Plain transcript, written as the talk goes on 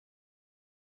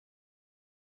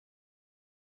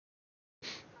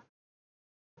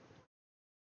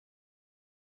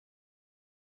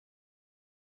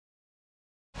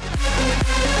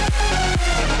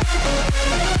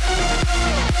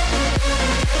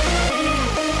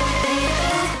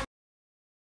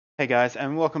Hey guys,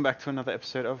 and welcome back to another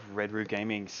episode of Red Roo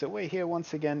Gaming. So we're here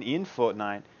once again in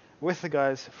Fortnite with the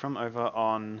guys from over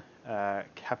on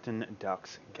Captain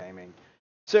Ducks Gaming.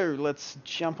 So let's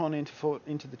jump on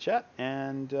into the chat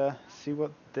and see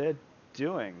what they're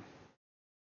doing.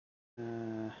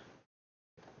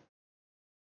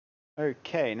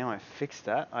 Okay, now I fixed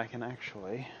that. I can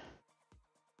actually.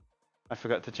 I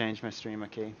forgot to change my streamer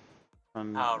key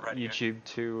from YouTube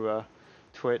to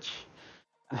Twitch.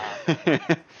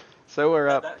 So we're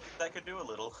up. That could do a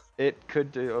little. It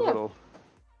could do a little.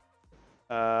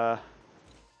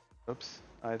 Oops.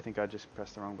 I think I just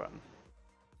pressed the wrong button.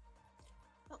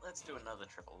 Well, let's do another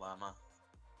triple llama.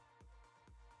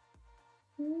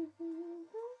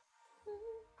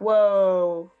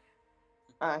 Whoa.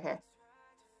 Okay.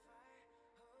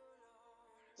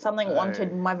 Something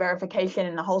wanted my verification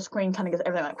and the whole screen kind of gets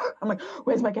everything like, I'm like,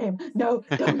 where's my game? No,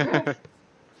 don't crash.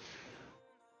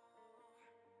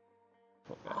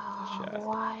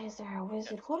 Why is there a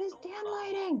wizard? What is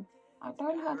downloading? I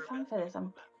don't have time for this.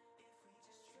 I'm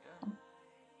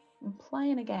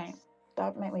playing a game.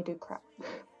 Don't make me do crap.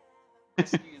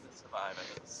 Rescue the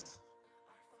survivors.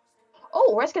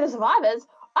 Oh, rescue the survivors?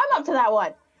 I'm up to that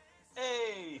one.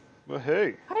 Hey.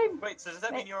 Woohoo! Wait, so does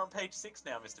that mean you're on page 6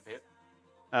 now, Mr. Pip?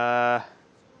 I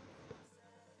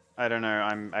don't know.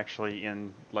 I'm actually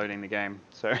in loading the game,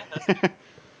 so. Yeah,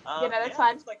 that's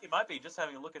fine. Looks like you might be just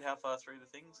having a look at how far through the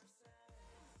things.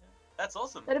 That's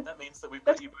awesome. That means that we've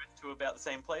got you both to about the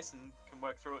same place and can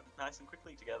work through it nice and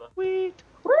quickly together. Sweet.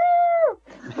 Woo!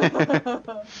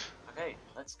 Okay,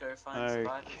 let's go find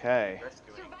survivors. Okay.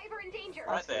 Survivor in danger.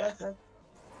 Right there.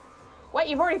 Wait,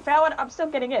 you've already found it? I'm still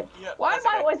getting in. Yep, Why am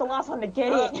I always the last one to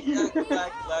get in?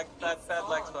 Bad lag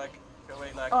spike. Go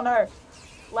away, lag. Oh no.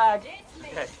 Lag.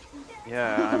 Okay.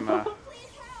 Yeah, I'm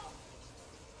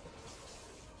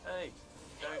Hey,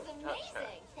 don't touch her.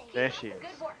 There she is.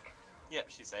 Good work. Yep,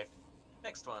 she's safe.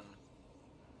 Next one.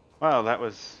 Wow, that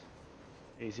was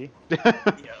easy. Yep. I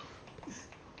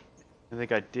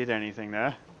think I did anything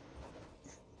there.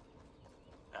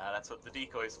 That's what the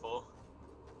decoy's for.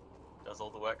 Does all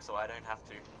the work so I don't have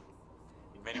to. In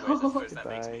many ways, I suppose that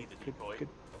makes me the decoy.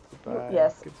 Goodbye.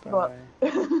 Yes. Goodbye.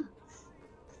 I'm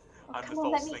the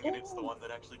false thing and it's the one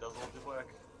that actually does all the work.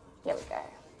 Here we go.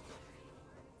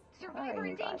 Survivor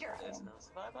in danger. There's another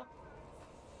survivor.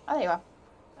 Oh, there you are.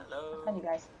 Hello. I found you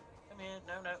guys. Come here.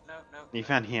 No. You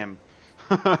found him.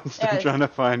 I'm still trying to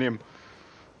find him.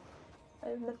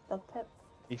 Mr. Pip.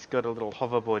 He's got a little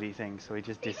hoverboardy thing, so he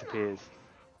just disappears.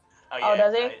 Oh, yeah,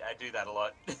 does he? I do that a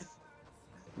lot.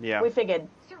 Yeah. We figured.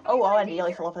 Oh, I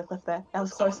nearly fell off the cliff there. That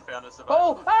was close. Found a survivor.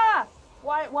 Oh, ah!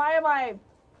 Why am I?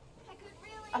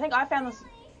 I think I found this.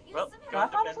 Well, Did go I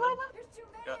and find a defend them.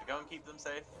 survivor? Go and keep them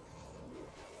safe.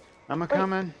 I'm a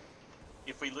coming.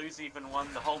 If we lose even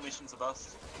one, the whole mission's a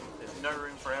bust. There's no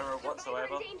room for error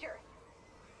whatsoever.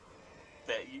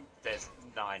 There's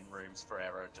 9 rooms for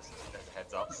error, just as a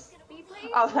heads up.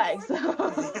 Oh, thanks. I'm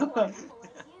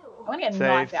gonna get a Saved.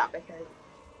 knife out because.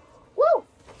 Woo!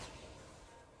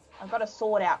 I've got a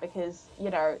sword out because, you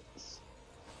know,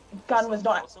 gun was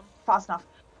not Awesome. fast enough.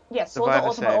 Yeah, swords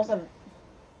are Survivor awesome,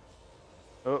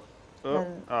 but saved. also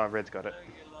Oh, Red's got it.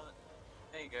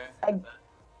 There you go.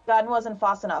 gun wasn't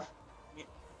fast enough. Yeah.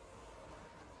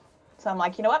 So I'm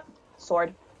like, you know what?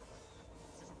 Sword.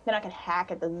 Then I can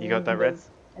hack at the. You got that, Red?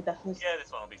 At the host. Yeah,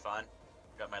 this one will be fine.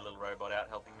 Got my little robot out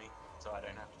helping me, so I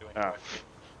don't have to do any work.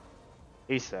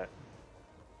 He's set.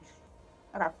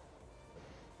 Okay.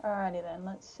 Alrighty then.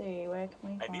 Let's see. Where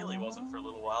can we? I nearly wasn't for a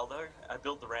little while though. I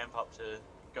built the ramp up to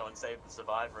go and save the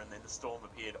survivor, and then the storm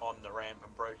appeared on the ramp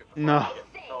and broke it. Before No. I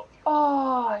could get stopped.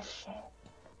 Oh shit.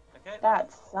 Okay.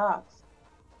 That sucks.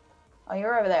 Oh,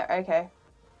 you're over there. Okay.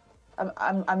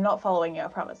 I'm not following you. I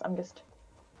promise. I'm just.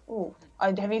 Ooh.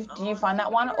 Did you find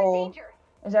that one, or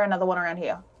is there another one around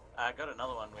here? I got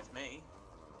another one with me.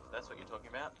 That's what you're talking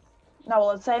about. No,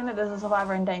 well, it's saying that there's a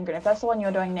survivor in danger. And if that's the one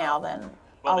you're doing now, then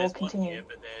Well, I will there's continue. one here,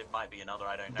 but there might be another.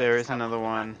 I don't know. There Just is have a another look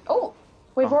at one. Oh,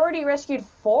 we've already rescued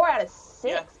 4 out of 6.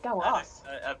 Yeah, Go that. us.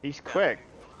 He's quick.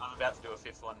 I'm about to do a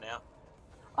 5th one now.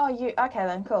 Oh, you okay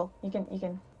then? Cool. You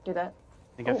can do that.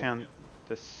 I think I found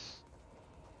this.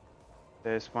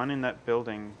 There's one in that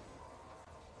building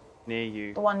near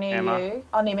you. The one near Emma. you.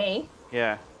 Oh, near me.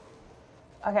 Yeah,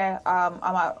 Okay. I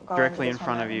might go directly into in this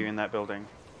front one of you in that building.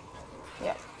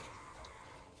 Yep.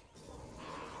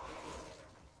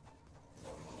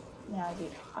 Now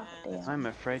you up there. I'm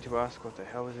afraid to ask what the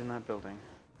hell is in that building.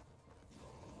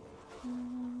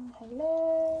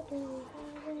 Hello.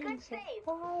 Good save.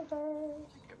 Survivors.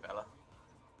 Go, Bella.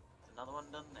 Is another one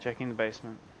done there? Checking the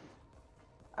basement.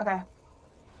 Okay.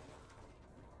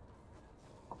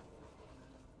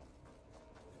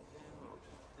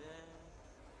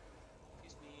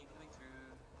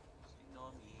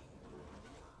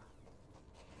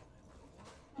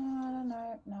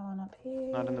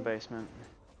 basement.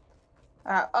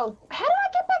 Oh, how did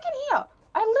I get back in here?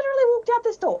 I literally walked out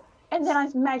this door, and then I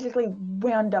magically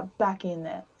wound up back in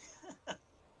there.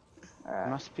 Alright.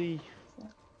 Must be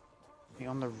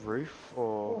on the roof,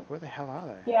 or where the hell are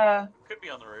they? Yeah. Could be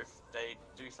on the roof. They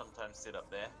do sometimes sit up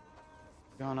there.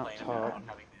 Going up Complaining about top. not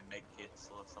having their med kits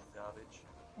or some garbage.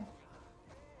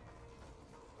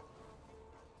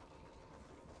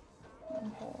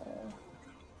 Okay.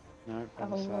 Nope,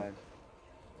 Have a other look. side.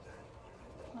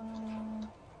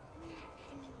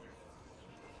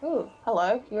 Ooh,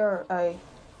 hello. You're a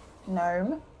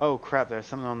gnome. Oh crap, there's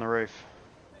something on the roof.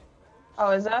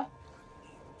 Oh, is there?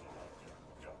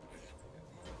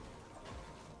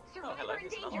 Oh, hello,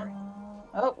 here's another one.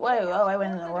 Oh, wait, I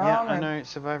went in the wrong Yeah, I room. know,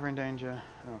 survivor in danger.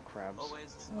 Oh crabs.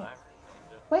 Always a survivor.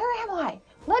 Where am I?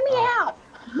 Let me out!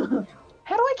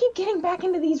 How do I keep getting back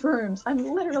into these rooms? I'm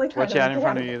literally trying Watch to out in get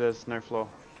front out of you, there's no floor.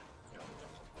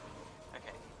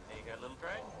 Okay, there you go, little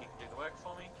drone. You can do the work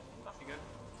for me. Off you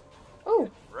go.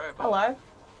 Ooh, Robot. hello. I'll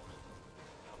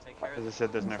take care As of I this.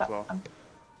 said, there's no floor.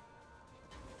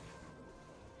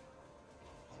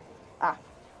 Ah.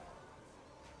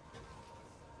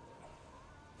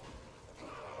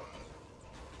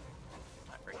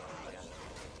 Might break the again.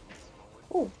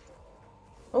 Ooh.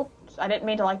 Oops, I didn't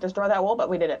mean to like destroy that wall, but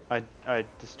we did it. I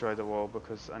destroyed the wall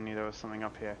because I knew there was something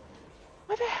up here.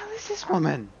 Where the hell is this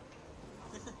woman?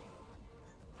 And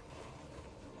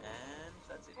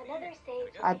that's it. Another There save.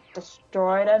 we go. I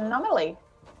destroyed an anomaly.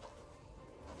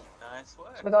 Nice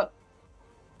work. So we got.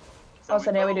 So Oh, so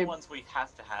we've now got we all the do- ones we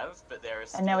have to have, but there are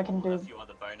still And now we can a do- few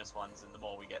other bonus ones, and the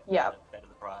more we get, Yeah. the better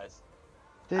the prize.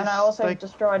 And I also like,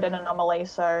 destroyed an anomaly,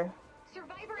 so.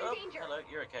 Survivor in Oh, danger. hello,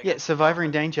 you're okay. yeah, survivor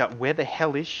in danger. Where the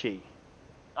hell is she?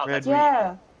 Oh, Red that's Wing.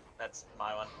 Yeah. That's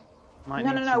my one. Might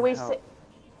No, need no, no. some We help.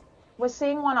 we're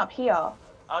seeing one up here.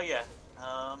 Oh yeah.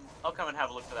 I'll come and have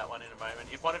a look for that one in a moment.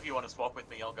 If one of you want to swap with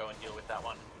me, I'll go and deal with that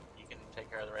one. You can take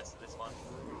care of the rest of this one.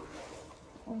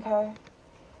 Okay.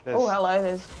 There's Oh, hello.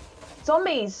 There's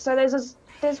zombies. So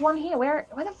there's one here. Where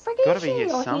the frick is gotta she? be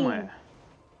here Or somewhere.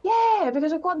 he? Yeah,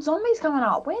 because we've got zombies coming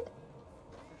up. Where?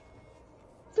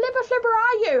 Flipper,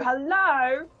 are you?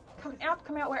 Hello.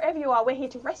 Come out wherever you are. We're here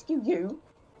to rescue you.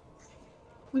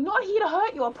 We're not here to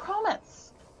hurt you. I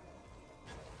promise.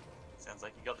 Sounds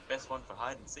like you got the best one for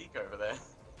hide and seek over there.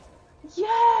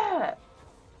 Yeah.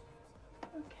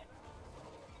 Okay.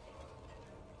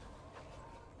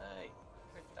 Hey,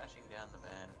 we're dashing down the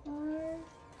van. Oh,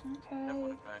 Don't okay.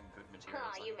 want to burn good materials.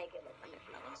 Aw, you make it look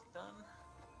wonderful. That one's done.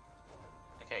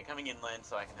 Okay, coming inland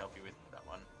so I can help you with that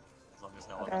one. As long as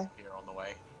no one Okay. doesn't appear on the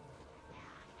way.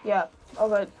 Yeah. Oh,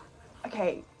 good.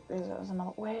 Okay. There's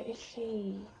another. Where is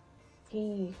she?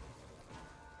 He.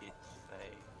 It's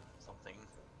a something.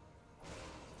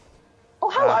 Oh,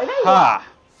 hello. There you are. Aha!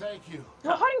 Thank you.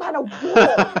 You're hiding behind a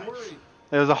wall. I'm worried.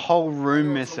 There was a whole I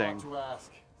room know it's a lot missing. to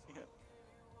ask.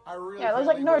 I really Yeah, there's can't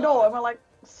like leave no without door, it. and we're like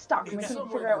stuck. We It's couldn't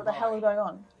somewhere figure out what the hell nearby. is going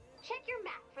on. Check your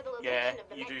map for the location Yeah, of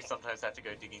the you do medkit. sometimes have to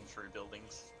go digging through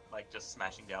buildings. Like just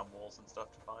smashing down walls and stuff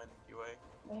to find your way.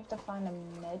 We have to find a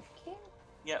med kit.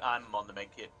 Yeah, I'm on the med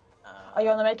kit. Are you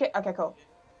on the med kit? Okay, cool.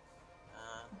 Uh,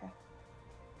 Okay.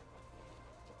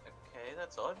 Okay,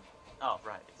 that's odd. Oh,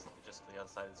 right, it's just the other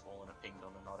side of this wall and it pinged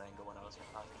on an odd angle when I was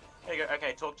passing. There you go,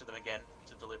 okay, talk to them again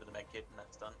to deliver the med kit and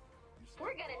that's done.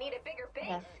 We're gonna need a bigger base.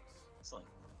 Okay. Excellent.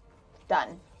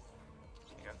 Done.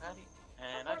 There you go, Patty.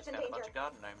 And I just found a bunch of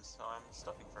garden gnomes, so I'm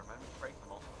stopping for a moment to break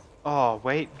them all. Oh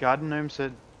wait, garden gnome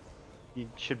said you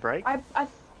should break. I'm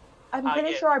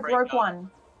pretty yeah, sure I break broke garden.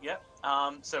 one. Yep,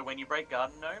 so when you break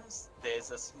garden gnomes,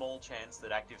 there's a small chance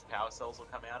that active power cells will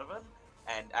come out of them,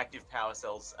 and active power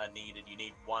cells are needed. You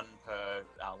need one per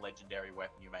legendary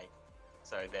weapon you make,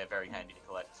 so they're very handy to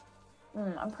collect.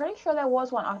 I'm pretty sure there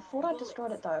was one. I thought I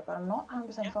destroyed it though, but I'm not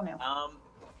 100% sure now.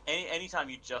 Anytime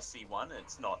you just see one,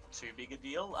 it's not too big a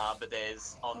deal, but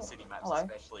there's, on city maps hello.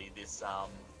 especially, this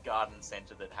garden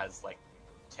center that has like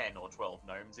 10 or 12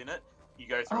 gnomes in it. You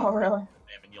go through Oh, really? them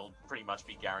and you'll pretty much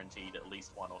be guaranteed at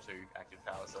least 1 or 2 active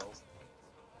power cells.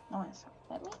 Nice.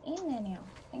 Let me in there now.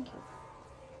 Thank you.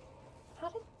 How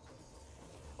did?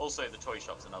 Also, the toy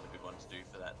shop's another good one to do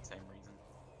for that same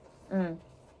reason.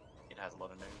 It has a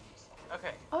lot of gnomes.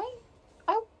 Okay.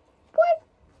 What?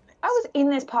 I was in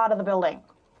this part of the building,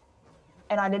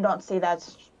 and I did not see that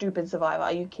stupid survivor.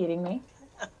 Are you kidding me?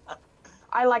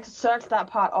 I like searched that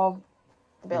part of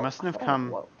the building. mustn't have I thought,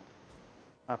 come- whoa.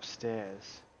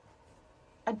 Upstairs.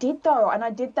 I did though, and I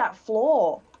did that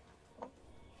floor. Okay,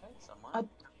 someone. I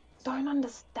don't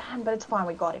understand, but it's fine.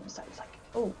 We got him, so it's like,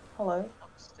 oh, hello,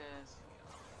 Upstairs.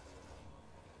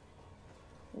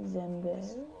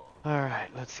 Zembe. Alright,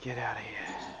 let's get out of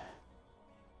here.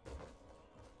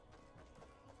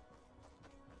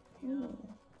 Why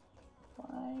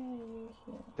are you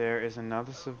here? There is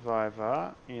another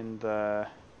survivor in the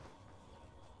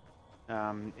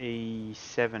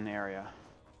E7 area,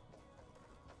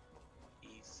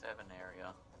 E7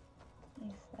 area.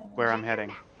 E7. where I'm Check your heading.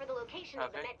 map for the location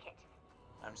of the Okay. medkit.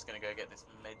 I'm just gonna go get this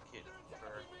med kit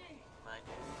for my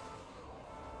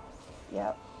dude.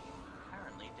 Yep.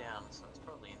 Apparently down, so it's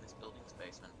probably in this building's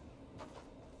basement.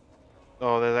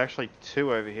 Oh, there's actually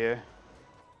 2 over here.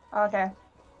 Okay.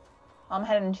 I'm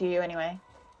heading to you anyway.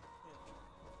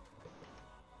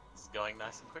 It's going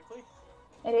nice and quickly.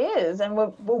 It is, and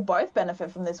we'll both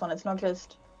benefit from this one. It's not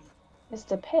just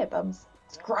Mr. Pip.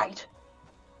 It's great.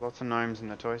 Lots of gnomes in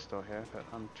the toy store here, but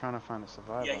I'm trying to find a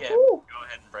survivor. Yeah, yeah. Ooh. Go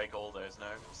ahead and break all those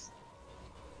gnomes.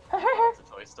 Oh, It's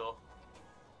a toy store.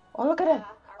 look at it.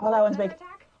 Oh, that one's big.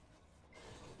 Attack?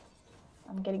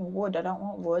 I'm getting wood. I don't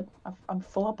want wood. I'm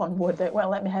full up on wood. They won't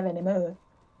let me have any more.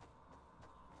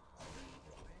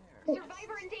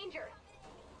 Survivor in danger.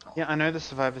 Yeah, I know the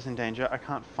survivor's in danger. I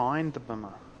can't find the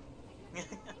boomer.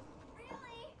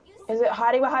 Is it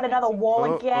hiding behind another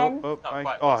wall again? Oh, Not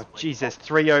quite, oh, possibly. jeez, there's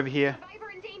 3 over here. Survivor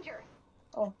in danger.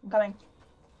 Oh, I'm coming.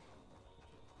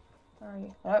 Where are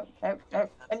you? Nope, nope,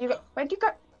 nope. Where'd you go? Where'd you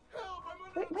go?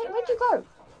 Where'd you go?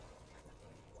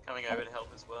 Coming over to help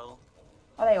as well.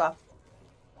 Oh, there you are.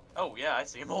 Oh yeah, I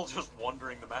see them all just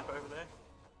wandering the map over there.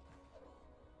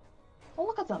 Oh,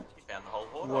 look at them. You found the whole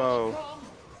horde. Whoa,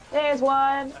 There's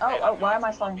one. Okay, Oh, why am I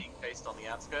one slowing? being chased on the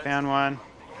outskirts. found one.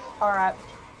 Alright.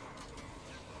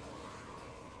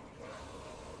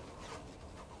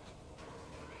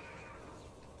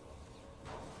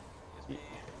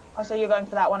 Oh, so you're going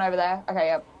for that one over there? Okay,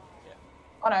 yep. Yeah.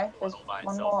 Oh no, there's All by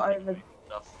one itself, more doing over.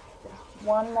 stuff. There's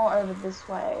one more over this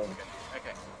way.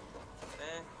 Okay. There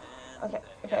and Okay,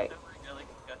 there. okay. Yeah, don't worry, Ellie.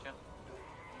 Gotcha.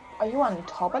 Are you on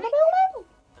top of the building?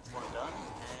 That's one done.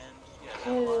 And yeah,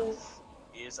 that one Cause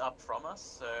is up from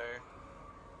us, so...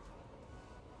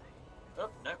 Oh,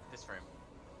 no, this room.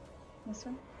 this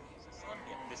one. Is this one?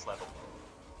 Yeah, this level.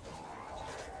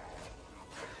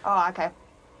 Oh, okay.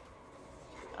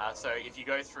 So if you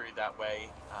go through that way,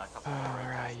 a couple more Where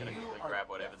rows, are just gonna you? quickly grab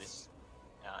whatever this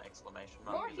exclamation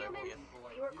mark More is over humans,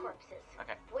 here. fewer corpses.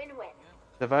 Okay. Win-win.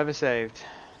 Survivor saved.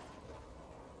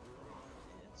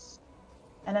 Yes.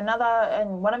 And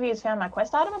one of you has found my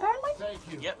quest item apparently? Thank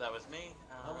you. Yep, that was me.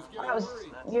 I was Oh, getting that was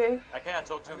worried. you. Okay, I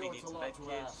talked to him. I He know needs it's a a med lot kit.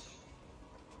 to ask.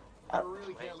 Oh. I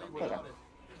really can't live Wait, without it.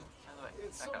 By the way,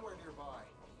 It's back up. somewhere nearby.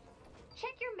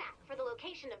 Check your map for the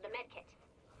location of the medkit.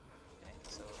 Okay,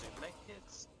 so we'll do med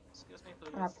kits. Excuse me,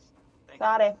 please. Alright. Thank you.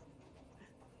 Sorry.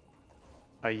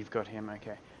 Oh, you've got him,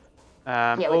 okay.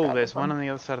 Yeah, we Oh, got there's this one one. on the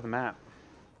other side of the map.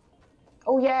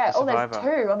 Oh yeah. The Oh, there's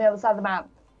survivor. 2 on the other side of the map.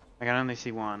 I can only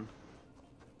see one.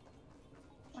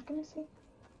 I can see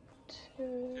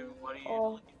 2. Dude, what are you Oh.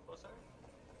 looking for, sorry?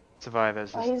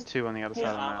 Survivors, Oh, there's he's- 2 on the other side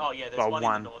of the map. Oh yeah, there's Well, one,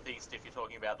 one. in the northeast. If you're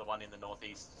talking about the one in the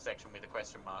northeast section with a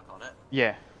question mark on it,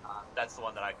 Yeah, that's the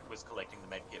one that I was collecting the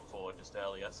med kit for just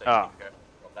earlier. So Oh. you can go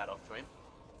drop that off to him,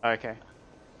 okay.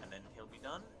 and then he'll be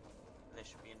done. And there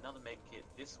should be another med kit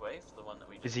this way for the one that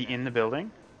we just. Is he found. in the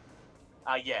building?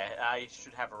 Yeah, I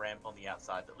should have a ramp on the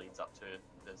outside that leads up to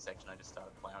the section I just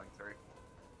started plowing through.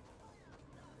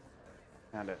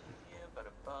 Found it. Yeah, but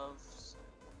above,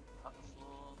 upper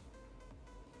floor.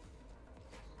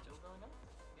 Still going up?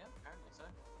 Yeah, apparently so.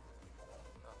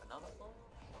 Up another floor.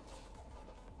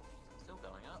 Still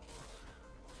going up.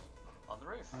 On the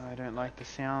roof. I don't like the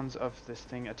sounds of this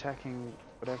thing attacking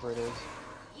whatever it is.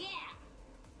 Yeah.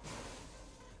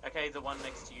 Okay, the one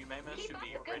next to you, Mema, Keep should up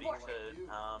be the good ready work. to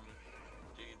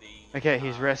do the. Okay,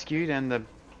 he's rescued and the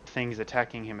things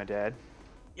attacking him are dead.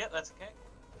 Yep, that's okay.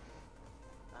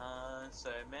 So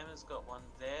Mema's got one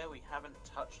there. We haven't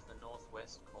touched the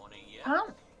northwest corner yet.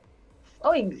 Huh?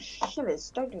 Oh, you shivers.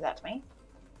 Don't do that to me.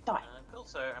 Die. Cool.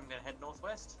 So I'm gonna head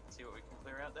northwest. See what we can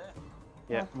clear out there.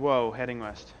 Yeah, whoa, heading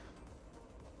west.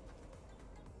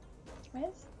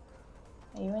 Where's?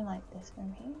 Are you in like this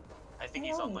room here? I think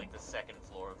Where he's are on you? like the second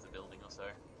floor of the building or so.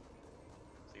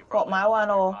 So you're What, probably my not one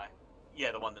too or- high.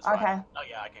 Yeah, the one that's Okay. right. Oh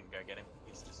yeah, I can go get him.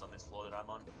 He's just on this floor that I'm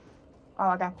on.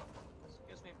 Oh, okay.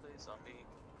 Excuse me, please, zombie.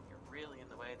 You're really in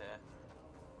the way there.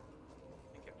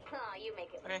 Thank you. Aw, you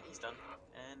make it. Okay, he's done.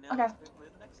 And now Okay. let's go clear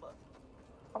the next lot.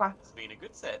 Okay. It's been a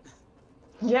good set.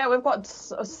 Yeah, we've got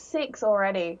 6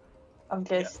 already of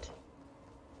Yeah. just.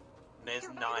 And there's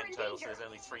Survivor 9 in total, so danger. there's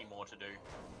only 3 more to do.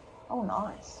 Oh,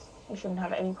 nice. We shouldn't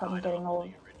have any problem 9 getting are all. the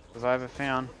original. Survivor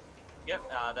found. Yep,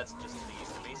 that's just to the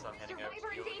east of me, so I'm heading over Survivor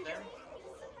to in deal with danger. them.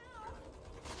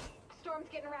 Storm's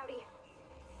getting rowdy.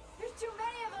 There's too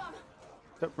many of them!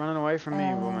 Stop running away from me,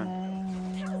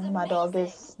 woman. My dog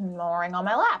is snoring on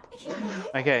my lap.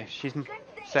 Okay, she's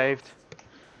saved.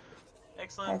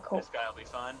 Excellent. Okay, cool. This guy will be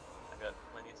fine. I got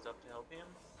plenty of stuff to help him.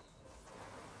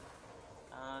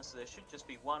 So there should just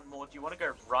be one more. Do you want to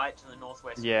go right to the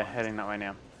northwest? Yeah, one? heading that way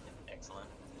now. Excellent.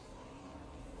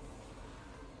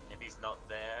 If he's not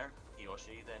there, he or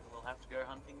she, then we'll have to go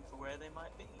hunting for where they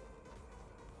might be.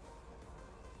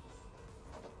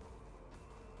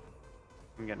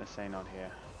 I'm gonna say not here.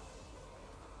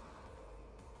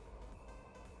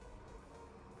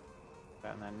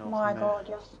 About in that north My from god,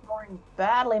 you're snoring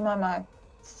badly, Momo.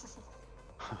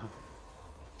 there.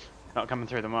 Not coming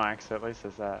through the mic, so at least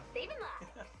there's that. Saving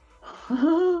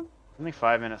lives. Only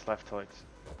 5 minutes left till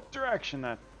extraction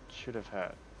that should have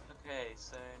hurt. Okay,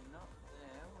 so not there.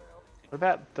 Where else could What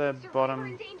about the Survivor bottom?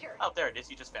 in danger. Oh, there it is.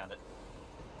 You just found it.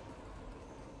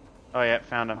 Oh yeah,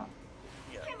 found him.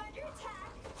 Yeah. I'm under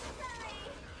attack.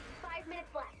 Sorry. 5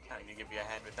 minutes left. I'm gonna give you a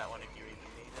hand with that one if you even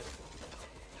need it.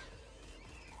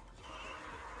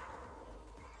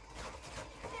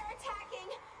 They're attacking.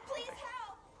 Please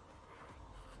help.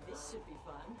 This should be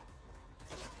fun.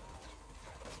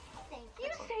 Thank you.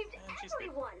 You saved And she's good.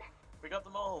 everyone. We got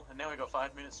them all, and now we've got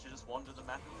 5 minutes to just wander the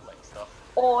map and collect stuff.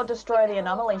 Or destroy the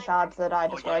anomaly shards that I Oh, yeah.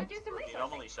 destroyed. Do some The research.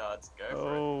 anomaly shards, go for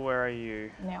it. Oh, where are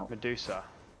you? Now, Medusa.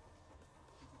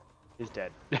 He's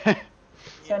dead.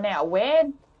 so now, where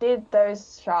did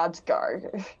those shards go?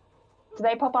 Do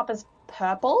they pop up as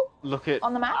purple Look at.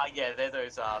 on the map? Yeah, they're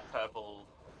those purple.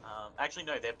 Actually,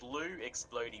 no, they're blue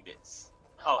explodey bits.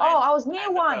 Oh, and, I was near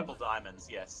and the one. Purple diamonds,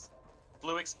 yes.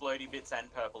 Blue explodey bits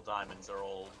and purple diamonds are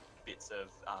all bits of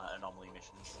anomaly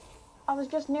missions. I was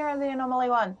just near the anomaly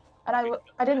one, and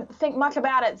I didn't think much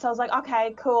about it, so I was like,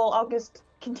 okay, cool, I'll just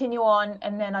continue on,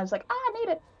 and then I was like, I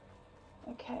need it.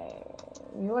 Okay,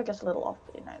 you were just a little off,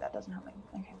 but no, that doesn't help me.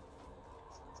 Okay.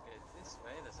 So let's go this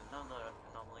way. There's another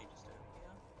anomaly just over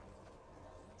here.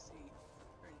 Let's see.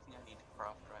 Is there anything I need to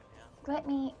craft right now? Let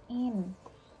me in.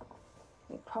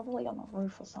 You're probably on the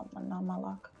roof or something, on my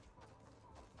luck.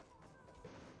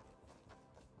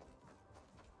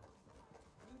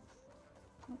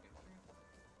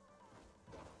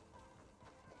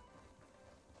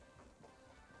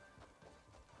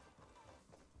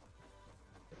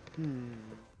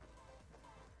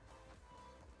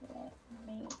 Let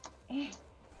me in.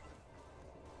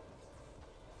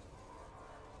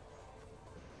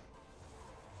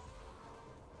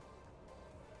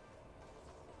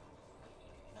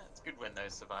 Yeah, it's good when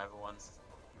those survivor ones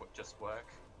just work.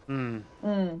 Hmm.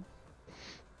 Mm.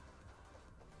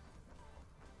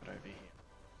 But over here.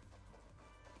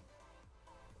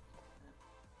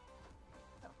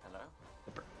 Oh, hello.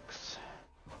 The bricks.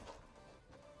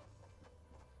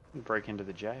 Break into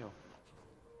the jail.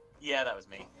 Yeah, that was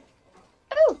me.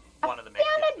 Ooh, One of the found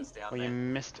medkits it! was down Well, there. you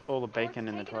missed all the bacon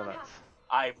in the toilets.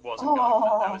 I wasn't going to,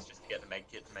 that Oh. was just to get the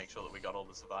medkit to make sure that we got all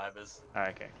the survivors. Oh,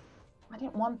 okay. I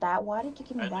didn't want that. Why did you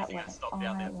give me Only that thing one? I stopped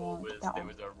down there for want was that there one.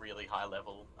 was a really high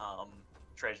level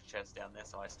treasure chest down there,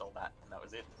 so I stole that, and that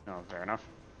was it. Oh, fair enough.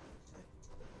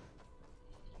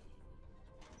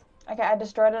 Okay, I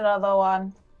destroyed another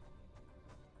one.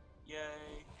 Yay!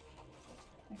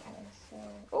 Okay,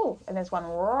 so... Ooh, and there's one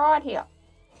right here.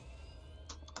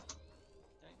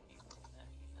 Don't need that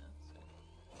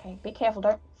either, Okay, be careful,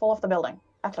 don't fall off the building.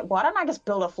 Actually, why don't I just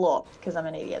build a floor? Because I'm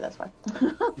an idiot, that's why.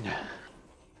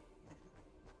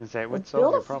 You say it would Let's solve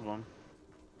build your a- problem.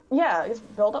 Yeah,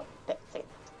 just build up. There, see,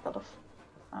 build up.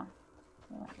 Oh,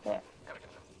 yeah, there. There we go.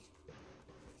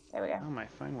 There we go. Oh, my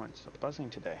phone won't stop buzzing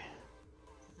today.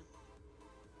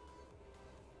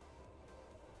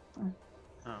 Mm.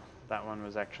 Oh, that one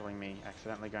was actually me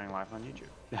accidentally going live on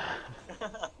YouTube.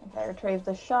 Okay, retrieve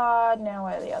the shard. Now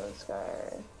where the others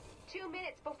go? 2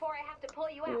 minutes before I have to pull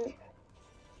you out.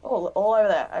 Oh, all over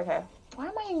there. Okay. Why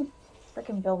am I in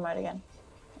freaking build mode again?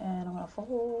 And I'm gonna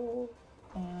fall.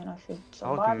 And I should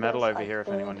I'll survive look metal this. over I here if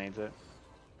did. anyone needs it.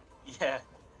 Yeah,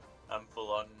 I'm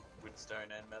full on wood, stone,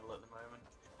 and metal at the moment.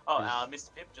 Oh, Is-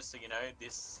 Mr. Pip, just so you know,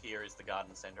 this here is the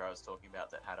garden center I was talking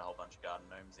about that had a whole bunch of garden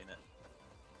gnomes in it.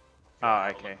 If you Ah, wanna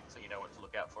have a okay. look, so you know what to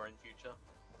look out for in future.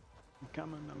 I'm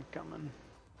coming.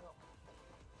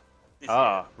 This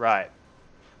Ah, right.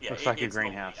 yeah, looks like a it's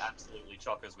normally greenhouse. absolutely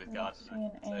chockers with Not garden seeing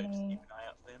gnomes, so just any. keep an eye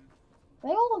out for them. Are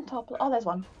they all on top? Oh, there's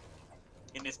one.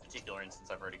 In this particular instance,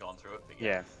 I've already gone through it, but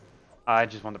Yeah. I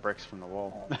just want the bricks from the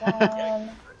wall. There's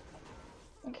one.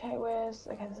 Okay, where's...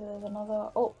 Okay, so there's another...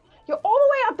 Oh, you're all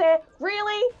the way up there?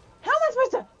 Really? How am I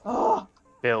supposed to... Oh,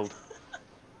 Build.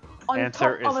 on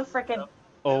Answer top of is a freaking...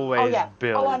 Always Oh, yeah.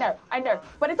 build. Oh, I know.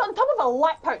 But it's on top of a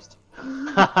light post. And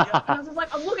I was just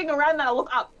like, I'm looking around and I look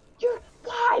up. You're...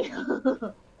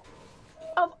 Why?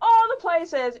 Of all the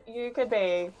places you could be.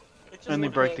 It just Only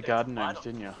wouldn't broke make the sense garden to fight gnomes, on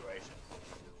didn't the you? situation.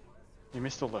 You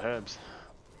missed all the herbs.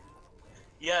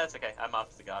 Yeah, it's okay. I'm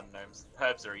after the garden gnomes.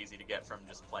 Herbs are easy to get from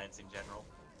just plants in general.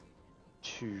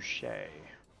 Touche.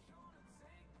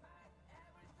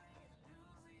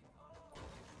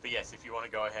 But yes, if you want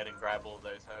to go ahead and grab all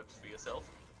those herbs for yourself,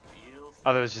 feel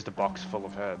Oh, there was just a box full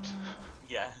of herbs.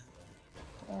 yeah.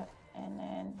 Yeah, and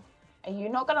then... Are you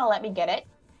not gonna let me get it?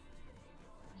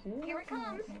 You Here it not gonna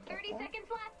comes. let me get 30 that? seconds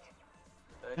left.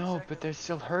 30 No, seconds. but there's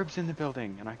still herbs in the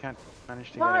building, and I can't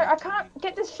manage to No, get in. I can't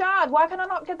get this shard. Why can I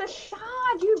not get this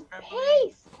shard, you Trampoline.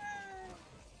 piece?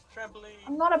 Trampoline.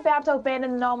 I'm not about to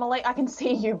abandon the anomaly. I can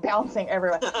see you bouncing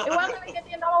everywhere. It won't let me get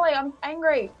the anomaly. I'm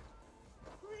angry.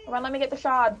 It won't let me get the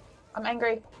shard. I'm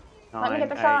angry. Let me get 9,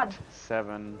 the shard. 8,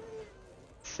 7.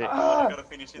 6, I gotta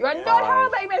finish in You're the not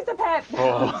end. helping, Mr. Pep.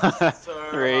 4, So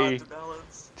hard 3, to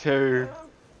balance. 2,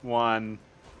 1.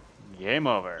 Game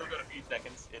over. Still got a few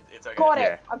seconds. It's okay. Got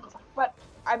Yeah. it. But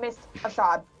I missed a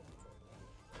shard.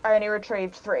 I only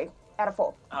retrieved 3 out of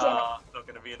 4. Damn it. Not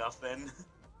gonna be enough then.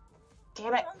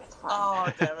 Damn it. It's fine.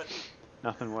 Oh, damn it.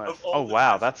 Nothing worse. Of all Oh the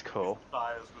wow, times that's we cool. missed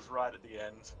Tires was right at the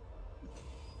end.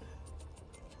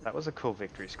 That was a cool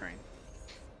victory screen.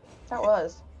 That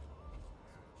was.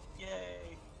 Yay.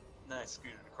 No, I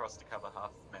scooted across to cover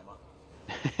half of Mema.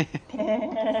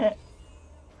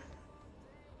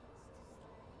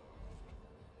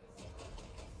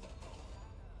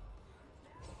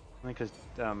 Only because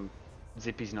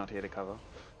Zippy's not here to cover.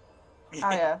 Oh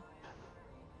yeah.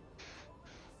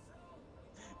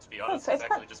 To be honest, So it's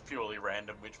it's actually just purely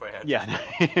random which way I Yeah.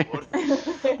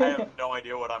 I have no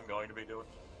idea what I'm going to be doing.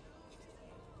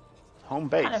 Home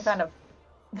base. I kind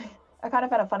of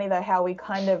found it funny though how we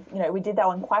kind of, we did that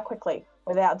one quite quickly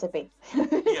without Zippy.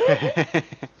 Yeah.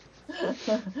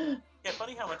 Yeah,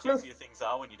 funny how much easier things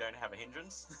are when you don't have a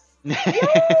hindrance.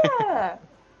 Yeah.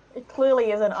 It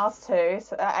clearly isn't us two,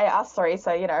 us three.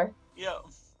 So Yeah.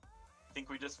 I think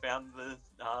we just found the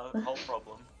whole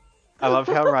problem. I love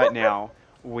how right now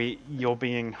you're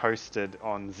being hosted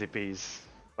on Zippy's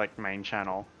main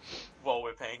channel, While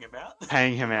we're paying him out.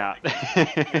 paying him out.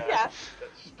 yeah,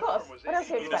 of course. What else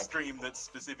do you In a expect? stream that's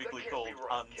specifically called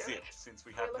Unzipped, since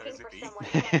we have We're no looking for Zippy. someone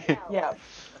who can help. Yeah.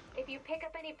 If you pick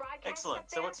up any broadcasts Excellent. up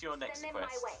So there, what's your next send them my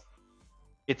quest? way.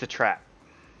 It's a trap.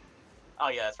 Oh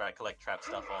yeah, that's right. Collect trap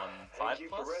stuff on 5 Thank you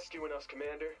plus. for rescuing us,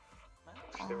 Commander.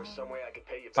 If there was some way I could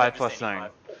pay you 5 back. plus Just any zone.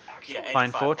 Yeah, any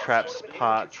Find 5 4 plus traps zone.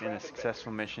 parts in a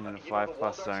successful mission in a 5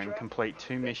 plus zone. Complete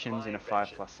 2 missions in a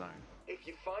 5 plus zone. If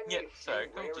you find Yep, me a so few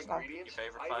cool, rare just ingredients, your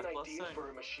favourite I have 5 an plus idea zone. for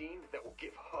a machine that will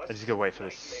give us I just gotta wait for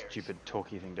this nightmares. stupid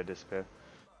talky thing to disappear.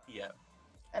 Yeah.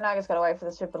 And I just gotta wait for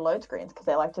the stupid load screens because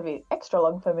they like to be extra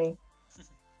long for me.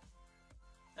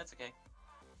 That's okay.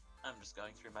 I'm just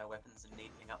going through my weapons and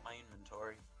neatening up my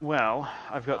inventory. Well,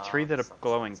 I've got 3 that are sucks.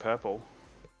 glowing purple.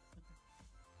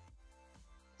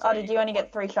 Oh, did you only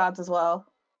get 3 shards as well?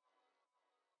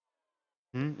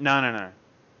 Hmm? No,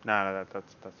 that's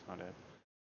not it.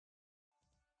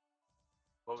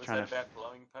 What was Trying that to about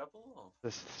glowing purple? Or...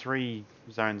 There's 3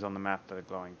 zones on the map that are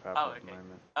glowing purple Oh, at the okay.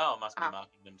 moment. Oh, I must be Ah.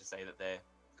 marking them to say that they're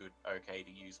good, okay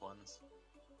to use ones.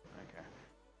 Okay.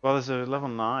 Well, there's a level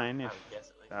 9 I if... would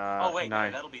guess at least. Uh, Oh wait, no.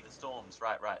 no, that'll be the storms.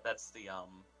 Right. That's the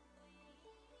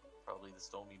probably the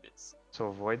stormy bits. To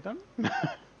avoid them?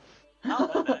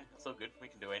 Oh no, it's all good. We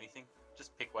can do anything.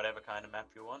 Just pick whatever kind of map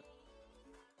you want.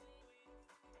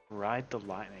 Ride the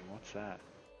lightning, what's that?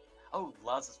 Oh,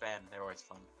 Lars's van. They're always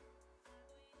fun.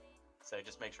 So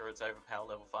just make sure it's over power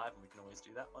level 5, and we can always do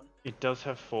that one. It does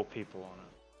have 4 people on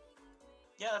it.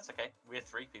 Yeah, that's okay. We're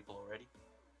 3 people already,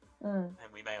 Mm.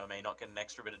 and we may or may not get an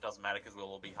extra, but it doesn't matter because we'll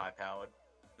all be high powered,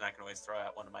 and I can always throw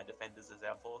out one of my defenders as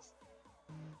our force.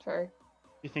 True.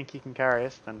 If you think you can carry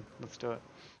us, then let's do it.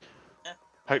 Yeah.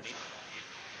 Hope.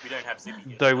 We don't have Zippy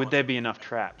yet. Though, No would one's- there be enough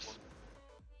traps?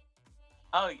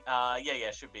 Oh,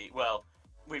 yeah, should be. Well,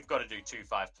 we've got to do 2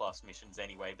 5 plus missions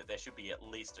anyway, but there should be at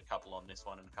least a couple on this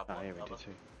one and a couple Oh, on yeah, the we other. did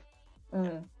too.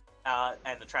 Mm.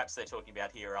 And the traps they're talking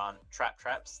about here aren't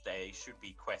traps. They should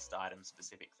be quest item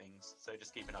specific things. So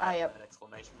just keep an eye out yep. for that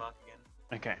exclamation mark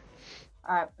again. Okay.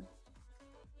 Alright.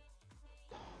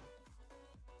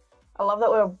 I love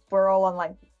that we're all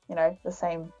on the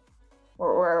same.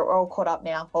 We're all caught up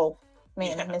now. Well,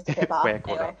 me and Yeah. Mr. Pip are. We're caught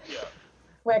anyway. up. Yeah.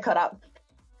 We're caught up.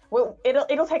 Well,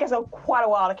 it'll take us quite a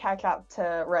while to catch up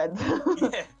to Reds.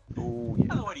 Yeah. Ooh, yeah.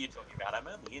 Oh, what are you talking about? I'm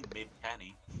only in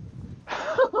mid-canny.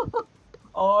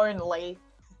 Only.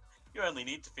 You only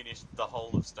need to finish the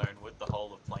whole of Stonewood, the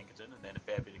whole of Plankerton, and then a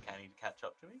fair bit of canny to catch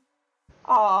up to me.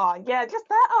 Oh, yeah, just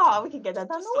that. Oh, we can get that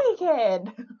done Just the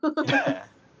weekend. Yeah.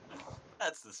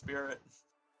 That's the spirit.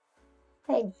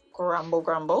 Hey, grumble,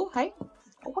 grumble. Hey,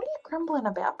 what are you grumbling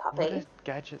about, What puppy? are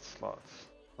gadget slots?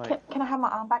 Like, Can I have my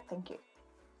arm back? Thank you.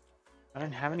 I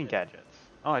don't have any gadgets.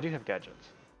 Oh, I do have gadgets.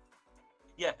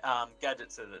 Yeah,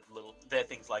 gadgets are they're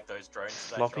things like those drones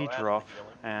that I Floppy throw out drop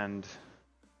and the healing.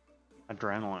 and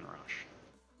adrenaline rush.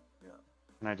 Yeah.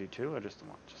 Can I do two or just the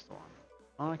one? Just the one.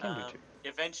 Oh, I can do two.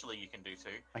 Eventually you can do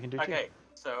two. I can do two. Okay,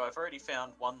 so I've already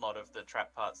found one lot of the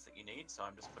trap parts that you need, so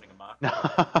I'm just putting a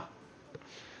marker.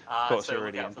 Of course, So you're look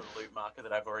already out in. for the loot marker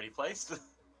that I've already placed.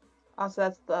 Oh, so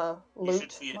that's the loot. You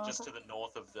should see it marker? just to the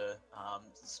north of the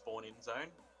spawn-in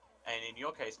zone. And in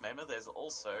your case, Mema, there's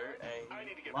also a I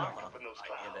need to get llama back up in those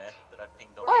idea there clouds. that I've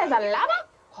pinged on. Oh, there's a llama?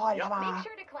 Oh, Yep. llama. Make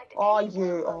sure to collect Oh, any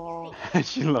you. info Oh. see.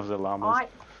 She loves the llamas. I.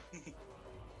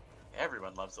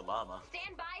 Everyone loves a llama.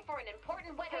 Stand by for an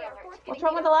important weather alert. What's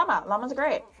wrong with the llama? Llamas are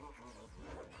great.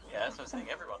 Yeah, that's what I'm saying.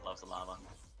 Everyone loves a llama.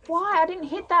 Why? I didn't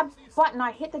hit that button.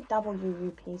 I hit the W,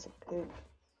 you piece of poop.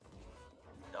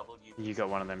 W. You got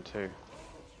one of them too.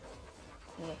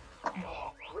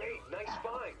 Oh, great, nice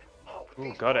find. Oh, with Ooh,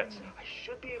 these got it. parts, I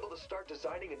should be able to start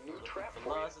designing a new trap The for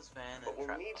you. Lars's fan But and we'll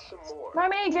trap need some parts. more.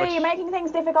 Mommy, Which- you're making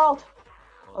things difficult.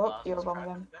 Well, Oh, Lars's you're wrong trap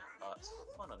again. and fan parts.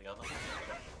 One or the other.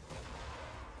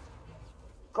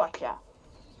 Gotcha.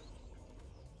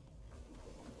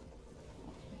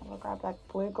 I'll grab that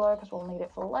blue glow because we'll need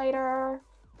it for later.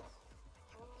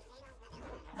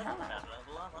 Found another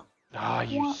llama. Ah,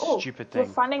 you Oh, stupid you're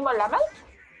thing. finding more llamas?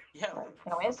 Yeah.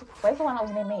 Now, where's the one that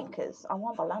was near me? Because I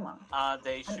want the llama.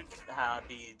 They should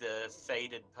be the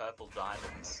faded purple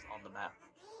diamonds on the map.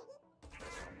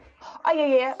 Oh,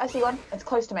 yeah, I see one. It's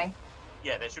close to me.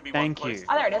 Yeah, there should be Thank one you. close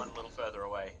Oh, there it and is. one a little further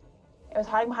away. It was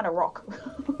hiding behind a rock.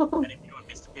 And if you and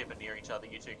Mr. Pip are near each other,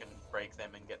 you two can break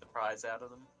them and get the prize out of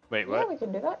them. Wait, Yeah, what? we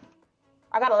can do that.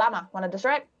 I got a llama. Want to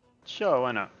distract? Sure,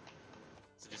 why not?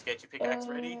 So just get your pickaxe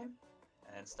ready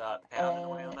and start pounding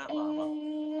away on that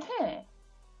llama.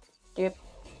 Yep.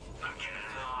 I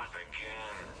cannot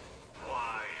again.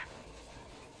 Why?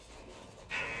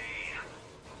 Hey.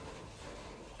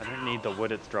 I don't need the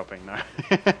wood it's dropping, no.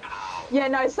 Yeah,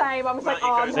 no, same. I was like,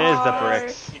 Well, oh, it goes- no. There's the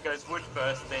bricks. It goes wood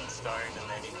first, then stone, and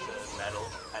then into metal,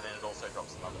 and then it also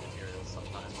drops some other materials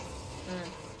sometimes.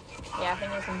 Yeah, I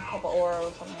think there's some copper ore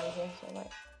or something over here. So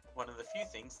like, One of the few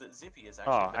things that Zippy is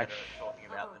actually Oh, better at talking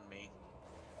about than me.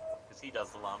 Because he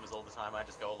does the llamas all the time, I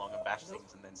just go along and bash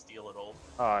things and then steal it all.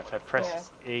 Oh, if I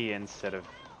press E instead of...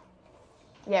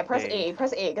 yeah, press Yeah. E.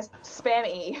 Press E. Just spam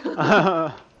E.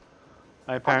 I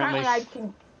apparently... I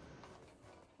can.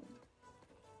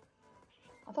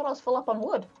 I thought I was full up on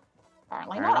wood.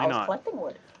 Apparently not. I Apparently was not. collecting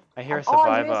wood. I hear a Oh, use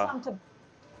survivor. some to.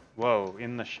 Whoa,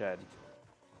 in the shed.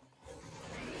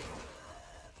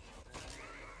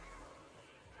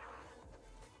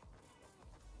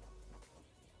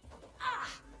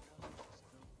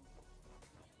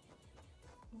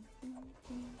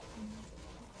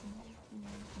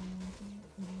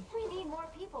 We need more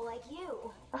people like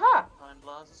you. Aha! Find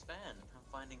Lars's fan. I'm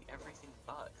finding everything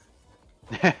but.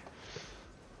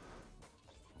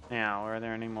 Now, are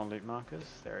there any more loot markers?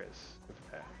 There is.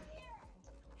 Okay.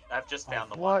 I've just found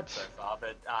the what? one so far,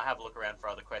 but have a look around for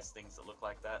other quest things that look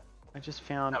like that. I just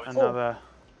found Oh, it's- another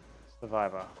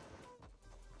survivor.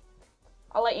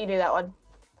 I'll let you do that one.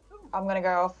 I'm gonna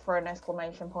go off for an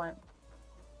exclamation point.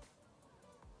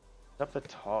 It's up the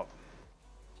top.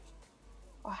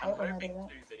 I I'm hate when I do hoping that.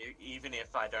 too that even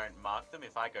if I don't mark them,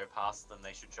 if I go past them,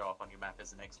 they should show up on your map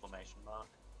as an exclamation mark.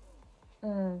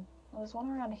 There's one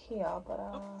around here, but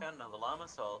Oh, found another llama,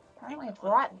 so I'll apparently pick it's that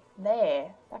one. right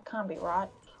there. That can't be right.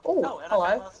 Ooh, Oh, and I hello.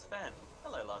 found Lars's fan.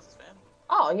 Hello, Lars's fan.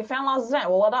 Oh, you found Lars's net.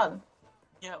 Well done.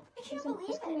 Yeah. I can't There's an believe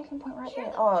exclamation it. point right You're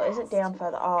there. the Oh, is it best. down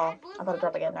further? Oh, Add blue I gotta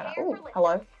drop glow again to now. prepare Ooh, for lift.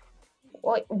 hello.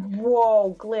 Wait,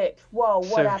 whoa, glitch. Whoa, what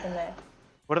So- happened there?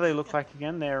 What do they look like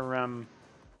again? They're,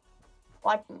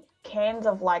 Like cans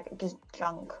of like just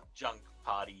junk. Junk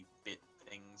party bit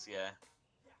things, yeah.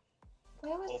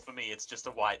 Where was? Well, for me, it's just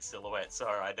a white silhouette, so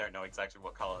I don't know exactly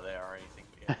what color they are or anything.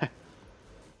 But yeah,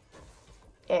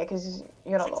 Yeah, because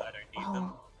you're not. since I don't need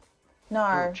them. Oh,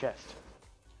 no. Ooh, chest.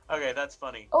 Okay, that's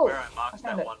funny. Oh, Where I marked I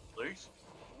found that it. one loot,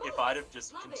 if I'd have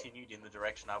just continued in the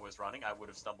direction I was running, I would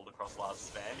have stumbled across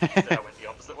Lars's van. Instead, I went the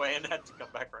opposite way and had to come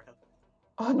back around.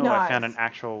 Oh, Oh, nice. I found an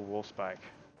actual wall spike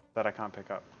that I can't pick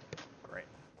up. Great.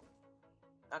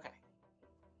 Okay.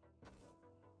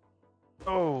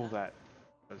 Oh, that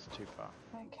was too far.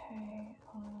 Okay.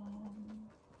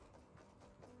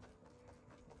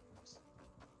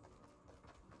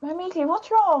 Momiki,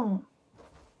 what's wrong?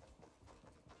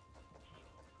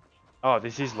 Oh,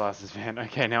 this is Lars's van.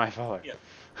 Okay, now I follow. Yeah.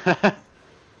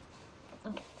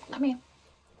 Okay, come here.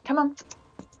 Come on.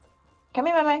 Come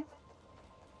here, Meme.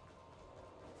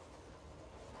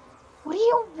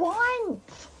 you want?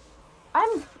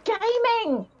 I'm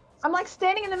gaming. I'm like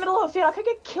standing in the middle of a field. I could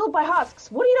get killed by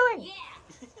husks. What are you doing?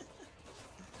 Yeah.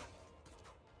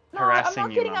 No, Harassing I'm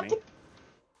not you, getting Mummy. up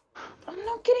to. I'm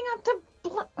not getting up to.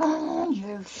 Oh,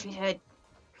 you shit.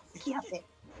 Get it.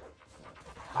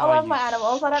 I love you my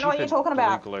animals. I don't know what you're stupid talking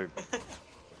about. blue globe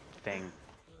thing.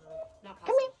 Not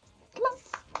Come here. Come on.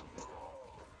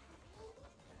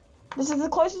 This is the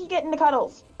closest you get into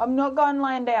cuddles. I'm not going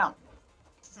laying down.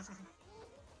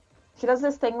 She does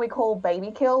this thing we call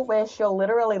baby kill, where she'll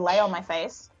literally lay on my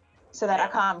face so that I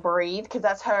can't breathe, because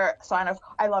that's her sign of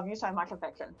I love you so much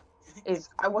affection. Is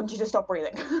I want you to stop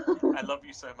breathing. I love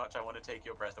you so much, I want to take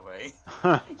your breath away.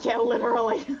 Yeah,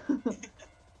 literally.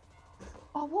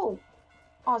 Oh, whoa.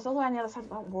 Oh, it's all the way on the other side of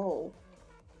that wall.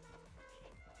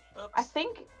 Oops. I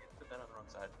think Put that on the wrong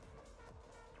side.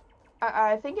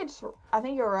 I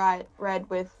think you're right, Red,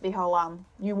 with the whole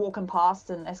you walking past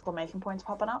and exclamation points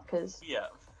popping up, because Yeah.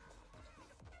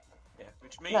 Yeah,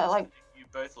 which means like- if you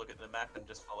both look at the map and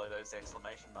just follow those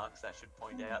exclamation marks, that should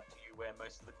point out to you where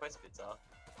most of the quest bits are.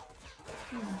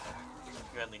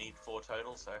 You only need 4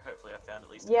 total, so hopefully I found at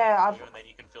least a Yeah, couple for you, and then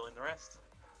you can fill in the rest.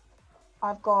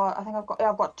 I've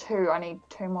got 2. I need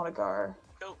 2 more to go.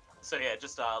 Cool. So yeah,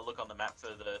 just look on the map for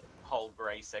the whole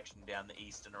grey section down the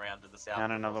east and around to the south.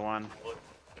 And another one.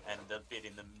 And the bit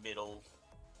in the middle,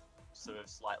 sort of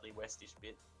slightly westish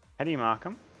bit. How do you mark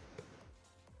them?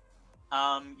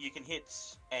 You can hit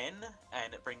N,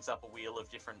 and it brings up a wheel of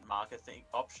different marker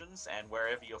options, and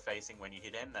wherever you're facing when you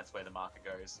hit N, that's where the marker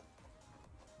goes.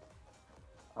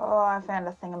 Oh, I found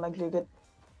a thingamajigget.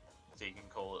 So you can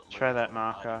call it. Try loot that or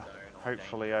marker. hide zone or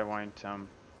Hopefully I won't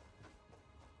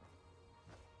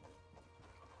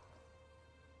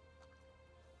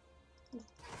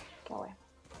Go away.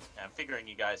 I'm figuring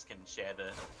you guys can share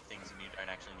the things, and you don't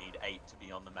actually need 8 to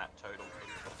be on the map total.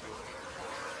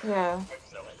 Yeah.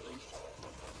 So at least.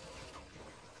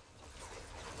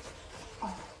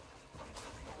 Oh.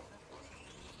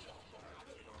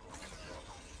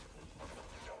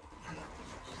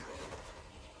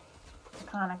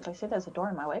 I can't actually see there's a door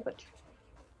in my way, but...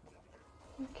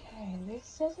 Okay, this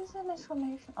says it's an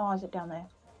exclamation... Oh, is it down there?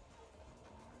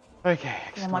 Okay,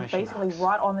 Yeah, I'm like exclamation basically marks.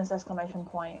 right on this exclamation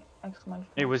point. Exclamation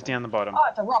It was point. down the bottom. Oh,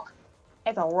 it's a rock.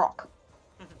 It's a rock.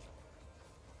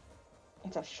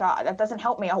 It's a shard. That doesn't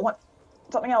help me. I want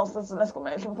something else that's an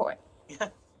exclamation point. Yeah.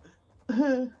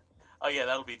 Oh yeah,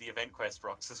 that'll be the event quest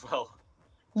rocks as well.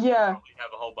 Yeah. We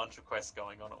have a whole bunch of quests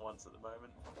going on at once at the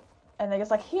moment. And they're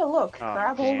just like, here, look, Oh,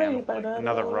 grab all damn. these.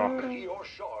 Another rock. Your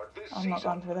shard this I'm not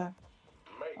season. going through there.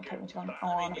 Make Okay, it which one? back. Oh,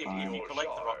 I on mean, a if phone. you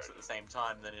collect the rocks at the same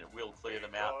time, then it will clear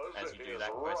them out as you do that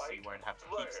quest, so you won't have to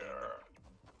keep seeing them.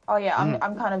 Oh yeah,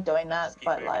 I'm kind of doing that, Just keep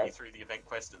but moving you like, through the event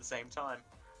quest at the same time.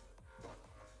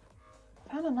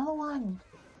 found another one.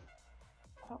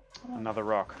 Another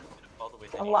rock. Didn't bother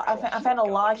with I any found a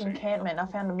large encampment. I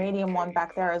found a medium one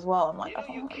back there as well. I'm like, You I know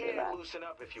don't you want to do can that. loosen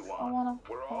up if you I want. want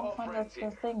We're to all find friends the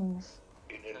here. things.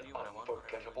 In Tell an you what I want,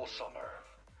 unforgettable summer,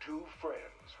 2 friends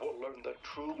will learn the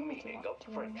true meaning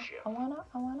of friendship. I wanna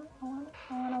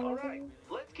All live right, in-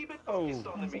 let's keep it Oh. focused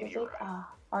on the Is it? meteorite.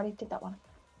 Already did that one.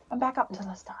 I'm back up to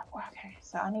the start. Okay,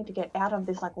 so I need to get out of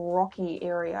this like rocky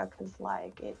area because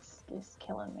like it's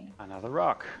killing me. Another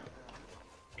rock.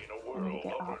 In a I need world to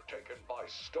get up. overtaken by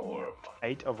storm.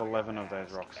 8 of 11 of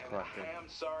those rocks collected. I'm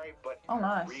sorry, but Oh,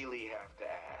 nice. I really have to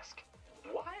ask.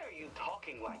 Why are you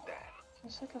talking like that?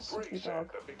 It's like a Ray sticky said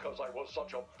dog. that because I was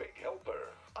such a big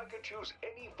helper, I could choose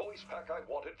any voice pack I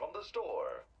wanted from the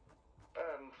store.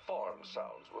 And Farm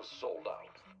Sounds was sold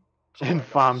out. So And I got a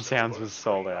Farm silver Sounds was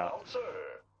sold screen out. announcer.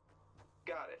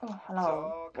 Got it. Oh, hello,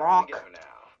 So, coming rock. together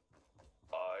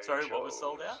now. I Sorry, what was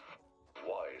sold chose out?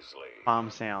 Wisely. Farm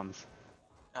sounds.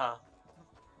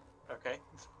 Okay.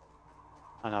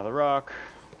 Another rock.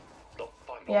 The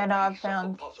final Yeah, no, I've piece of the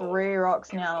found puzzle. 3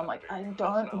 rocks now. I'm like, I Humanity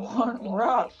don't does now want unlock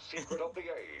rocks. the secret of the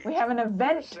age. We have an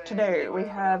event Say to do. you We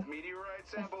have meteorite a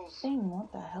samples. thing.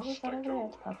 What the hell is that Stay over there? tuned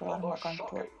It's purple. for I'm the not going to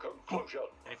shocking it. conclusion.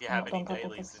 And if you I'm have not any on top of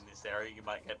dailies this. in this area, you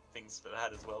might get things for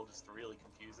that as well, just to really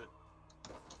confuse it.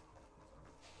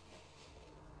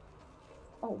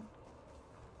 Oh.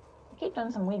 I keep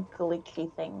doing some weird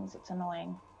glitchy things. It's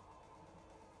annoying.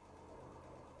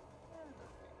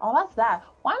 Oh, that's that.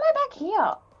 Why am I back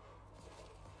here?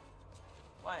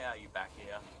 Why are you back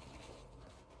here?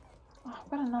 Oh,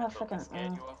 I've got another I thought we freaking.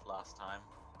 scared you off last time.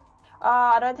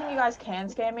 I don't think you guys can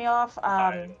scare me off.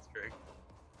 No, that's true.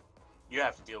 You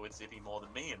have to deal with Zippy more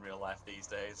than me in real life these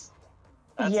days.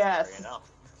 That's Yes. scary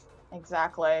enough.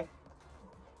 Exactly.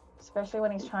 Especially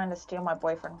when he's trying to steal my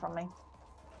boyfriend from me.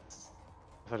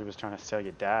 I thought he was trying to sell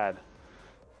your dad.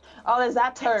 Oh, there's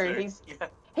that Him too. too. He's Yeah.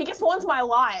 He just wants my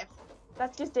life.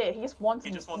 That's just it. He just wants,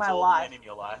 He just wants my all the life. men in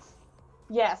your life.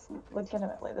 Yes,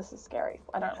 legitimately, this is scary.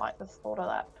 I don't like the thought of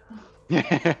that.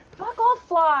 Yeah. Fuck off,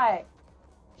 fly!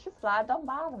 You fly, don't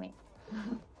bother me.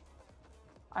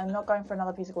 I'm not going for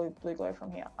another piece of blue glow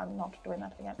from here. I'm not doing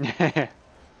that again.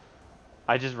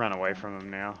 I just run away from him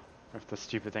now if the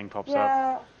stupid thing pops up.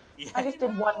 Yeah, Yeah. I just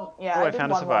did one. Yeah, Oh, I did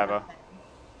found a one more survivor. thing.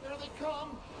 There they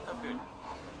come. Oh, good. Remember,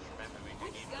 we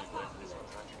do need blue glow for this one,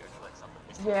 so I should go collect some of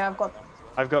this. Yeah, I've got.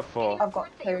 I've got 4. I've got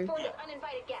Report that you're 2. full of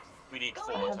uninvited guests. We need Go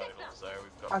 4 ahead. total, so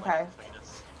we've got Okay. plenty between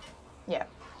us. Yeah.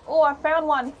 Oh, I found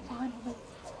one. Finally.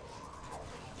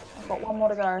 I've got one more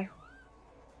to go.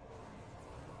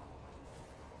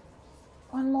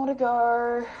 One more to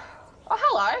go. Oh,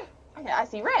 hello. Okay, I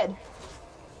see red.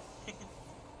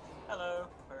 Hello,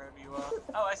 wherever you are.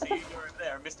 Oh, I see you. You're over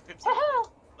there. Mr. Pips. Ha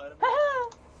Load 'em in. ha.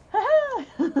 Ha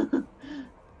ha.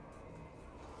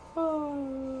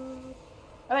 Oh,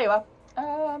 there you are.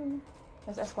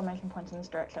 There's exclamation points in this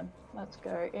direction. Let's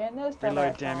go in this direction.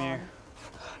 Reload, damn you.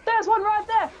 There's one right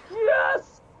there.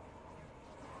 Yes.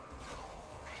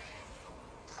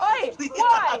 Oi!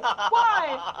 Why?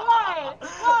 Why?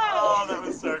 Oh, that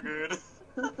was so good.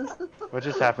 What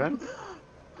just happened?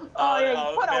 Oh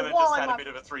yeah, you put Mema a wall just in had a my. bit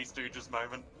of a Three Stooges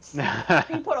moment.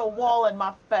 He put a wall in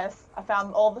my face. I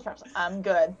found all the traps. I'm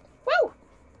good. Woo!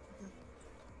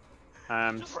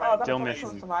 Just Oh, I got still a full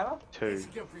missing survivor. 2. Thanks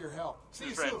again for your help. See you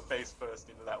Just ran soon. face first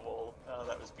into that wall. Oh,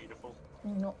 that was beautiful.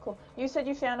 Not cool. You said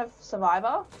you found a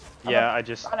survivor. Yeah, I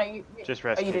just Oh no, you just Oh,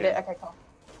 you rescued did him. it. Okay, cool.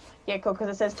 Yeah, cool. Because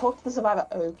it says talk to the survivor.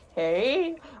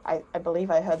 Okay. I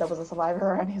believe I heard there was a survivor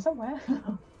around here somewhere.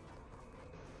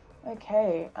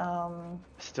 Okay.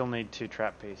 Still need 2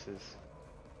 trap pieces.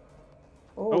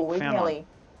 Oh, Oh, we've found one. nearly.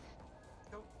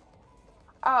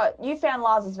 You found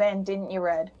Lars's van, didn't you,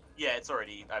 Red? Yeah, it's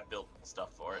already. I've built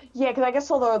stuff for it. Yeah, because I just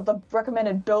saw the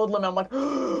recommended build limit. I'm like,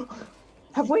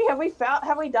 have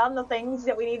we done the things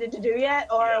that we needed to do yet,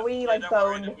 or Yeah, are we yeah, like don't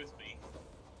worry, boned? it was me.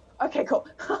 Okay, cool.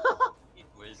 It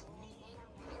was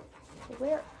me.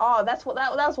 Where? Oh, that's what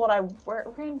I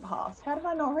ran past. How did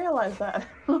I not realize that?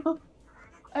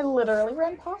 I literally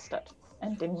ran past it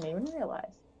and didn't even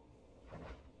realize.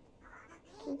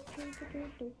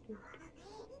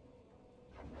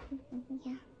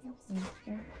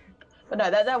 But no,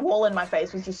 that wall in my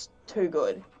face was just too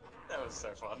good. That was so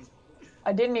fun.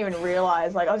 I didn't even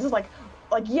realize. Like I was just like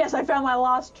yes, I found my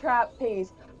last trap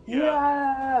piece.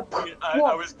 Yeah. Yeah.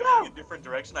 I was going a different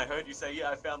direction. I heard you say, yeah,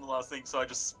 I found the last thing, so I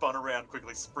just spun around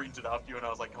quickly, sprinted after you, and I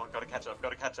was like, come on, gotta catch up,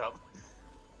 gotta catch up.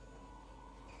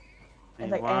 It's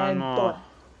Need like, one and more. done.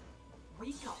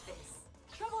 We got this.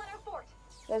 Trouble at our fort.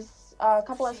 There's a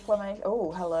couple exclamation.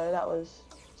 Oh, hello. That was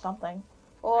something.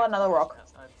 Or another rock.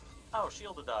 Outside. Oh,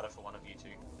 shielded data for one of you two.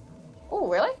 Oh,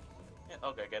 really? Yeah,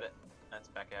 I'll go get it. That's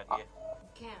back out here.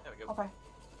 Can't. There we go. Okay.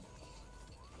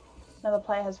 Another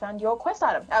player has found your quest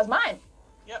item. That was mine.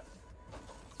 Yep.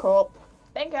 Cool.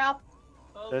 Thank you.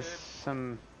 All There's good.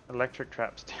 some electric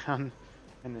traps down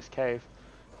in this cave.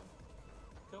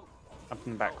 Cool. Up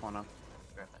in the back corner.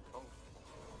 Grab that gold.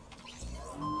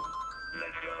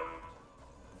 Let's go.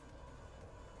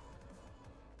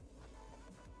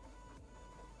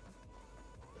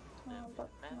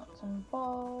 Nuts and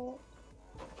bolts.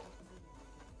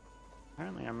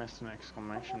 Apparently I missed an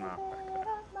exclamation mark back there.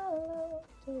 Oh,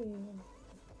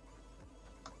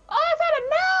 I found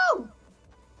a gnome!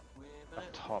 Up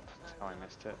top, that's how I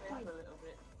missed it.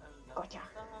 Gotcha.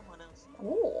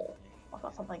 Ooh, I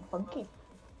got something funky.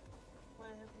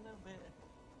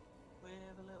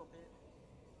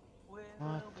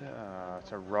 What?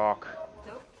 It's a rock.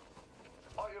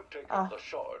 I have taken Ah, the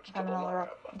shards to Found the another lab.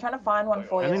 rock. I'm trying to find one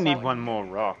for I you. only so- need one more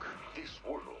rock. This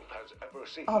world has ever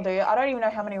seen. Oh, dude, I don't even know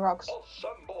how many rocks.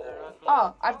 Assemble.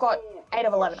 Oh, I've got 8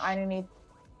 of 11. I only need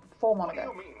 4 more What to do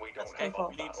you go. mean we That's don't okay. have cool. a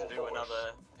We need to battle do force?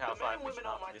 another Power The men 5 and mission women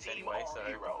on after my this team anyway, are so...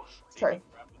 heroes. see if True. we can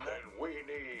grab them Then there. we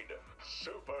need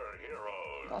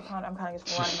superheroes. I'm kind of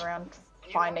just running around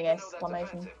finding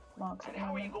exclamation marks at And the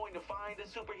how are you moment. going to find a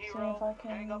See superhero? if I can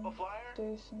Hang up a flyer?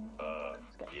 do some.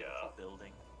 Let's go. Yeah.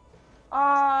 Building. Oh,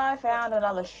 I found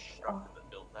another. That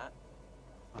built that.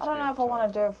 I don't know if I want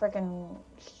to do a freaking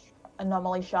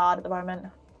anomaly shard at the moment.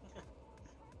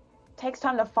 Takes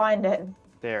time to find it.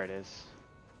 There it is.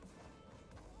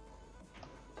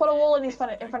 Put a wall in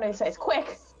front of his face, quick!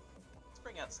 Let's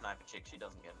bring out Sniper Chick. She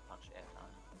doesn't get much airtime.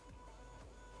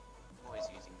 I'm always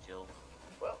using Jill.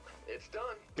 Well, it's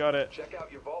done. Got it. Check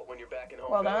out your vault when you're back in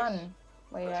home Well base. done.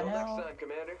 We are Until next now. time,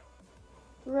 Commander.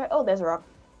 Oh, there's a rock.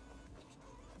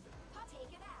 I'll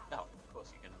take it out. No, of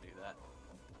course you're gonna do that.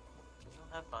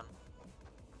 You'll have fun.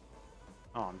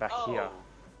 Oh, I'm back Oh. here.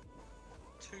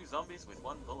 2 zombies with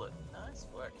 1 bullet. Nice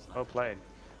work. Well played.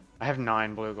 I have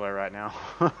 9 blue glow right now.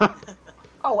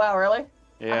 Oh wow, really?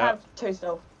 Yeah. I have 2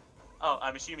 still. Oh,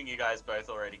 I'm assuming you guys both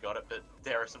already got it, but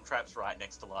there are some traps right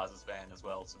next to Lars's van as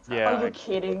well. Some traps. Yeah. Are you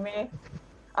kidding me?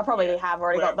 I probably have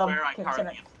already got them. Where I consider-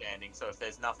 currently am standing, so if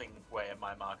there's nothing where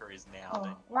my marker is now, Oh,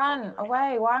 then... run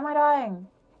away! Why am I dying?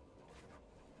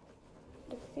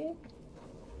 Defeat.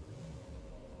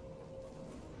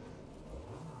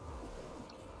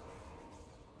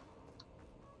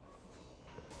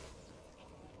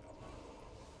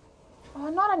 Oh,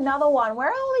 not another one. Where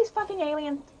are all these fucking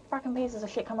alien fucking pieces of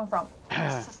shit coming from?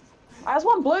 I just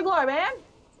want blue glow, man.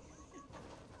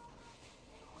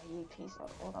 Oh, piece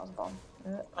of... Oh, that was a bomb.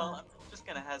 Well, I'm just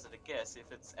gonna hazard a guess.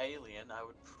 If it's alien, I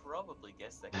would probably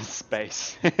guess that.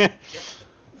 Space.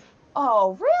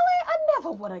 Oh, really? I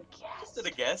never would have guessed. Just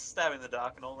a guess. Stab in the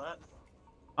dark and all that.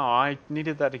 Oh, I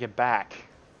needed that to get back.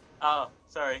 Oh,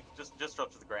 sorry. Just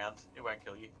drop to the ground. It won't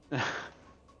kill you.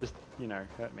 Just, you know,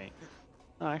 hurt me.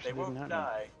 Oh, actually, They didn't won't hurt me.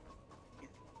 die.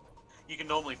 You can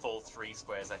normally fall 3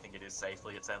 squares, I think it is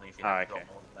safely. It's only if you Oh, have to okay.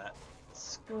 drop more than that.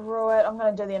 Screw it. I'm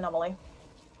gonna do the anomaly.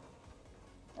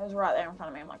 It was right there in front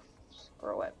of me. I'm like,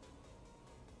 screw it.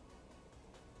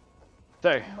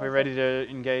 So, we're ready to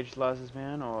engage Lars's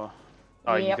van, or...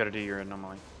 Oh, you Yep. gotta do your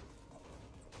anomaly.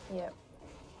 Yep.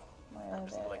 I'm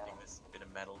just There we collecting are. this bit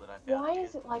of metal that I found. Why here.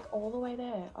 is it like all the way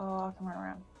there? Oh, I can run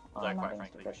around. Oh, Though, I'm not quite being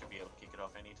frankly, we stupid. should be able to kick it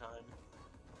off anytime.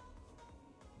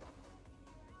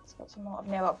 It's got some more. I've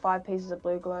now got 5 pieces of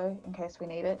blue glow in case we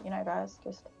need it. You know, guys,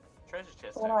 just. Treasure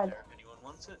chest What over I'd- there if anyone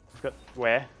wants it. We've got...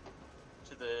 Where?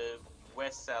 To the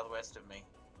west-southwest of me,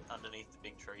 underneath the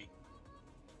big tree.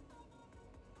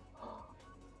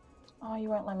 Oh, you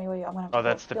won't let me, will you? I'm gonna have to Oh,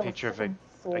 that's the build picture of a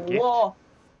freaking gift? floor.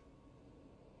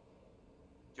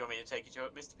 Do you want me to take you to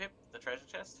it, Mr. Pip? The treasure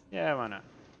chest? Yeah, why not?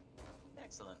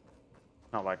 Excellent.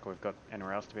 Not like we've got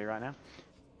anywhere else to be right now.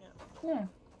 Yeah.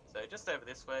 So just over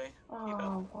this way. Keep up.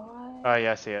 Oh, why? Oh,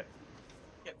 yeah, I see it.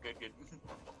 Yep, good, good.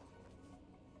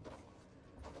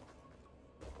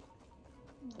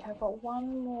 Okay, I've got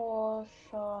 1 more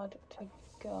shard to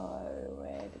go.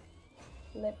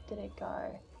 Where did it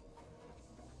go?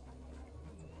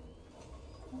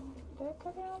 Did it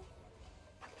go down?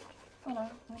 Oh no,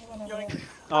 it went over Yoink. there.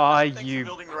 Oh, Thanks for you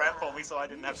building the ramp for me so I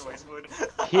didn't have to waste wood.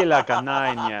 killer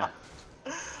canagna.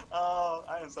 Oh,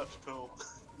 I am such a tool.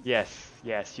 Yes,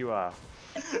 yes, you are.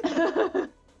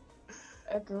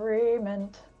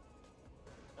 Agreement.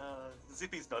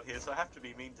 Zippy's not here, so I have to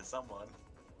be mean to someone.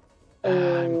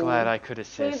 I'm glad Oh. I could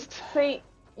assist. See,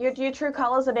 your true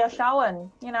colours are now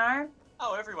showing, you know?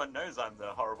 Oh, everyone knows I'm the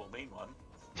horrible mean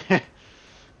one.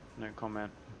 No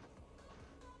comment.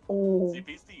 Oh,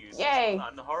 Zippy's the useless Yay. one,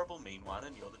 I'm the horrible mean one,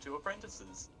 and you're the 2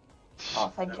 apprentices.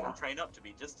 oh, thank That you. will train up to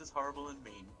be just as horrible and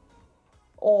mean.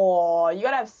 Oh, you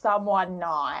gotta have someone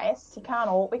nice. We can't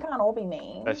all be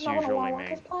mean. That's No one will usually watch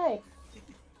me. us play.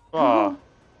 Oh,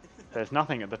 there's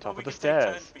nothing at the top Well, of we the can take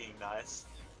stairs. turns being nice.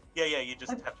 Yeah, you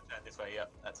just have to turn this way,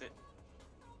 yep, that's it.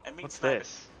 And meet What's sniper.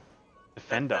 this?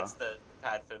 Defender. That's the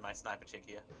pad for my sniper chick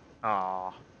here.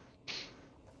 Ah.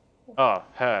 Oh,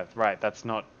 her. Right, that's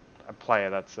not a player,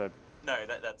 that's a No,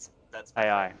 that's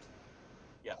AI.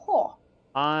 Oh,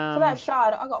 for that Um,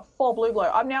 shard, I got 4 blue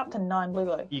glow. I'm now up to 9 blue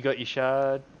glow. you got your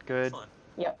shard. Good. Excellent.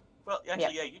 Yep. Well,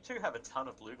 actually, yeah, you two have a ton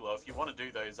of blue glow. If you want to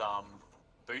do those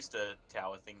booster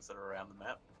tower things that are around the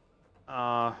map.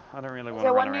 I don't really want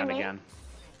there to run one near around me? again.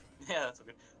 Yeah, that's all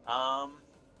good.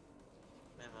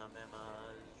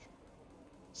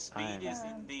 Speed is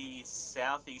in the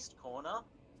southeast corner.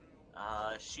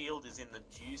 Shield is in the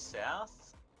due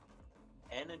south.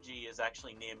 Energy is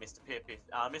actually near Mr. Pip.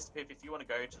 Mr. Pip, if you want to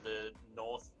go to the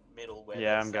north middle where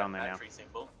Yeah, there's I'm that going there now. battery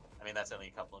symbol, I mean that's only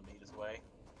a couple of meters away.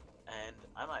 And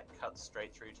I might cut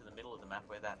straight through to the middle of the map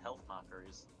where that health marker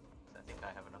is. I think I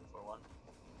have enough for one.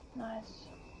 Nice.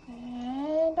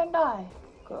 And don't die.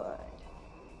 Good.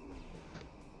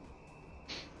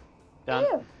 Done.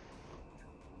 Phew.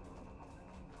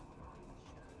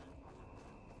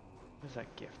 Where's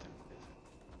that gift?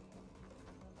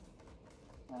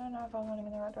 I don't know if I'm running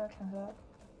in the right direction for that.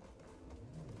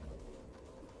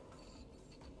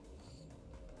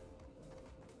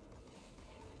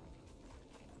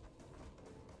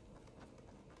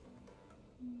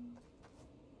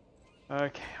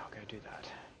 Okay, I'll go do that.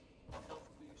 Health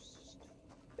boost.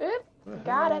 Oop,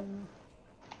 got it.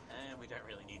 And we don't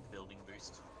really need the building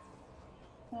boost.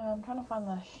 No, I'm trying to find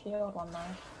the shield one though.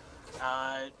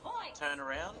 Turn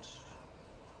around.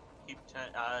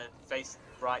 Face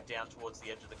right down towards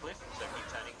the edge of the cliff. So keep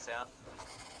turning south.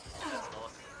 That's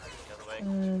north. The other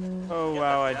way. Oh Yeah,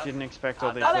 wow, I that's didn't expect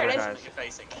all these Oh, there little it is. guys. You're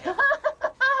facing.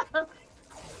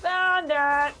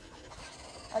 found it!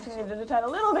 I just needed to turn a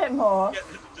little bit more. Yeah,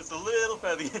 just a little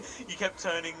further. You kept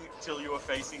turning till you were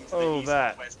facing to the Oh, east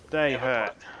that. and west. They Never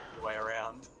hurt. quite the way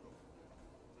around.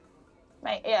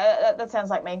 Mate, yeah, that sounds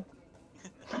like me.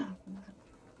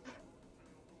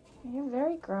 You're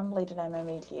very grumbly today,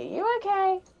 Mamamuso. You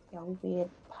okay? You weird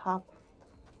pup.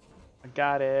 I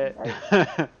got it.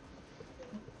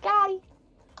 Got it.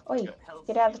 Oi,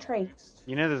 get out of the tree.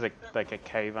 You know there's like a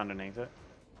cave underneath it?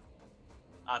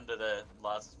 Under the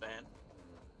last van.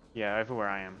 Yeah, over where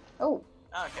I am. Oh,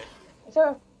 Oh, okay.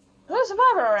 so there's a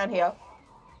survivor around here.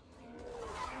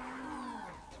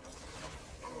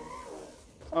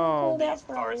 Oh, Pulled out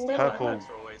for a Forest little purple. bit.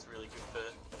 are always really good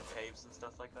for caves and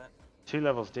stuff like that. 2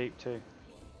 levels deep too.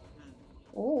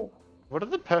 Ooh. What are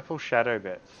the purple shadow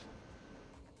bits?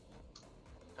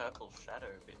 Purple shadow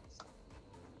bits.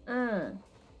 Mm.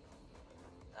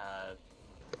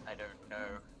 I don't know.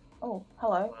 Oh,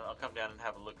 hello. Well, I'll come down and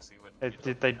have a look, see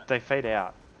what. They fade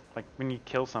out. Like when you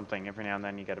kill something, every now and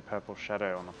then you get a purple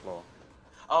shadow on the floor.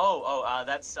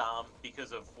 That's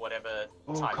because of whatever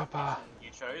Oh, type copper. of mission you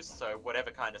chose. So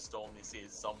whatever kind of storm this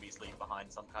is, zombies leave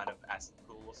behind some kind of acid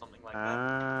pool or something like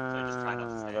that. So just try not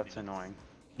to stand That's in it. annoying.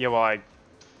 Yeah, well I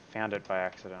found it by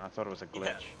accident. I thought it was a glitch.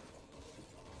 Yeah.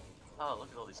 Oh,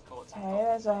 look at all these quartz. Okay,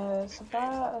 there's a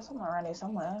survivor. There's someone around here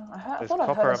somewhere. I There's thought I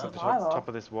heard copper a up at the survivor. top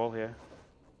of this wall here.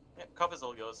 Yep, copper's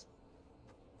all yours.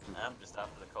 I'm just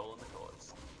after the coal and the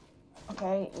quartz.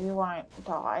 Okay, you won't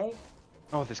die.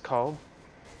 Oh, there's coal.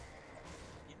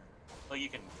 Well, you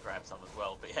can grab some as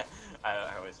well, but yeah,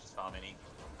 I always just farm any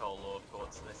coal or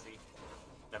quartz that I see.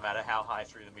 No matter how high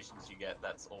through the missions you get,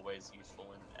 that's always useful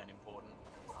and important.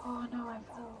 Oh no, I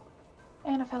fell.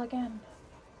 And I fell again.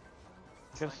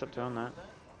 You gotta stop doing that.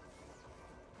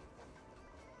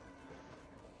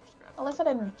 Just grab At least I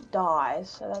didn't die,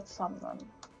 so that's something.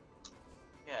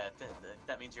 Yeah,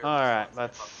 that means you're. Alright, one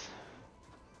let's... step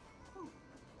up. Ooh,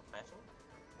 metal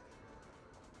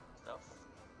stuff.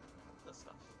 The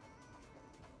stuff.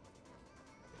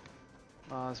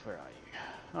 Mars, where are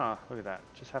you? Oh, look at that.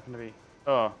 Just happened to be...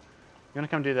 Oh, you wanna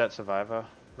come do that survivor,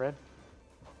 Red?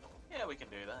 Yeah, we can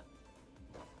do that.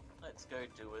 Let's go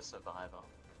do a survivor.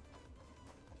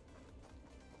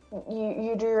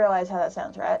 You do realize how that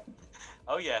sounds, right?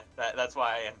 Oh yeah, that's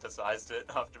why I emphasized it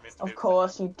after Mr. Of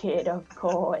course you did, of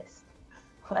course.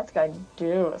 Let's go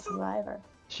do a survivor.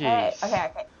 Jeez. Hey,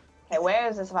 okay, where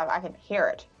is the survivor? I can hear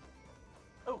it.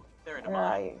 Oh, they're in a Where are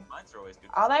mine. you? Mines are always good.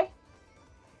 Are they?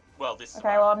 Well, this is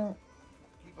Okay, well,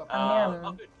 Keep up. I'm near oh,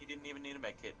 'em. good. You didn't even need a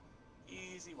med kit.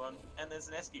 Easy one. And there's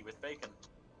an esky with bacon.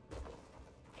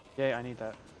 Yeah, I need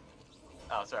that.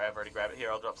 Oh, sorry, I've already grabbed it. Here,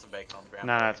 I'll drop some bacon on the ground.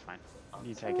 No, that's fine.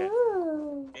 You take it.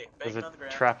 Ooh. Here, There's bacon a on the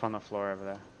ground. trap on the floor over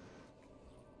there.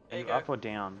 There Are you you go. up or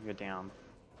down? You're down.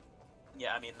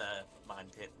 Yeah, I'm in the mine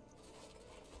pit.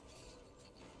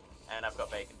 And I've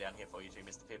got bacon down here for you too,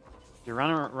 Mr. Pip. If you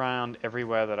run around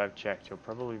everywhere that I've checked, you'll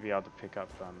probably be able to pick up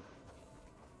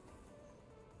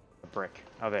a brick.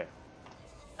 Oh, there.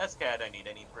 That's okay, I don't need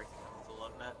any brick full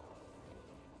on that.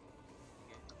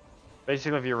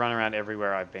 Basically, if you run around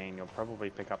everywhere I've been, you'll probably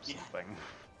pick up Yeah. something.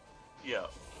 Yeah.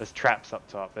 There's traps up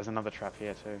top. There's another trap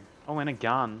here too. Oh, and a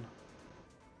gun.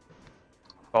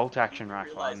 Bolt action You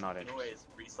rifle. realise I'm not you can interested.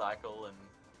 always recycle and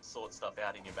sort stuff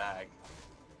out in your bag.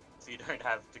 So you don't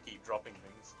have to keep dropping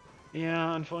things.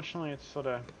 Yeah, unfortunately, it's sort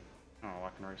of. Oh, I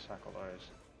can recycle those.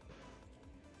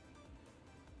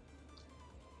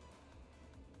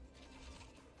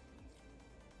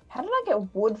 How did I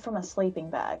get wood from a sleeping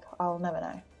bag? I'll never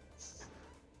know.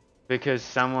 Because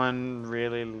someone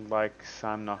really likes.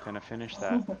 I'm not going to finish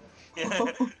that. Yeah,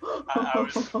 I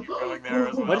was keep going there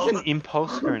as well. What is an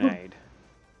impulse grenade?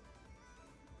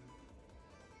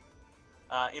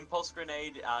 Impulse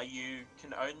grenade, you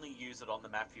can only use it on the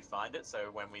map you find it, so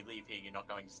when we leave here you're not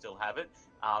going to still have it,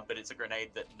 but it's a grenade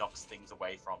that knocks things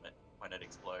away from it when it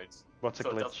explodes. What's a So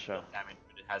it doesn't glitcher? deal damage,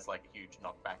 but it has like a huge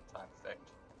knockback type effect.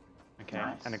 Okay,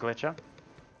 Nice. and a glitcher?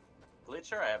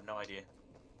 Glitcher? I have no idea.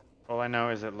 All I know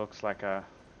is it looks like a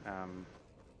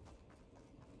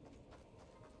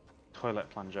toilet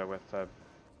plunger with a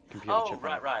computer Oh, chip in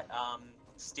right, it. right.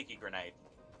 Sticky grenade.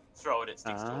 Throw it, it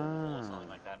sticks to a wall or Ah. something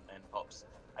like that and pops.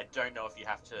 I don't know if you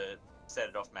have to set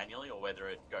it off manually or whether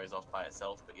it goes off by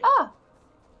itself, but yeah. Ah!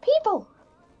 People!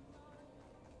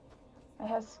 I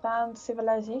have found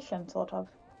civilization, sort of.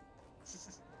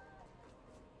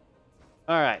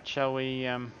 Alright, shall we,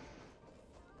 Do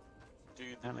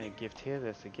the apparently a thing. gift here,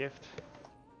 there's a gift.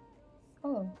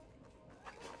 Oh,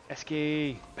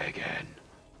 Esky! Bacon!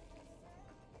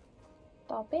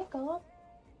 the bacon.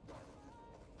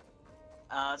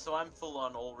 So I'm full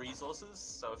on all resources,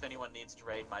 so if anyone needs to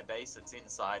raid my base, it's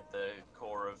inside the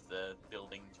core of the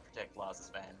building to protect Lars's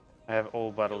van. I have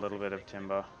all but a little bit of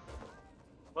timber.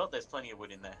 Well, there's plenty of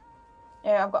wood in there.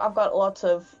 Yeah, I've got lots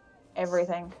of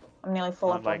everything. I'm nearly full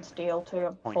Not up like on steel too.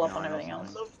 I'm full up on 0.9 or everything I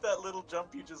else. love that little jump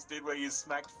you just did where you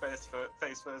smacked face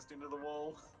first into the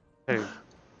wall. Who?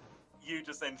 You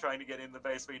just then trying to get in the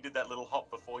base where you did that little hop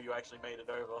before you actually made it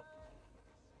over.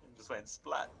 And just went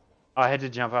splat. I had to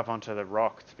jump up onto the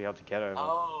rock to be able to get over.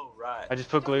 Oh, right. I just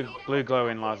put blue glow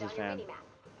in Lars's fan.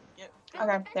 Yep.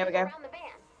 Okay, there we go.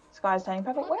 Sky's turning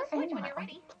purple. Where Flip the am switch when I? you're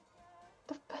ready.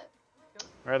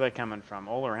 Where are they coming from?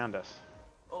 All around us.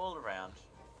 All around.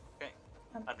 Okay.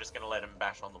 I'm just gonna let them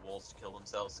bash on the walls to kill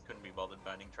themselves. Couldn't be bothered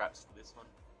burning traps for this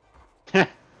one.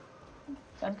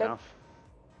 Sounds good. Enough.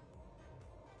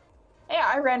 Yeah,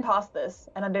 I ran past this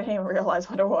and I didn't even realize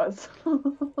what it was.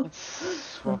 Let's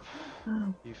swap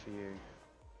you for you.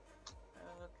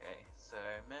 Okay, so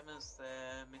Mema's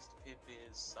there, Mr. Pip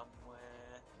is somewhere.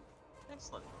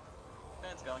 Excellent.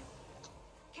 Van's going.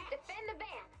 Defend the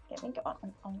van. Get me on,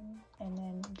 and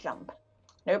then jump.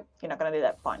 Nope, you're not gonna do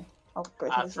that. Fine. I'll go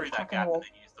through this Through little that crack in the gap wall. and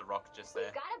then use the rock just there.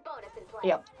 We've got a bonus in play.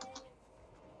 Yep.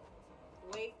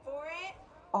 Wait for it.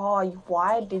 Oh,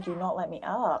 why did you not let me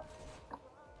up?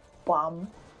 Bum.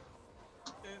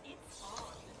 It's on.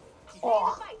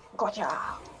 Oh, gotcha.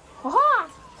 Aha!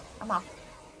 I'm up.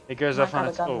 It goes Might off on have a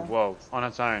its gun oh there. whoa on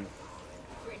its own.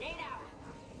 Grenade out.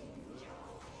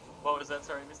 What was that,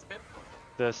 sorry, Mr. Pip?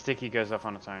 The sticky goes off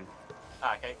on its own.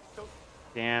 Ah, okay, cool.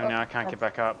 Damn, Oh, now I can't get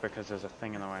that's- back up because there's a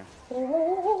thing in the way.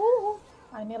 Oh,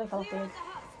 I nearly fell off the Clear edge. the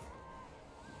hut.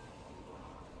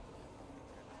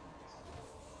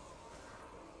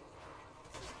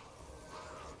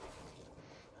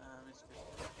 Mr.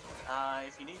 Pip.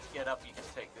 If you need to get up, you can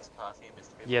take this path here,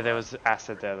 Mr. Pip. Yeah, there was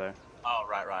acid there though. Oh,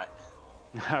 right.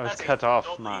 I was That's cut it. off,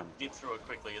 Normally man. Dip through it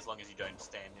quickly as long as you don't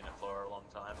stand in it for a long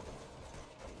time.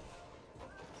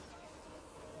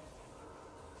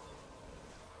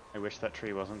 I wish that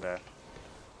tree wasn't there.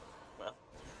 Well,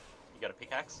 you got a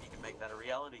pickaxe, you can make that a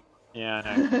reality. Yeah,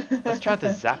 I know. Let's try the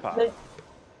zapper. The-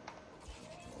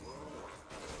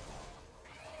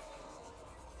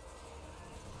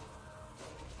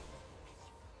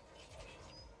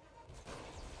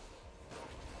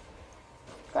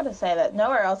 Gotta say that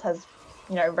nowhere else has,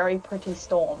 you know, very pretty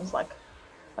storms like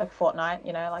Fortnite.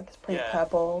 You know, like it's pretty Yeah.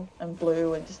 purple and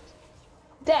blue and just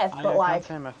death. I But can't like,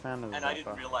 say I'm a fan of the And I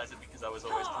didn't zapper. realize it because I was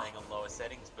always playing on lower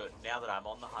settings, but now that I'm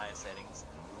on the higher settings,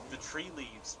 the tree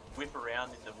leaves whip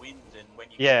around in the wind, and when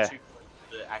you Yeah. get too close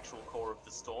to the actual core of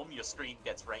the storm, your screen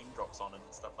gets raindrops on it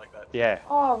and stuff like that. Yeah.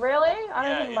 oh really? I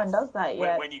don't Yeah, think mine it's- does that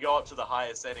yet. When you go up to the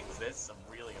higher settings, there's some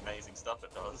really amazing stuff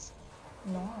it does.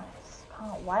 Nice.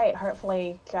 Can't wait.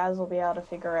 Hopefully, Jazz will be able to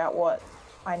figure out what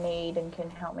I need and can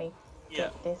help me Yeah.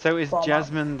 get this. So is bomb up.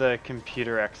 Jasmine the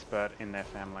computer expert in their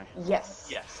family? Yes.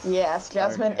 Yes. Yes,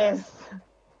 Jasmine Okay. is.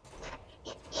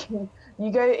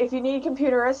 You go if you need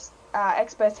computer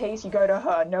expertise. You go to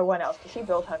her. No one else, because she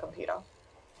built her computer.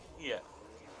 Yeah.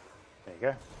 There you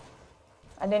go.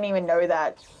 I didn't even know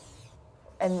that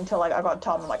until like I got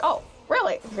told. I'm like, oh,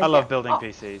 really? I love Yeah. building Oh,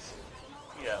 PCs.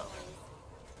 Yeah.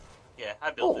 Yeah,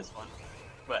 I built Ooh. this one.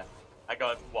 But I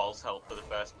got Wal's help for the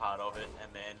first part of it,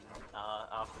 and then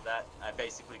after that, I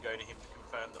basically go to him to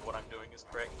confirm that what I'm doing is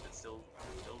correct. It's still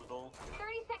it all.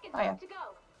 30 seconds Oh, yeah. left to go.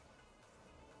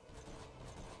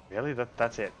 Really?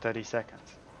 That's it. 30 seconds.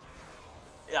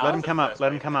 Yeah, Let him after come the up. first Let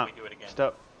him wave, come then up. we do it again.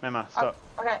 Stop. Mema, stop.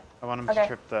 Okay. I want him Okay. to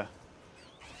trip the...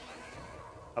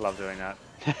 I love doing that.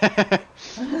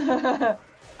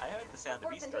 I heard the sound of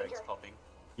Force Easter eggs danger. popping.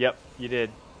 Yep, you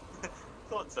did.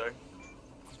 Thought so.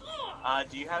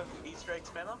 Do you have Easter eggs,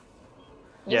 Mema?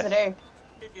 Yes, Yes. I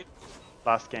do. Good.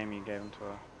 Last game you gave them to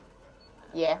her.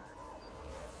 Yeah.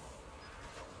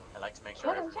 I like to make sure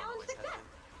Welcome, everyone challenge always has success.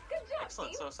 it. Good job,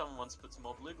 Excellent. team. So if someone wants to put some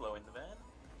more blue glow in the van.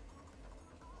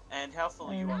 And how full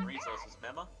are you on resources,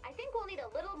 Mema? I think we'll need a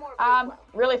little more blue glow.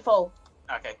 Really full.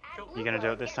 Okay, Add cool. blue You gonna glow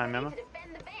do it this get time, ready Mema? to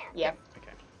defend the van. Yeah.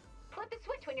 Okay. Flip the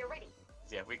switch when you're ready.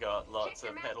 Yeah, we got lots Check your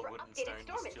of map metal, for wood, and updated stone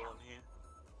storm just chilling intel. here.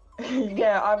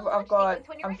 Yeah,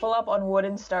 I'm full up on wood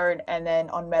and stone, and then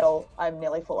on metal, I'm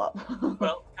nearly full up.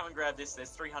 Well, come and grab this. There's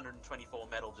 324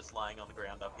 metal just lying on the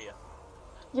ground up here.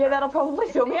 yeah, that'll probably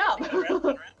fill me up. Turn around, turn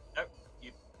around. Nope,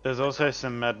 you There's also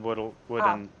some wood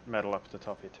Ah. and metal up the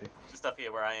top here too. just up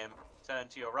here where I am. Turn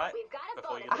to your right, We've got a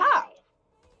Before bonus. you in Aha! play.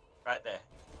 right there.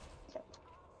 Yep.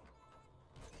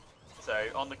 So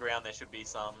on the ground there should be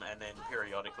some, and then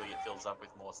periodically it fills up with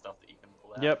more stuff that you can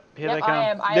pull out. Yep, here Yep, they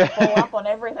come. I am full up on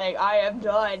everything. I am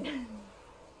done.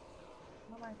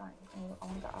 Where am I going? I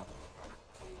want to go up.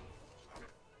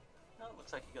 Oh, it looks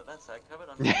looks like you got that side covered.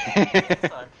 I'm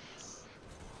that side.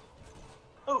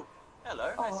 Oh,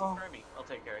 hello. I see Oh. Chromie. I'll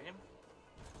take care of him.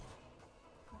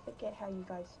 I forget how you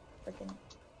guys freaking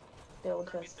build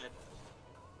Chromie's this. dead.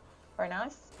 Very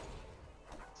nice.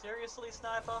 Seriously,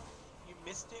 Sniper? You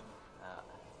missed him?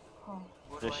 Oh,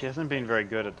 What Yeah, do I- she hasn't been very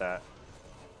good at that.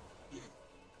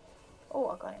 oh,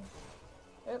 I got him.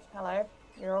 Oop, hello.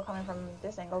 You're all coming from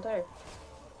this angle too.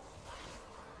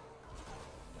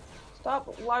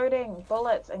 Stop loading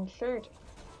bullets and shoot.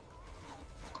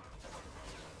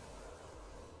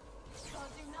 I'll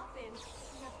do nothing.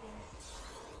 Nothing.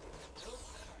 That'll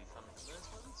be fun for those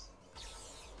ones.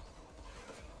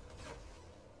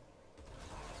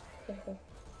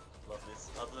 Love this.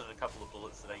 Other than a couple of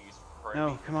bullets that I use for No,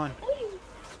 Chromie, come on. I don't use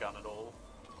the gun at all.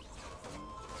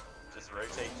 Just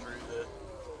rotate through the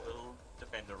little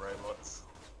defender robots.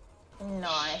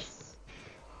 Nice.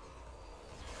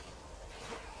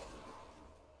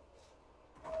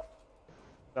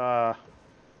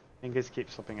 Fingers keep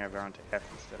slipping over onto F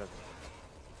instead of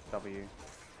W.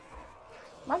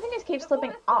 My fingers keep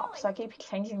slipping up, so I keep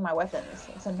changing my weapons.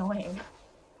 It's annoying.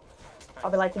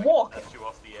 I'll be like, walk! That's you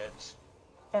off the edge.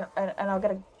 And I'll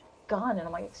get a gun, and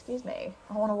I'm like, excuse me,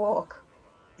 I want to walk.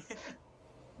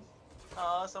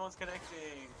 Oh, someone's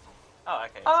connecting. Oh,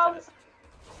 okay. It's Jazz.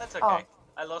 That's okay. oh.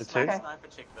 I lost It's my who? sniper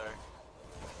chick though.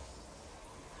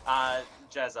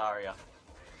 Jazzaria.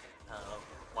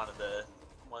 One of the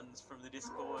ones from the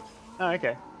Discord. Oh,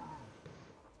 okay.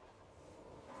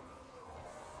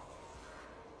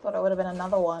 Thought it would have been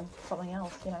another one, something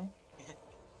else, you know.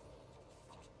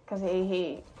 Because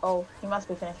he must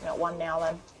be finishing at 1 now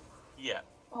then. Yeah.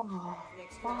 Oh,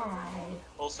 why?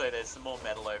 Also, there's some more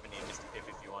metal over near Mr. Pip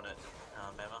if you want it,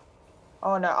 Mema.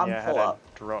 Oh no, I'm yeah, full had a up.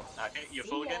 drop. Okay, you're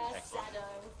full again? Yeah, Excellent.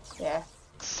 Shadow. Yeah.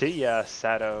 See ya,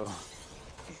 Sado.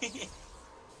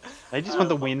 They just want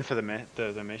the win for the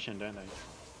mission, don't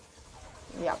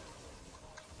they? Yep.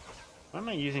 Why am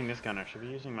I using this gun? I should be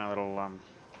using my little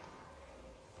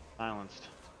silenced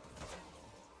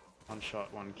one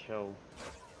shot, one kill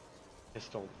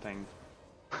pistol thing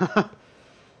that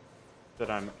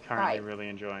I'm currently Right. really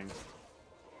enjoying.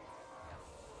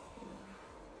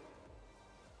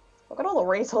 Look at all the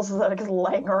resources that are just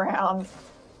laying around. That's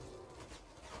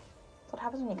what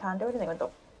happens when you can't do anything with them.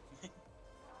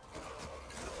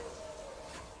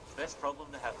 Best problem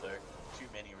to have though. Too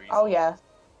many reasons. Oh yeah.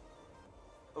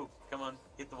 Oh, come on.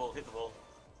 Hit the wall, hit the wall.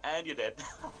 And you're dead.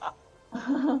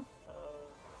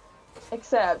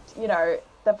 Except, you know,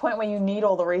 the point where you need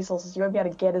all the resources, you won't be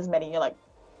able to get as many. You're like,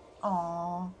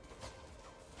 aww.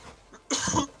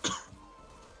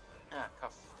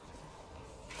 Cuff.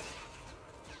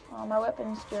 Oh, my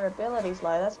weapon's durability's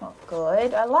low. That's not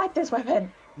good. I like this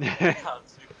weapon. Super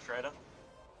Shredder.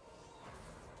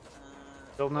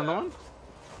 Build another one?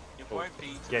 It won't be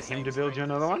to Get the him same to build you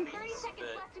strength another as one? the 30 beast, seconds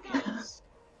but left to go.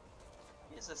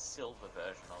 here's a silver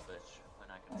version of it when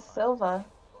I can A find silver.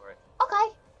 for it.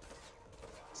 Okay.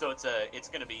 So it's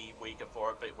going to be weaker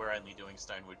for it, but we're only doing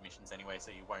Stonewood missions anyway, so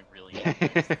you won't really notice the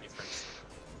difference.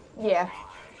 Yeah.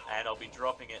 And I'll be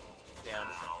dropping it down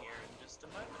from here in just a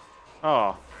moment.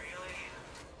 Oh,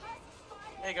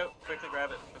 There you go. Quickly grab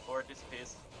it before it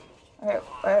disappears. Okay.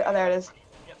 Oh, there it is.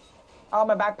 Yep. Oh,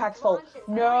 my backpack's full.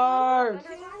 No.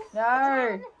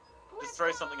 No. Just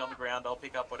throw something on the ground. I'll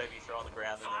pick up whatever you throw on the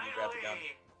ground, and then you grab the gun.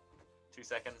 2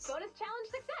 seconds. Bonus challenge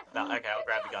success. No, okay, I'll Good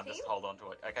grab the job, gun. Just team. hold on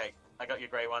to it. Okay, I got your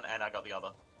grey one, and I got the other.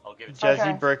 I'll give it to you. Jazzy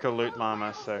Okay. broke a loot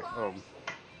llama, so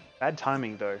bad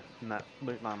timing though in that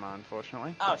loot llama,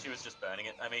 unfortunately. Oh, she was just burning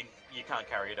it. I mean, you can't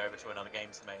carry it over to another game,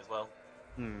 so may as well.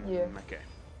 Yeah. Okay.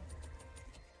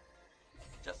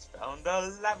 Just found a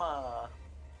llama.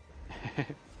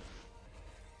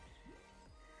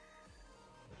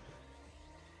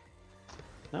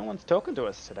 No one's talking to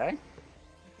us today.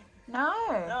 No.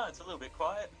 No, it's a little bit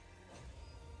quiet.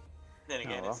 Then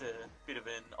again, well. it's a bit of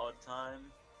an odd time,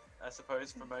 I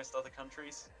suppose, for most other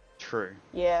countries. True.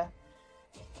 Yeah.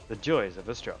 The joys of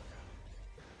Australia.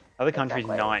 Other countries'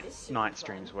 Exactly. night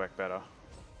streams work better.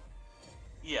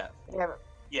 Yeah, Yeah. But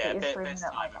yeah. you're streaming Best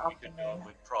at, time like, if we could do it afternoon.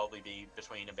 would probably be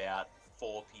between about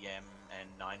 4 p.m. and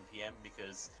 9 p.m.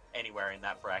 because anywhere in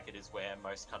that bracket is where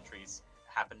most countries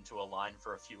happen to align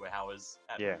for a few hours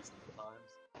at Yeah. reasonable times.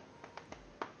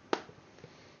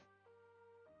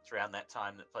 It's around that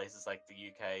time that places like the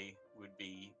UK would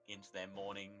be into their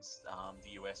mornings,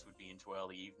 the US would be into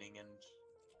early evening,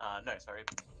 and no, sorry,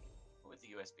 what would the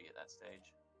US be at that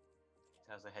stage?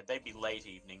 How's ahead? They'd be late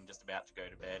evening, just about to go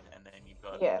to bed, and then you've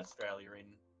got Yeah. Australia in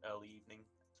early evening.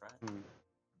 That's right.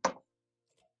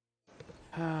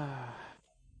 Hmm.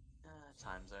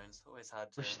 Time zones always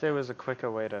hard to. Wish there was a quicker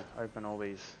way to open all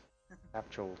these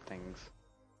capsule things,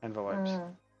 envelopes.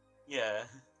 Yeah.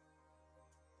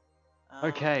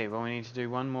 Okay, well we need to do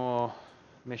one more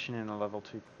mission in a level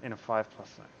 2, in a 5+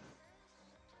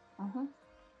 zone.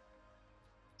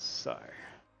 So,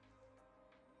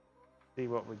 see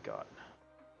what we got.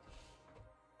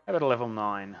 How about a level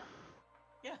 9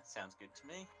 Yeah, sounds good to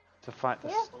me. to fight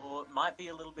this? Yeah. Or it might be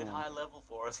a little bit higher level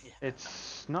for us. Yeah.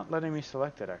 It's not letting me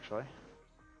select it actually.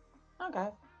 Okay.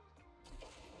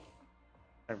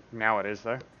 Now it is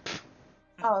though.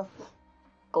 Oh,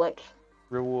 glitch.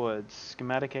 Rewards,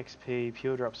 schematic XP,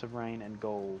 pure drops of rain, and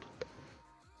gold.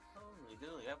 Holy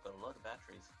dooly, I've got a lot of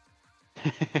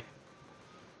batteries.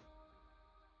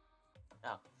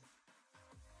 Oh.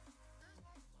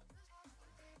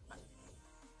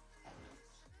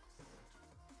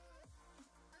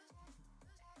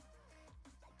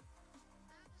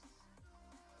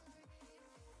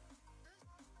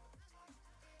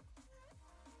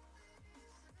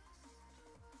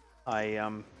 I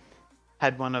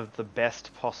had one of the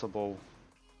best possible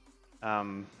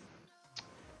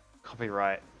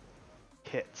copyright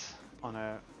hits on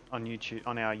YouTube,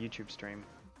 on our YouTube stream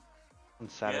on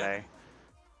Saturday.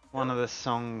 One of the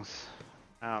songs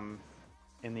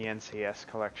in the NCS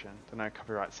collection, the No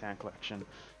Copyright Sound collection,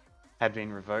 had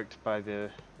been revoked by the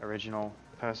original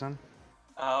person.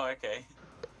 Oh, okay.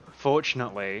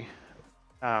 Fortunately,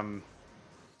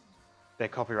 their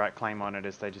copyright claim on it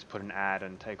is they just put an ad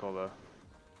and take all the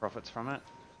profits from it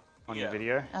on your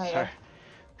video. Oh, so, yeah.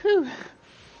 whew.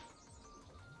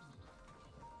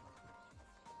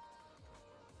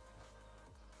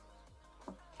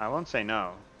 I won't say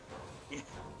no. Yeah.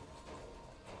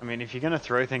 I mean, if you're gonna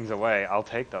throw things away, I'll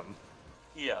take them.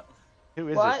 Yeah. Who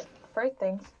is What? this? Great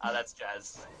things. That's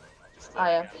Jazz. Just Oh,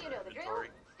 yeah. You know the drill. inventory.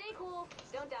 Stay cool,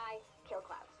 don't die, kill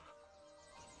clouds.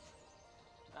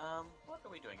 What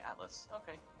are we doing? Atlas.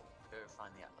 Okay. Go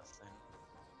find the Atlas then.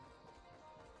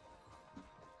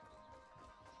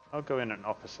 I'll go in an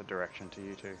opposite direction to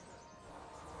you two.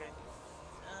 Okay.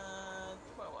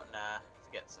 Well, nah.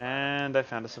 Forget it. And I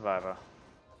found a survivor.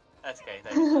 That's okay.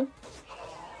 They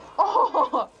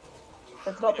Oh!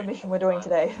 That's not the mission we're doing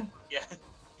today. Yeah.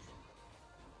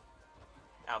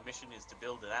 Our mission is to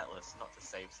build an Atlas, not to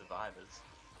save survivors.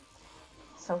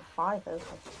 Survivors.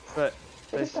 But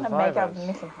They're they're just gonna make our survivors.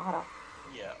 mission harder.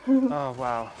 Yeah. Oh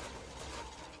wow.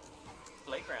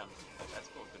 Playground. That's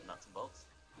called good nuts and bolts.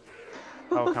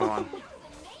 Oh come on.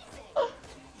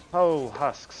 Oh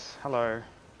husks. Hello.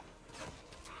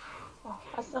 Oh,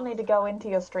 I still need to go into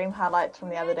your stream highlights from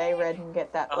the other day, Red, and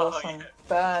get that Oh, awesome yeah.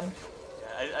 burn.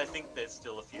 Yeah, I think there's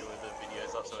still a few of the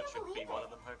videos up, so it should be one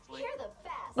of them, hopefully. You're the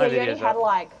best. Yeah, Oh, you only videos had up.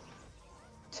 like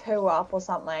 2 up or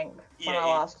something when I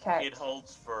last checked. it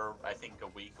holds for, I think, a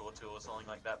week or 2 or something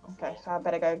like that before. Okay, so I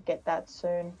better go get that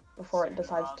soon before it Sooner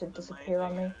decides rather to than disappear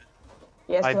on later, me.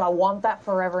 Yes, because I want that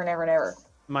forever and ever and ever.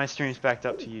 My stream's backed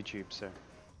up to YouTube, so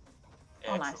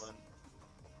yeah. Oh, nice. Excellent.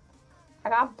 I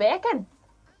got bacon!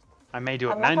 I may do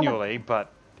it I'm not gonna- manually,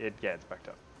 but it's backed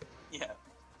up. Yeah.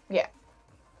 Yeah.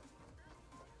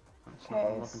 That's not what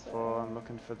I'm Okay, looking for. I'm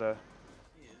looking for the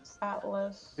Here's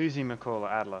Atlas. Uzi McCall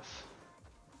Atlas.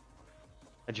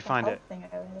 Did you find The it? health thing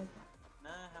over here. No,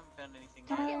 I haven't found anything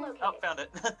Target yet. located. Oh, found it.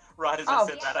 Right as Oh. I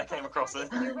said that, I came across it.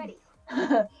 You're ready.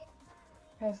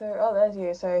 Okay, so, oh, there's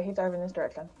you. So he's over in this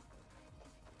direction.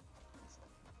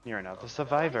 You're another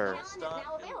survivor. Challenge is Start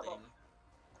now available. building.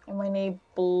 And we need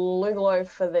blue glow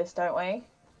for this, don't we?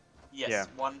 Yes, Yeah.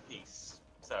 1 piece.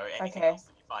 So anything Okay. else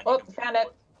that you find, Oh, you can found build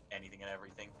it. anything and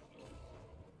everything.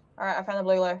 Alright, I found the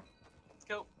blue glow.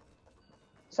 Cool.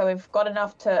 So we've got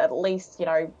enough to at least, you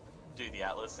know, Do the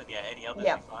Atlas, and yeah, any others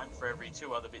Yeah. you find. For every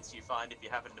 2 other bits you find, if you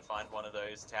happen to find one of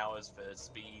those towers for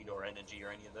speed or energy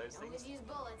or any of those Time things, to use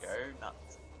bullets. go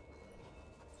nuts.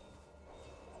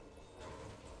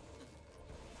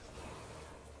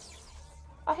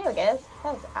 oh, here we go.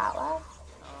 There's Atlas.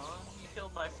 Oh, you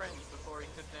killed my friend before he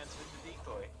could dance with the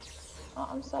decoy. Oh,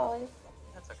 I'm sorry.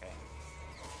 That's okay.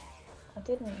 I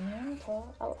didn't mean to.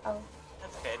 Oh,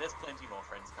 That's okay, there's plenty more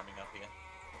friends coming up here.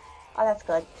 oh, that's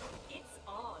good. It's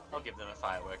on. I'll give them a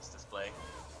fireworks display.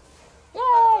 Yay!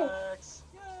 Fireworks!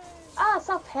 Yay! Ah,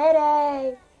 so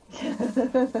pretty!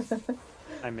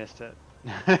 I missed it.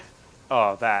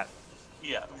 Oh, that.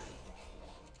 Yeah.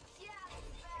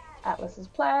 Atlas is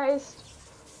placed.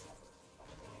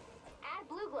 Add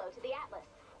blue glow to the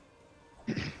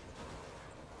Atlas.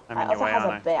 I'm I in your also way, has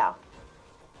aren't a I? bear.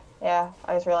 Yeah,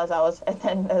 I just realised I was, and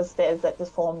then there's stairs that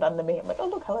just formed under me. I'm like, oh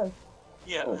look, hello.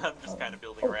 Yeah, Oh, I'm just kind of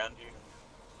building oh. around you.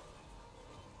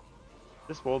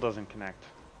 This wall doesn't connect.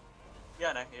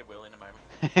 Yeah, no, it will in a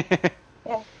moment.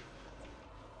 Yeah.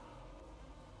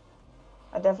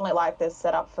 I definitely like this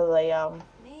setup for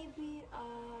Maybe,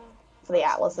 the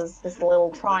atlases. This little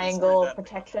triangle of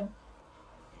protection.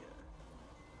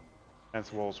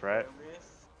 That's walls, right?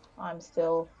 I'm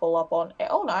still full up on.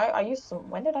 Oh no, I used some.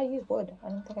 When did I use wood? I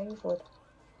don't think I used wood.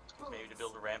 Maybe to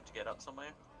build a ramp to get up somewhere.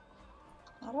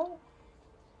 I don't.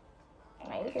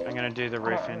 Maybe. I'm gonna do the I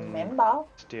roof don't in remember.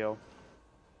 steel.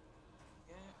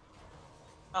 Yeah.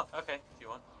 Oh, okay. If you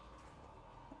want.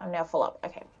 I'm now full up.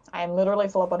 Okay, I am literally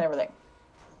full up on everything.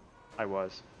 I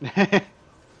was.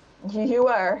 You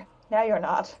were. Now you're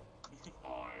not.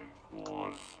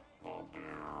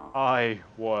 I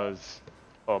was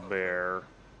a bear.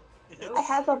 I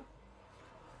have a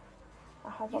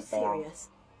you bear. serious?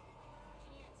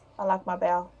 I like my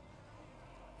bear.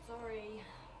 Sorry.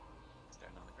 Stone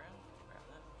on the ground. Grab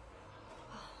that.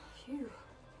 Phew.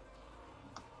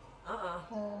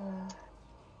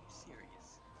 Serious.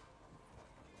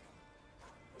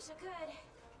 Wish I could.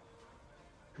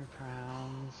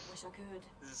 Pounds. Wish I could.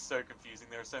 This is so confusing.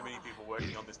 There are so many people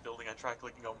working on this building. I try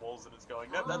clicking on walls and it's going,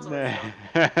 nope, that's Oh. already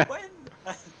done.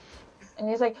 When? And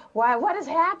he's like, "Why? What is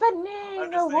happening? I'm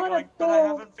I just there want going, to but I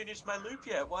build." haven't finished my loop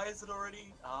yet. Why is it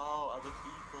already? Oh, other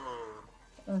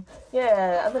people.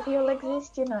 Yeah, other people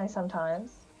exist, you know,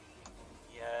 sometimes.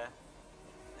 Yeah.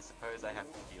 I suppose I have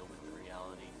to deal with the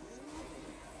reality.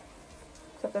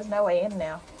 Except there's no way in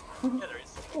now. Yeah, there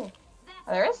is. Oh,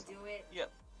 there is? Do it.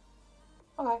 Yep.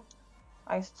 Okay.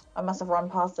 I must have run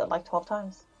past it like 12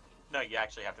 times. No, you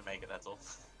actually have to make it, that's all.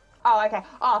 Oh, okay.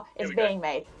 Oh, Here it's we go. being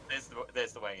made.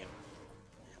 There's the way in.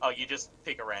 Oh, you just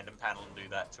pick a random panel and do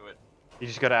that to it. You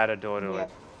just gotta add a door to Yeah. it.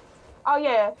 Oh,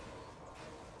 yeah.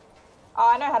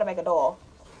 Oh, I know how to make a door.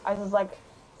 I was just like,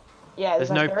 yeah, There's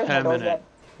like, no there is no doors permanent yet.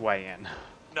 way in.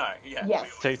 No, yeah.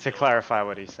 Yes. To clarify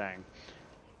what he's saying.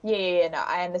 Yeah, no,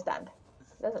 I understand.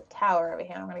 There's a tower over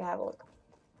here. I'm gonna have a look.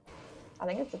 I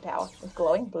think it's a tower. It's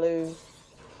glowing blue.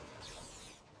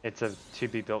 It's a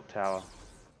to-be-built tower.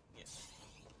 Yes.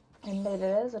 Indeed,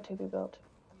 it is a to be built.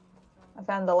 I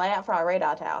found the layout for our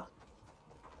radar tower.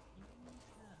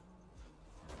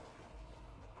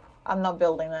 I'm not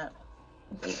building that.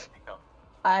 Pick up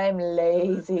I'm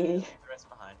lazy. the rest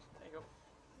behind. There you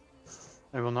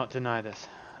go. I will not deny this.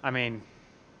 I mean,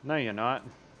 no you're not.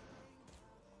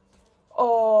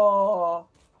 Oh,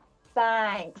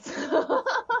 thanks.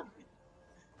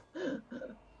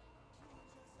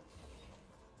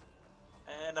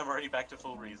 And I'm already back to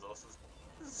full resources.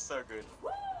 This is so good.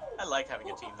 I like having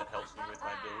a team that helps me with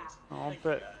my builds. Oh,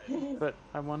 Thank you, guys. but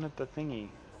I wanted the thingy.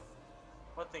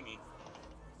 What thingy?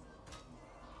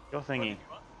 Your What thingy. did you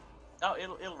want? Oh,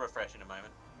 it'll refresh in a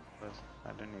moment.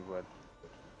 I don't need wood.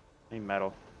 I need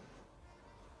metal.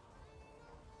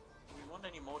 Do we want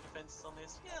any more defenses on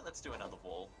this? Yeah, let's do another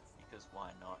wall, because why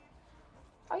not?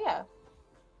 Oh yeah,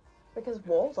 because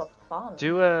walls are fun.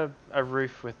 Do a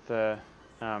roof with the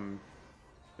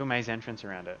do a maze entrance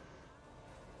around it.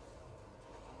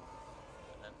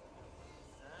 And then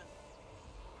that.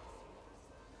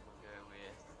 We'll go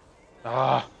with...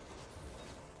 Ah,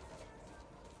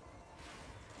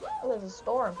 Oh, there's a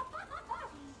storm.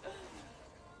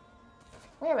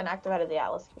 We haven't activated the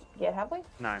atlas yet, have we?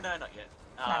 no. No, not yet.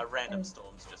 No, Random and-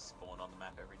 storms just spawn on the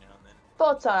map every now and then.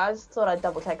 Thought so. I just thought I'd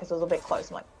double check because it was a bit close.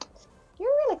 I'm like, you're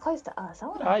really close to us. I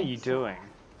want What are you doing?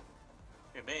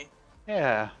 Who, me?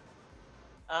 Yeah.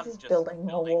 Just building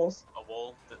more walls. A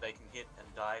wall that they can hit and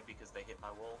die because they hit my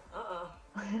wall.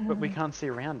 But we can't see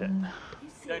around it.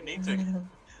 You don't need to.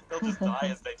 They'll just die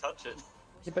as they touch it.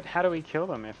 Yeah, but how do we kill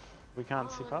them if we can't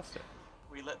see past it?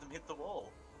 We let them hit the wall.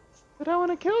 I don't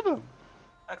want to kill them.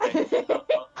 Okay,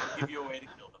 I'll give you a way to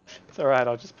kill them then. It's alright,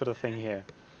 I'll just put a thing here.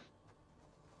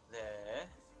 There.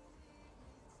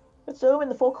 Let's do them in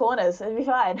the four corners. It'll be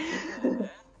fine. There.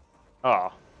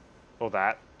 Oh. Or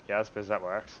that. Yeah, I suppose that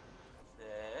works.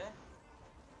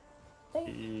 There.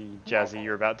 Jazzy,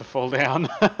 you're about to fall down.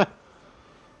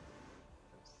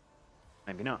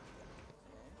 Maybe not.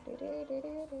 Another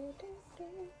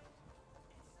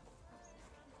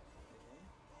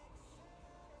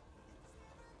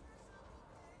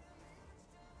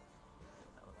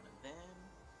one of them.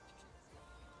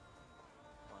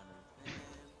 One of them.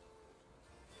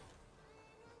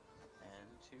 And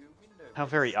two windows. How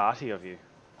very arty of you.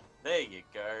 There you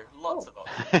go. Lots Oh. of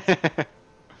options.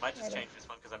 Might just change this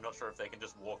one because I'm not sure if they can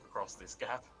just walk across this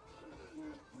gap.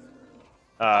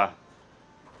 Yeah,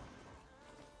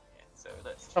 so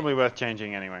let's change, Probably worth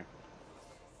changing anyway.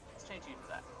 let's change you to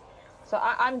that. So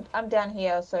I'm down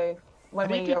here. So when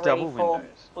How do you we do are ready double for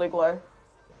windows? blue glow.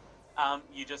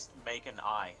 You just make an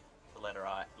I, the letter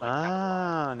I. Like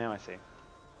Ah, now I see.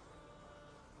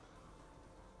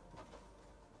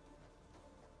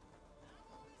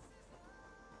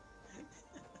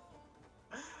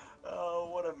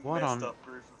 What messed on up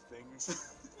group of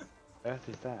things. earth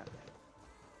is that?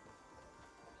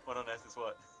 What on earth is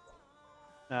what?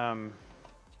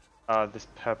 This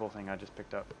purple thing I just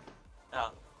picked up.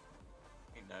 Oh.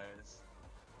 Who knows?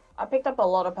 I picked up a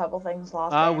lot of purple things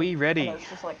last Are game, we ready? and it was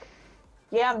just like,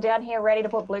 yeah, I'm down here ready to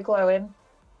put blue glow in.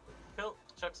 Cool.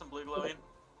 Chuck some blue glow in.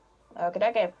 Okay,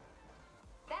 okay.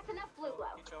 That's enough blue glow.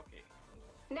 Okey-dokey.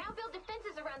 Now build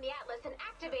defenses around the Atlas and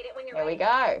activate it when you're There we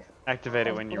ready. go. Activate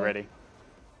it when you're ready.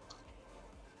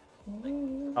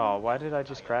 Oh, why did I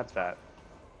just grab that?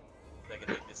 They're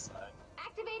gonna hit this side.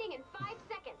 Activating in 5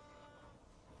 seconds.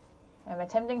 I'm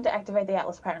attempting to activate the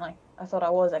Atlas, apparently. I thought I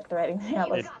was activating the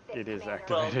Atlas. It is Well,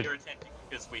 activated. you're attempting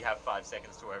because we have 5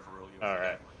 seconds to overrule you. All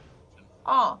right.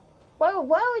 Oh, well,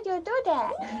 why would you do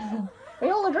that? We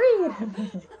all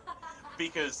agreed.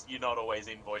 Because you're not always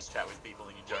in voice chat with people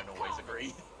and you don't always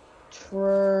agree.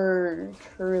 True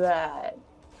that.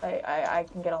 I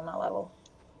can get on that level.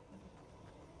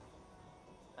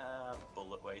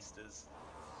 Bullet wasters.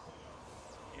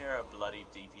 You're a bloody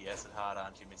DPS at heart,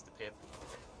 aren't you, Mr. Pip?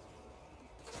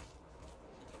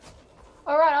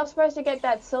 Alright, I'm supposed to get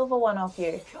that silver one off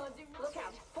you. Look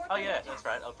out. Oh yeah, that's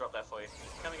right. I'll drop that for you.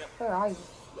 Coming up. Where are you?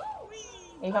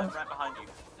 Whee! You come. Right behind you.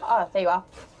 Oh, there you are.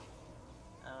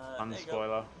 Fun There you go.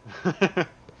 spoiler.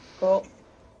 Cool.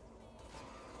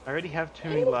 I already have too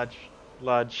many large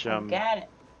Get it.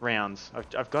 rounds.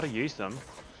 I've got to use them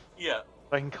Yeah.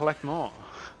 so I can collect more.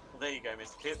 Well, there you go,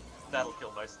 Mr. Pip. That'll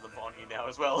kill most of them on you now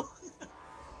as well.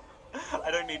 I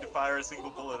don't need to fire a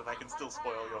single bullet and I can still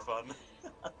spoil your fun.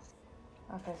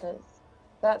 Okay, so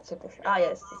that's super. Ah,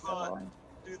 yes, the silver one.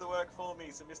 Do the work for me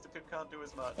so Mr. Pip can't do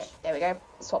as much. Okay, there we go.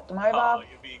 Swap them over. Oh,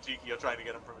 you're being cheeky. You're trying to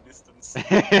get him from a distance.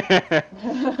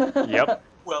 Yep.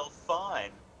 Well, fine.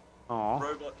 Aw.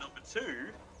 Robot number 2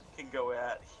 can go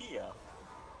out here.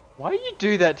 Why do you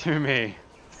do that to me?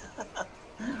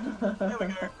 There we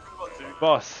go. Robot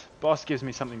 2. Boss gives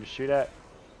me something to shoot at.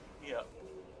 Yep.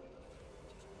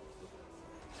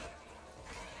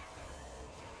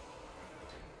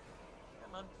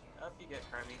 Come on. Up you get,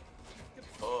 Chromie. Good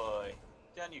boy.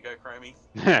 Down you go, Chromie.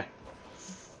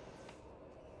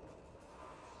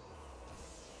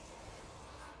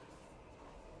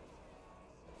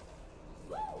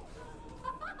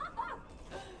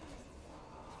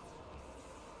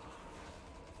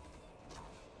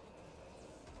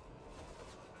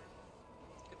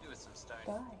 Could do with some stone.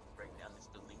 Die. Break down this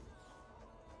building.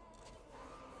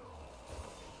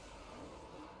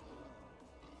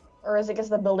 Or is it because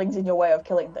the building's in your way of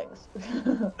killing things?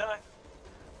 No.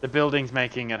 The building's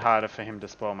making it harder for him to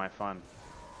spoil my fun.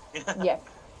 Yeah.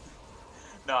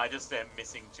 No, I just am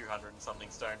missing 200 and something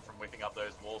stone from whipping up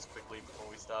those walls quickly before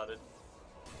we started.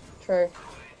 True.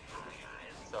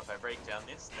 So if I break down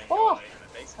this, then Oh! go away to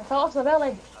my base. I fell off the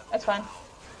building. That's fine.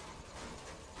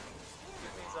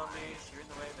 Give me zombies, you're in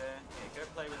the way there. Yeah, go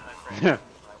play with my friends.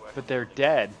 I work But on they're building.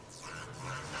 dead.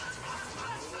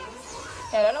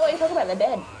 Yeah, I don't know what you're talking about. They're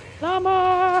dead.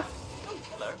 Llama!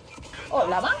 Hello. Oh,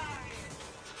 llama?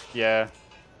 Yeah,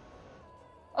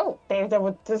 Oh, there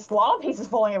were just llama pieces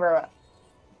falling everywhere.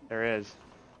 there is.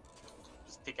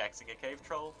 Just pickaxing a cave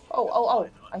troll. Oh,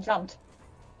 I jumped.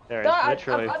 There No, is, I-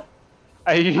 literally. I'm-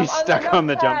 Are you I'm on the stuck on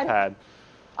the jump jump pad. pad?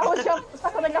 I was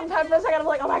stuck on the jump pad for a second. I was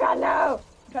like, oh my god, no!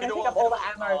 I'm trying to Get pick up all the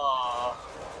ammo. Aww.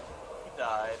 He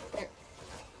died.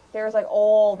 There was like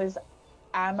all this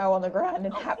ammo on the ground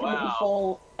and Oh, happened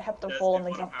wow. to There's fall on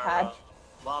been the one of jump our, pad.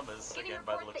 llamas Getting again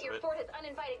by the reports looks that of your it. fort has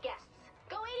uninvited guests.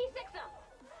 Go 86 them.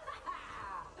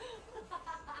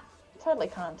 Totally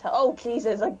can't tell. Oh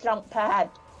Jesus, a jump pad.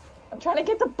 I'm trying to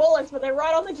get the bullets, but they're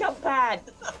right on the jump pad.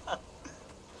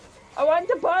 I want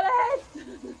the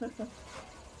bullets.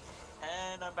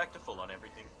 And I'm back to full on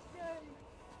everything.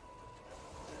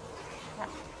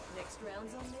 Next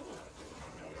round's on me.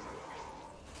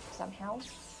 Somehow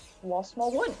lost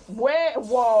more wood. Where?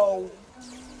 Whoa.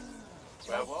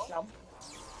 Where what? Jump.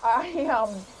 I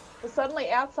was suddenly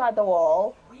outside the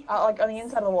wall, like on the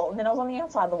inside of the wall, and then I was on the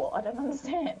outside of the wall. I don't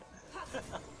understand.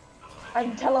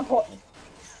 I'm teleporting.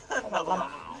 There's a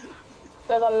llama.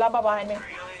 There's a llama behind me.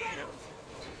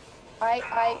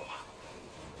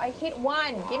 I hit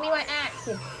one. Give me my axe.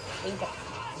 You idiot.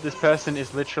 This person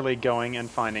is literally going and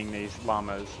finding these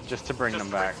llamas just to bring them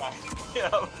back. Yeah,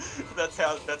 that's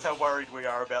how worried we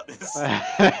are about this.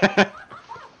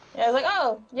 Yeah, I was like,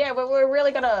 oh, yeah, we're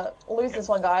really gonna lose this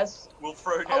one, guys. We'll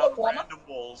throw Oh, down look, llama. random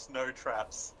walls, no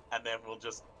traps, and then we'll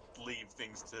just leave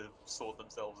things to sort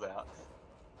themselves out.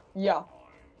 Yeah.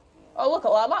 Oh, look, a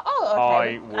llama. Oh,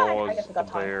 okay. I guess we got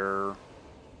time. there.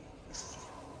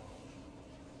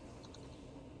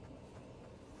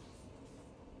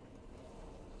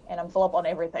 And I'm full up on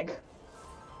everything.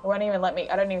 It won't even let me.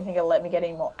 I don't even think it'll let me get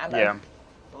any more ammo. Yeah.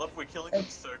 I love we're killing them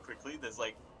so quickly. There's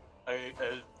like a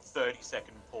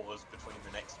 30-second pause between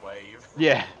the next wave.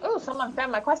 Yeah. Oh, someone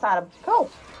found my quest item. Cool.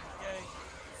 Yay.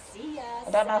 See ya.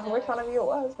 I don't know which one of you it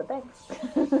was, but thanks.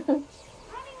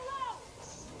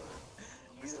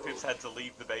 Mr. Pips had to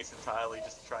leave the base entirely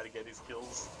just to try to get his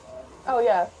kills. Oh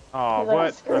yeah. Oh, He's like,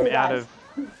 what? "Screw I'm you out guys."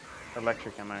 of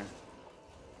electric ammo.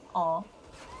 Aw.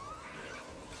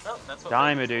 Well, that's what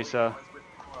Die, they- Medusa.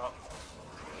 Well,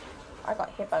 I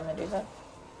got hit by Medusa.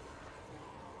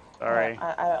 Sorry.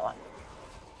 I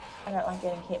don't like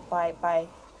getting hit by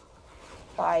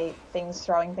things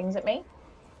throwing things at me,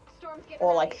 Storm's getting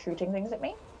or like ready. shooting things at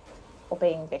me, or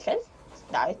being vicious.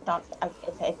 No, it's not.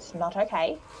 It's not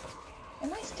okay.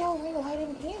 Am I still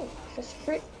reloading here? Just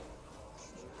shoot.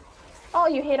 Oh,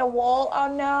 you hit a wall.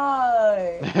 Oh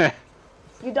no!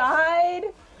 You died.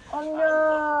 Oh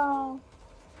no!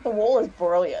 The wall is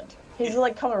brilliant. He's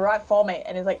like coming right for me,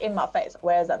 and he's like in my face.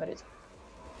 Where's that Medusa?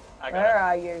 I got Where it.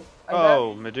 are you?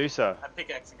 Oh, Medusa. I'm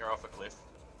pickaxing her off a cliff.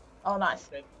 Oh, nice.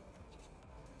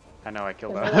 I know I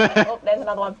killed There's her. oh, there's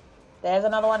another one. There's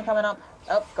another one coming up.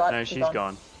 Oh God. No, she's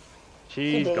gone.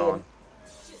 She's did. gone.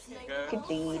 Here you go. Good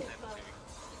deed.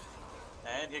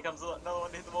 And here comes another one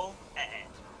to hit the wall.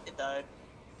 It died.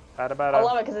 Bada I bada.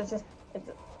 love it because it's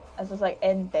just like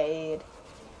indeed.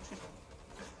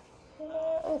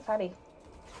 Oh, fatty.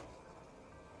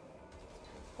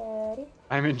 Fatty.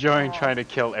 I'm enjoying Oh. trying to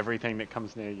kill everything that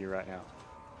comes near you right now.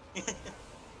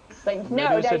 Like no,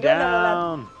 Medusa no,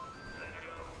 down.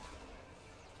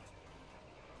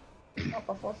 Not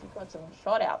before she got some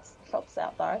shots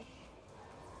out though.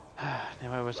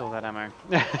 Now where's all that ammo?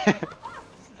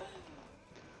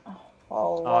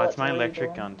 Oh, Oh, it's my really electric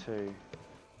doing? gun too.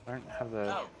 I don't have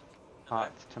the Oh.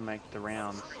 parts to make the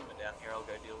rounds. Screamer down here, I'll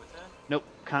go deal with her. Nope,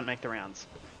 can't make the rounds.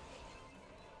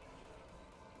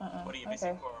 What are you missing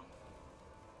Okay. for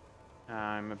him?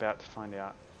 I'm about to find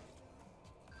out.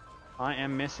 I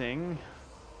am missing.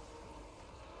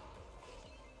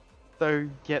 So,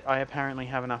 yet I apparently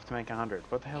have enough to make 100.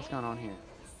 What the hell's going on here?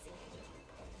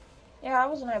 Yeah, I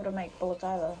wasn't able to make bullets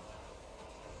either.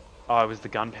 Oh, it was the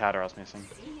gunpowder I was missing.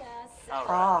 See ya. Oh, right.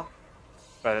 Ah,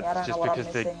 But yeah, I it's don't know just what I'm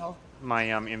because missing.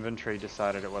 my inventory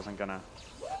decided it wasn't gonna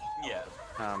Yeah.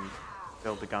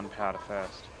 build the gunpowder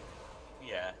first.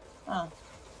 Yeah. Oh. A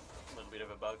little bit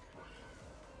of a bug.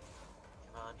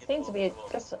 Come on, hit Seems the to wall, be hit the wall,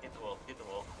 just- hit the wall, hit the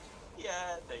wall.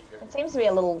 Yeah, there you go. It seems to be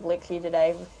a little glitchy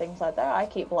today with things like that. I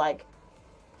keep like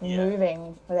Yeah.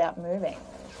 moving without moving.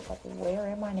 It's just like, where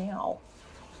am I now?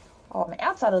 Oh, I'm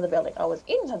outside of the building. I was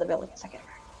inside the building a second ago.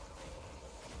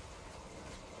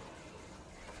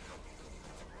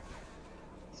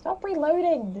 Stop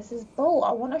reloading. This is bull.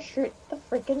 I want to shoot the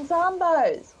freaking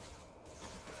zombos.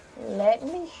 Let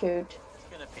me shoot.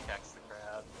 Just gonna pickaxe the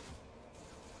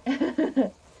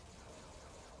crowd.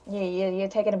 Yeah, you're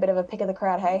taking a bit of a pick of the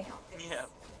crowd, hey? Yeah.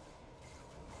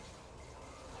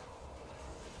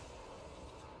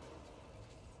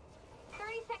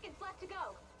 Seconds left to go.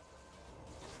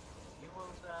 You will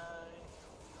die.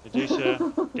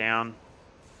 Medusa, down.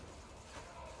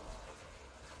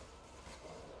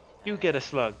 You get a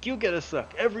slug. You get a slug.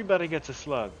 Everybody gets a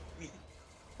slug.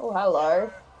 Oh, hello.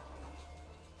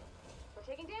 We're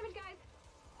taking damage, guys.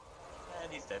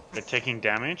 And he's dead. They're taking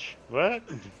damage? What?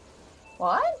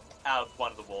 What?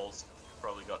 One of the walls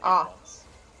probably got hit Ah. once.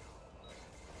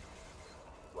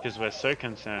 Because we're so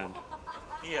concerned.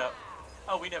 Yeah.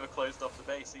 Oh, we never closed off the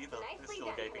base either. There's Nicely still a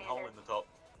done, gaping Commander. hole in the top.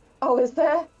 Oh, is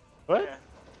there? What? Yeah.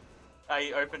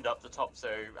 I opened up the top so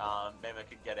Mema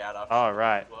could get out after Oh, she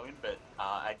right. blew in, but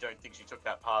I don't think she took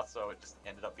that path, so it just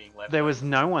ended up being left. There was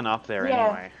no one up there Yeah.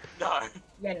 anyway. No,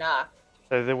 Yeah, nah.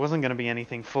 So there wasn't going to be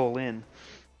anything fall in.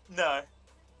 no.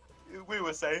 We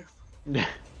were safe.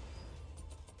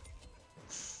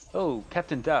 Oh,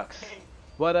 Captain Ducks. Hey,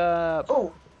 What up?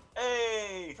 Oh,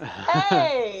 hey!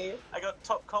 hey! I got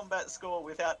top combat score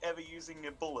without ever using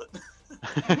a bullet.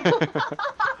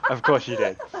 Of course you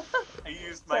did. I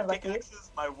used my Sounds like you.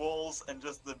 pickaxes, my walls, and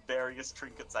just the various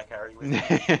trinkets I carry with me.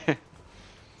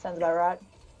 Sounds about right.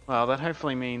 Well, that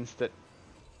hopefully means that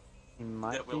he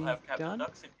might That we'll be have Captain done.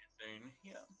 Ducks in here soon.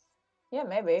 Yeah. Yeah,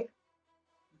 maybe.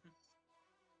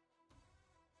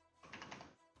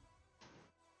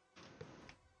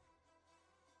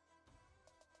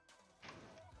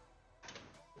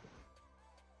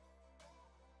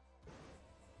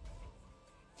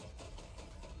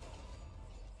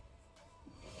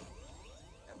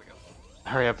 There we go.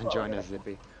 Hurry up and join us,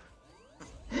 Zippy.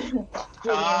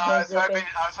 I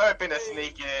was hoping to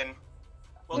sneak in.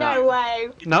 Well, No way.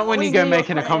 Not when We you go knew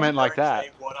making a you were comment like that.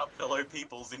 Say what up, fellow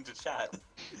peoples, into chat.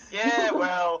 Yeah,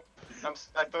 well,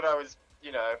 I thought I was,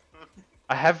 you know.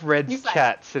 I have Red's You flash.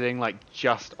 chat sitting like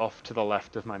just off to the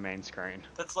left of my main screen.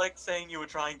 That's like saying you were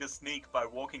trying to sneak by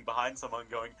walking behind someone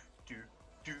going, do,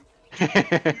 do,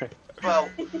 Well,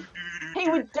 He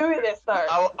would do this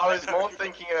though. I was more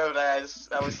thinking of it as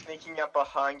I was sneaking up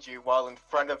behind you while in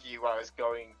front of you I was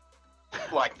going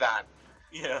like that.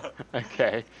 Yeah.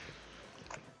 Okay.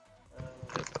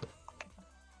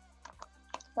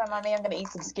 So, Mummy, I'm gonna eat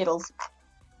some Skittles.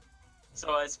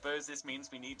 So I suppose this means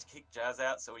we need to kick Jazz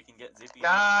out so we can get Zippy.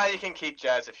 Nah, you can keep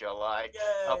Jazz if you like. Yay.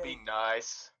 I'll be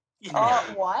nice. Yeah.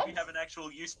 Oh, what? We have an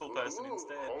actual useful person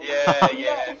instead.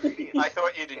 Yeah. I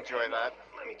thought you'd enjoy that.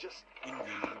 Let me just.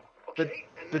 Indeed. Okay,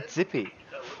 and But then Zippy.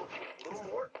 a little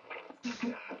more.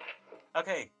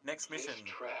 Okay, next mission. This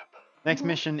trap. Next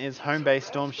mission is Home Base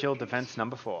Storm Shield Defense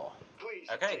number 4. Please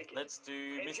Okay, take it. let's do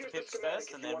And Mr. here's Pips the schematic first,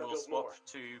 if and you then wanna we'll build swap more.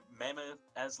 to Mema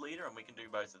as leader, and we can do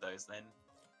both of those then.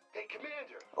 Hey,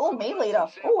 Commander. Oh, me leader.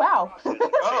 Oh, wow.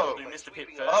 Oh. Do Mr. Pip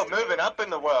Oh, first. moving up in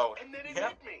the world. And then it Yeah.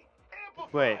 hit me.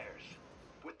 Amplifiers.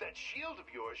 Wait. With that shield of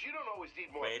yours, you don't always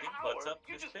need more Waiting, power. what's up,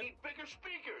 you Mr. just Pip? need bigger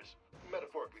speakers.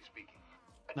 Metaphorically speaking.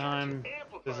 No, Attach I'm- an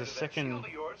amplifier there's a to that second- shield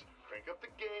of yours, crank up the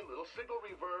gain, little signal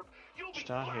reverb. You'll be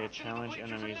Start here, blasting challenge the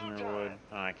bleachers enemies in no the time. wood.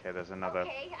 Oh, okay, there's another.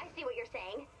 Okay, I see what you're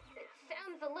saying. It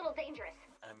sounds a little dangerous.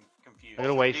 I'm confused. I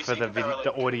gotta wait You for the seem thoroughly-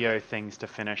 the audio things to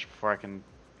finish before I can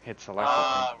hit select.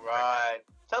 Ah, right.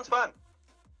 Sounds fun.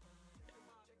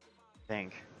 I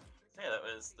think. So yeah, that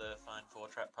was the Find 4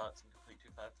 Trap Parts and Complete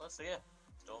 2.5 Plus. So yeah,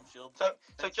 Storm Shield. So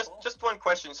Defense just 4. just one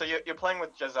question. So you're playing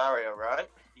with Jazaria, right?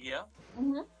 Yeah.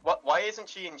 Mhm. Why isn't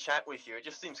she in chat with you? It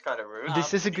just seems kind of rude.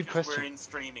 This is a good because question. We're in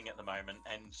streaming at the moment,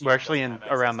 and she We're actually doesn't in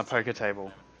have around the access poker streaming at the table,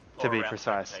 moment. to Or be around the poker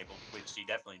precise. table, which she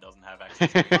definitely doesn't have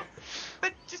access to.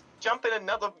 But just jump in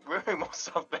another room or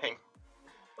something.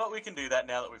 But we can do that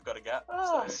now that we've got a gap.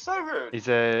 Oh, So. so rude. Is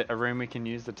there a room we can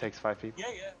use that takes 5 people?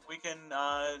 Yeah, we can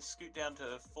scoot down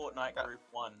to Fortnite Yeah. Group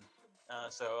 1.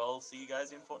 So I'll see you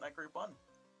guys in Fortnite Group 1.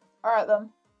 Alright then.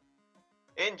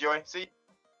 Enjoy. See.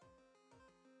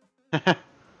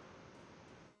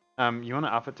 You want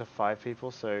to up it to 5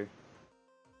 people so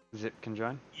Zip can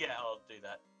join? Yeah, I'll do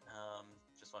that.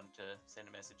 Just wanted to send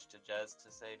a message to Jazz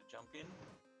to say to jump in.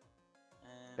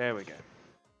 And There we go.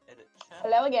 Edit chat.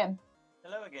 Hello again.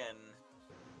 Hello again.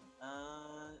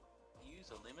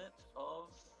 Use a limit of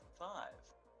 5.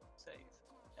 Save.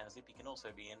 Now Zippy can also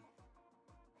be in.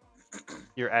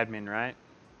 You're admin, right?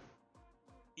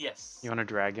 Yes. You want to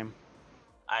drag him?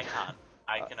 I can't.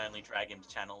 I can only drag him to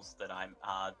channels that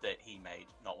that he made,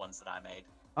 not ones that I made.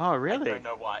 Oh, I really? don't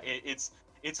know why.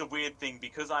 It's a weird thing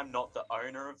because I'm not the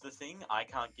owner of the thing. I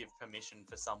can't give permission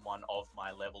for someone of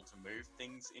my level to move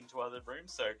things into other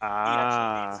rooms. So he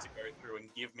actually needs to go through and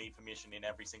give me permission in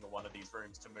every single one of these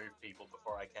rooms to move people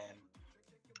before I can.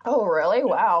 Oh, really?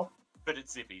 Wow. But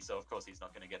it's Zippy, so of course he's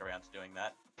not going to get around to doing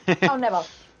that. Oh, never.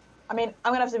 I mean,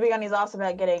 I'm gonna have to be on his ass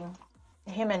about getting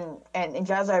him and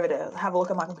Jazz over to have a look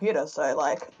at my computer, so,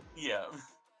 like... Yeah.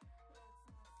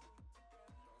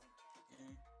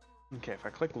 Okay, if I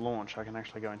click launch, I can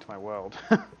actually go into my world.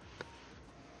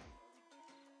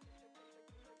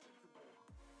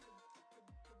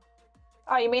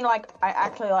 Oh, you mean, like,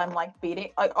 I'm, like, beating...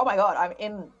 Like, oh my god, I'm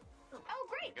in Oh,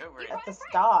 great. There you go, we're You in. at got the it right.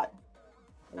 start.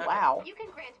 Okay. Wow. You can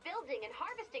grant building and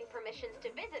harvesting permissions to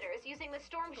visitors using the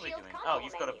Storm What are we Shield doing? console Oh,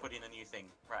 you've got to menu. put in a new thing.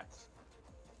 Right.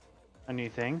 A new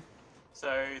thing? So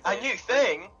A there's new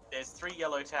thing. There's 3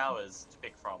 yellow towers to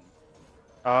pick from.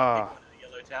 Pick Ah, one of the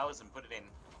yellow towers and put it in.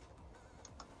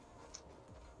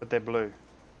 but they're blue.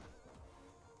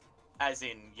 As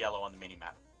in yellow on the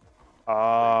minimap.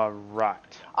 Ah,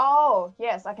 right. Oh,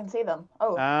 yes, I can see them.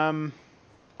 Oh,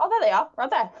 oh, there they are, right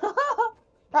there.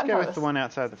 Right in Go front with of the us. one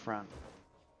outside the front.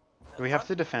 Do we have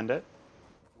to defend it?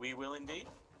 We will indeed.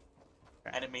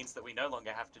 Okay. And it means that we no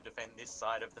longer have to defend this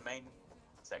side of the main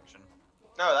section.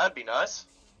 No, that'd be nice.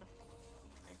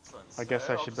 Excellent. I guess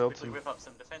I I'll should just build quickly some- whip up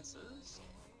some defenses.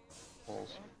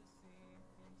 Walls.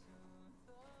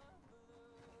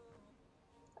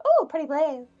 Oh, pretty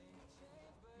blue.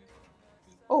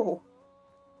 Oh.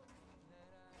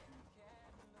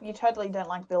 You totally don't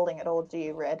like building at all, do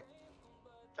you, Red?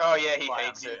 Oh yeah, he Why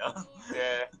hates I'm it. here.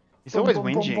 Yeah. He's Boom, always boom,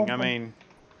 boom, whinging, boom,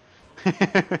 I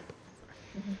boom. mean...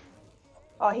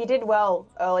 Oh, he did well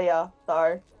earlier,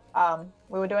 though.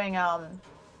 We were doing,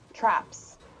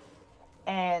 traps.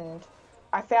 And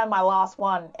I found my last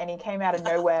one, and he came out of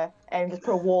nowhere and just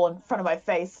put a wall in front of my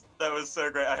face. That was so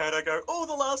great. I heard her go, "Oh,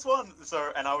 the last one!"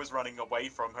 So, and I was running away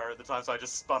from her at the time, so I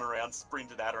just spun around,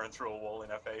 sprinted at her, and threw a wall in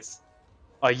her face.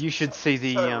 Oh, you should see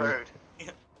the... So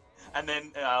rude. And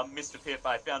then Mr. Pip,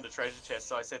 I found a treasure chest,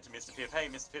 so I said to Mr. Pip, hey,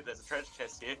 Mr. Pip, there's a treasure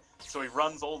chest here. So he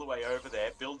runs all the way over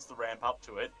there, builds the ramp up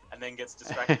to it, and then gets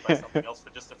distracted by something else for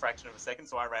just a fraction of a second,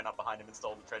 so I ran up behind him and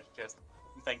stole the treasure chest,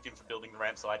 and thanked him for building the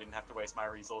ramp so I didn't have to waste my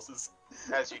resources.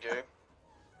 As you do.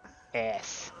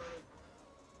 Yes.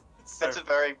 That's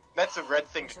a red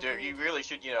thing to do. You really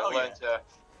should, learn to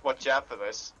watch out for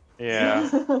this. Yeah.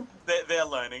 They're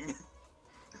learning.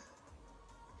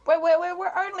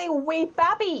 We're only wee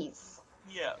babbies.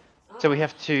 Yeah. So we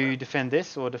have to defend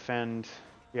this or defend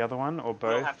the other one or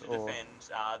both? We'll have to or... defend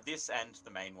this and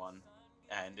the main one,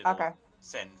 and it'll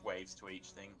send waves to each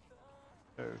thing.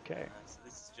 Okay. So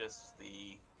this is just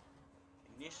the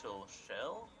initial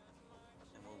shell,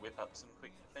 and we'll whip up some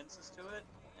quick defenses to it.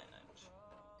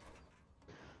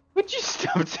 Would you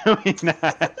stop doing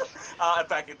that?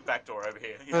 Back door over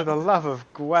here. For the love of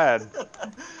Gwad.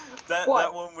 That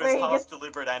one was half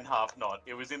deliberate and half not.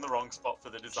 It was in the wrong spot for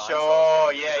the design.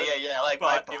 Sure, yeah.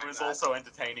 But it was also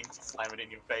entertaining to slam it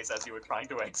in your face as you were trying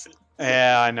to exit.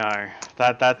 Yeah, I know.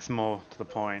 That's more to the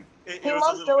point. He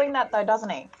loves doing that though, doesn't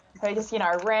he? He just,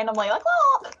 randomly like,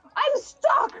 oh, I'm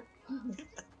stuck.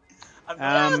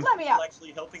 I'm let me out.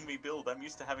 actually helping me build. I'm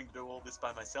used to having to do all this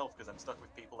by myself because I'm stuck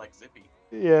with people like Zippy.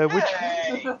 Yeah, which...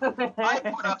 Hey, I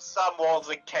put up some walls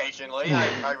occasionally.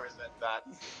 I resent that.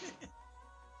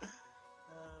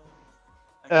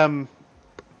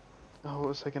 what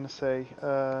was I gonna say?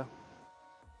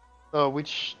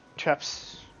 Which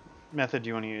traps method do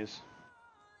you want to use?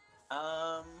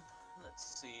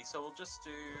 Let's see. So we'll just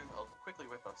do. I'll quickly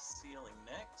whip up ceiling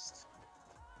next.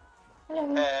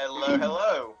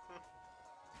 Hello.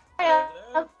 Hiya.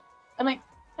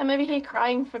 I'm over here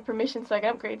crying for permission so I can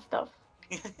upgrade stuff.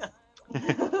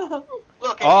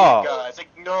 Look at you guys,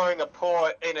 ignoring a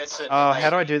poor innocent. How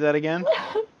do I do that again?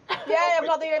 Yay, I'm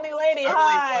not the only lady. Only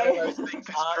Hi. one of those things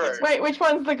is true. Wait, which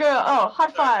one's the girl? Oh, high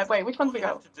five. Wait, which one's the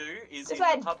girl? What you have to do is This in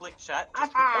one. the public chat, High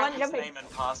just five. put his name and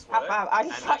password, High five. I and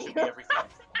just that saw should be you.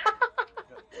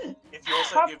 everything. If you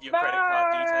also give your credit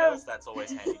card details, that's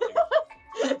always handy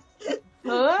too.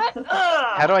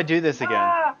 How do I do this again?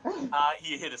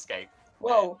 You hit escape.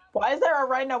 Whoa, why is there a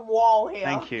random wall here?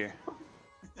 Thank you.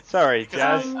 Sorry,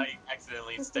 Because Jazz. I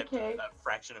accidentally stepped okay. a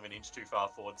fraction of an inch too far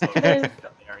forward, so There's,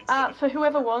 there instead of... for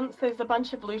whoever wants, there's a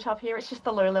bunch of loot up here. It's just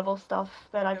the low-level stuff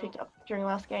that I picked up during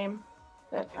last game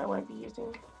that I won't be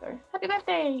using. So, happy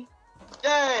birthday!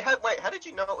 Yay! Wait, how did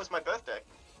you know it was my birthday?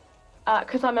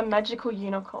 Because I'm a magical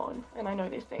unicorn, and I know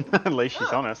these things. At least she's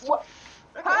honest. What?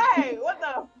 Hey, what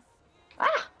the?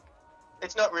 Ah!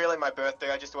 It's not really my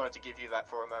birthday, I just wanted to give you that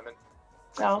for a moment.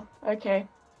 Oh, okay.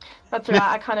 That's alright,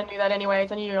 I kind of knew that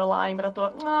anyways. I knew you were lying, but I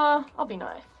thought, I'll be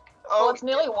nice. Well, it's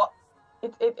nearly what?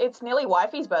 It's nearly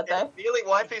wifey's birthday. It's nearly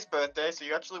wifey's birthday, so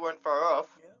you actually weren't far off.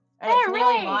 And it's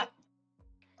nearly my.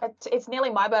 It's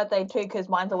nearly my birthday too, because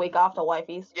mine's a week after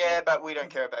wifey's. Yeah, but we don't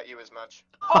care about you as much.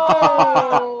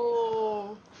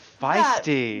 Oh!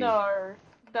 Feisty. No,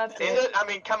 that's Is it? I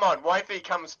mean, come on, wifey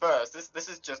comes first. This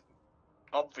is just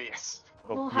obvious.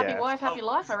 Well, happy wife, happy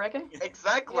life, I reckon.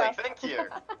 Exactly, Yeah. thank you.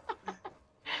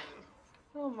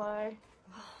 Oh my.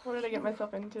 What did I get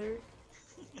myself into?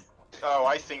 Oh,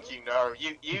 I think you know.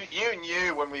 You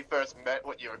knew when we first met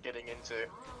what you were getting into.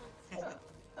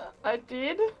 I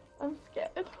did? I'm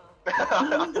scared.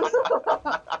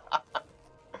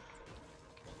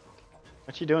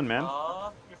 What you doing, man?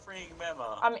 Aw, you're freeing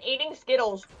Mema. I'm eating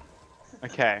Skittles.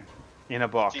 Okay, in a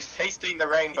box. She's tasting the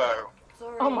rainbow.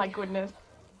 Oh my goodness.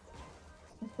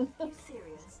 You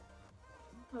serious?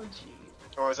 Oh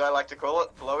jeez. Or as I like to call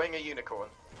it, blowing a unicorn.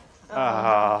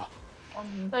 Ah.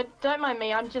 So don't mind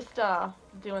me, I'm just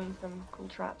doing some cool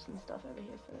traps and stuff over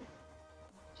here, so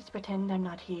just pretend I'm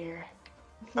not here.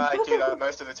 I do that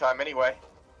most of the time anyway.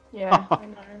 Yeah, I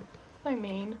know. So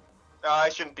mean. I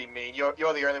shouldn't be mean. You're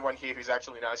the only one here who's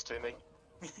actually nice to me.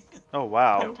 Oh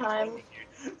wow. Sometimes.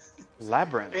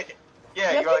 Labyrinth.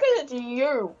 Yeah, Just you're like, because it's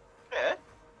you. yeah,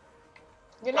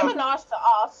 You're never nice to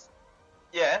us.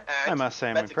 yeah. And I must say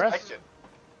I'm that's impressed. expected.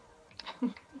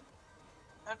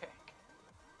 Okay.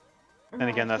 And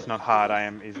again, that's not hard. I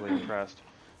am easily impressed.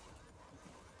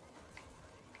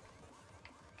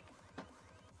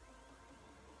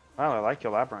 Wow, I like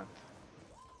your labyrinth.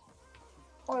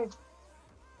 Oh,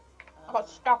 I got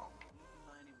stuck.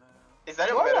 Is that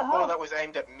a What the metaphor hell? that was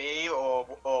aimed at me or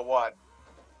what?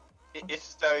 If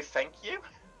so, thank you.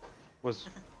 Was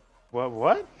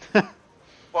what?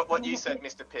 What you said,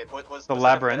 Mr. Pip? Was The that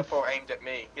labyrinth. a metaphor aimed at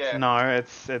me? Yeah. No,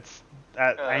 it's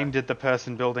aimed at the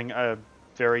person building a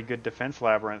very good defense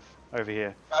labyrinth over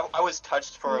here. I was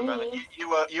touched for a Me? moment.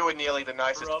 You were nearly the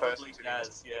nicest person Probably to me.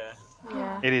 Jazz, yeah.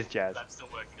 Yeah. It is Jazz. I'm still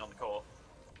working on the core.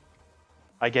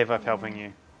 I gave up helping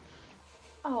you.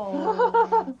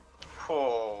 Oh,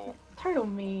 Oh. total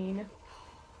mean.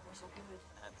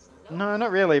 No,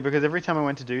 not really, because every time I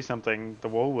went to do something, the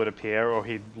wall would appear, or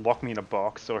he'd lock me in a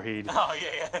box, or he'd... Oh,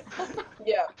 yeah.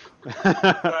 Yeah. Right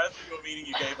after your meeting,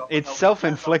 you gave up on It's helping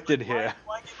self-inflicted Jazz. I was here. like,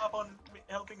 why give up on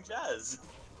helping Jazz?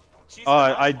 She's Oh, the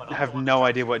nice I one, I'm have the one no that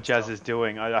idea what jumps Jazz in is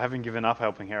doing. I haven't given up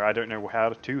helping her. I don't know how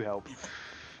to help.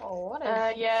 Oh, what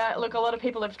is... Yeah, look, a lot of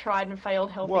people have tried and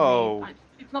failed helping Whoa. me.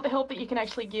 It's not the help that you can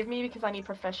actually give me because I need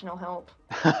professional help.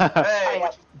 Hey,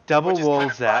 yeah. Double Which is wall kind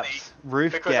of funny, zaps,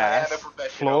 roof because I am gas, a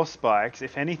professional. floor spikes.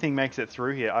 If anything makes it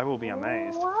through here, I will be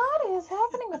amazed. What is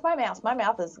happening with my mouse? My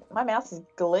mouse is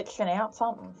glitching out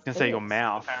something. I was gonna say your fierce.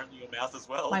 mouth. Apparently your mouth as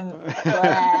well. My,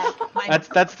 my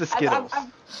That's the Skittles.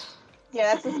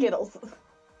 yeah, that's the Skittles.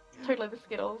 Totally the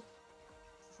Skittles.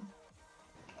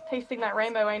 Tasting that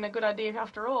rainbow ain't a good idea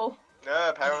after all. no,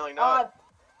 apparently Oh, not.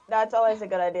 that's always a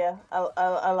good idea.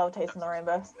 I love tasting the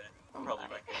rainbow. Probably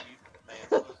won't get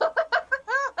you.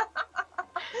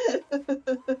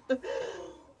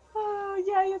 Oh,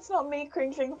 yay, it's not me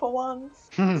cringing for once.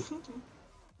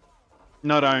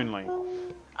 Not only.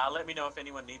 Let me know if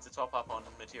anyone needs a top up on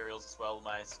materials as well.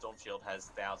 My storm shield has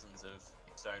thousands of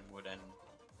stone, wood, and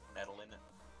metal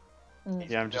in it.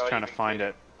 Yeah, I'm just trying to find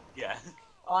it. Yeah.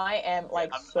 I am like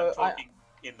I'm so. talking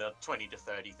in the 20 to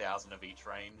 30,000 of each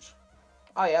range.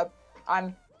 Oh yeah,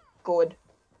 I'm good.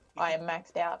 I am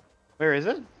maxed out. Where is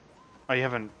it? Oh, you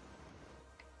haven't.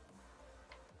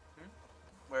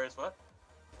 Where is what?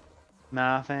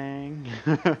 Nothing.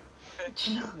 I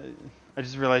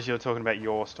just realized you were talking about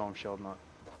your storm shield, not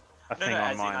a No, no, as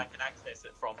on in mine. I can access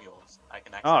it from yours. I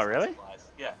can access Oh, the really? supplies.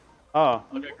 Yeah. Oh,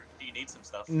 I'll go. Do you need some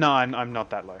stuff? no, I'm not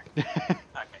that low.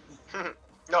 Okay.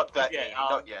 Not that Yeah, easy,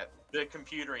 not yet. The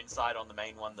computer inside on the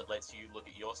main one that lets you look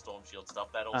at your storm shield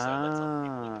stuff, that also lets other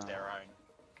people look at their own.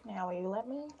 Now will you let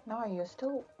me? No, you're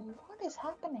still. What is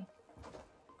happening?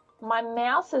 My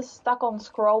mouse is stuck on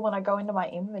scroll when I go into my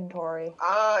inventory.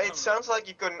 It sounds like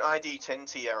you've got an ID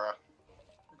 10T error.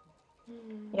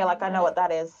 Yeah, like I know what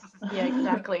that is. Yeah,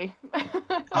 exactly.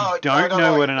 Oh, Don't no,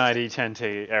 know no, what an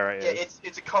ID10T error is. Yeah,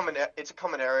 it's a common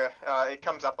area. It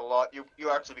comes up a lot.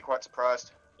 You'll actually be quite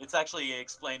surprised. It's actually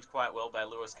explained quite well by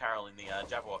Lewis Carroll in the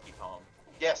Jabberwocky poem.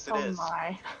 Yes, it is.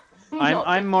 Oh my.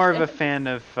 I'm more of a fan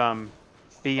of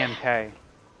BMK.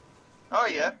 Oh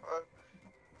yeah,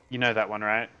 You know that one,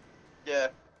 right? yeah.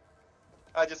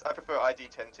 I prefer ID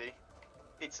 10T.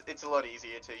 It's a lot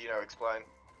easier to explain.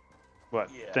 What?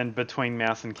 Yeah. Then between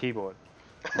mouse and keyboard.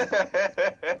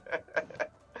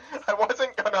 I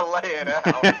wasn't gonna lay it out.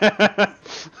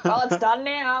 Well, it's done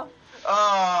now.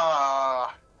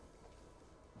 Ah.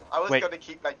 I was Wait. going to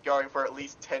keep that going for at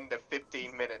least 10 to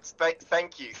 15 minutes.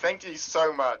 Thank you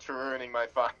so much for ruining my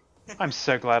fun. I'm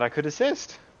so glad I could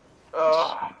assist.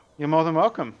 Oh, You're more than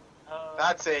welcome.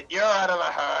 that's it. You're out of the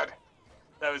herd.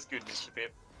 That was good, Mr.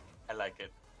 Pip. I like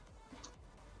it.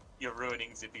 You're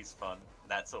ruining Zippy's fun.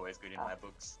 That's always good in my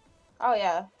books. Oh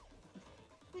yeah.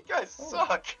 You guys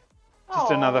suck.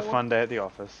 Just another Oh. fun day at the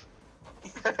office.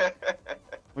 Well,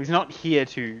 he's not here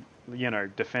to,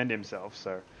 defend himself,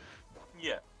 so...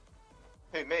 Yeah.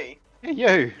 Who, me? Hey,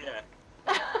 you! Yeah.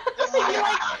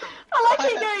 I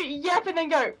like you go yep and then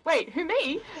go, wait, who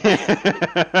me?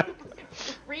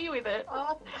 Agree with it.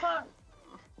 Oh, I can't.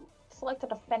 Select a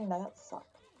defender. That sucks.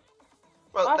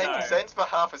 Well, it Okay. made sense for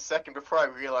half a second before I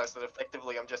realized that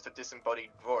effectively I'm just a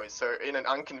disembodied voice. So in an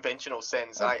unconventional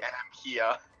sense, I am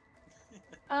here.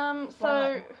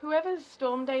 So whoever's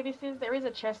storm day this is, there is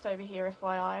a chest over here,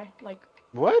 FYI. Like,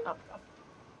 What? up.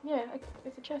 Yeah,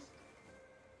 there's a chest.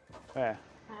 Where?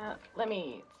 Let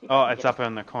me see. if Oh, I can it's get up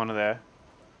in the corner there.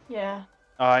 Yeah.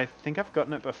 I think I've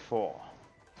gotten it before.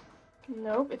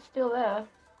 Nope, it's still there.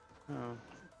 Oh.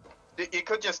 You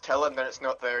could just tell him that it's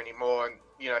not there anymore, and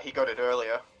he got it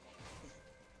earlier.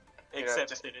 Except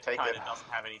just that it take kind it. of doesn't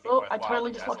have anything Oh, worthwhile. I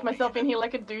totally just locked myself in here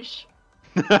like a douche.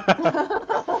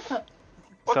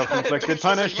 What kind of Self-inflicted douches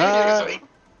are you punishment! using?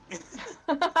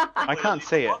 I can't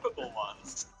see it. Swappable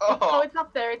ones. Oh, Oh. it's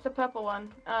up there. It's a purple one.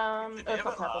 It It's never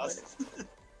not purple, lasts.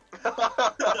 but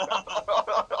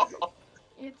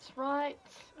it's right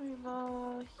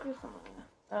over here somewhere.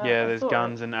 Yeah, I there's thought-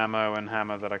 guns and ammo and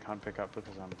hammer that I can't pick up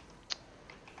because I'm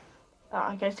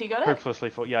Oh, okay, so you got it? hopelessly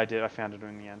full. Yeah, I did. I found it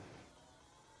in the end.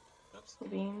 Oops.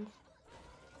 Beans.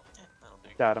 Yeah, that'll do.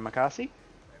 Data Makasi? We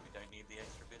don't need the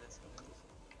extra bit of stuff.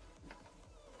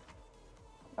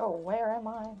 Oh, where am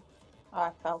I? Oh,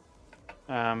 I fell.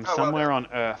 well Somewhere on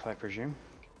Earth, I presume.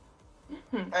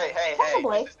 Hey,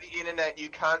 Probably. this is the internet. You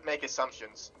can't make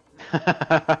assumptions.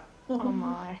 Oh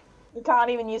my. You can't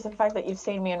even use the fact that you've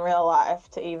seen me in real life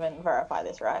to even verify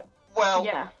this, right? Well,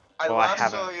 Yeah. I Well, I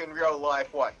last saw haven't. you in real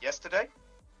life, what, yesterday?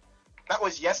 That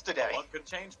was yesterday. What could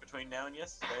change between now and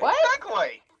yesterday? What?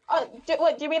 Exactly!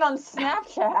 What do you mean on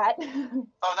Snapchat?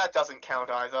 Oh, that doesn't count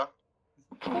either.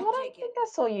 I don't think I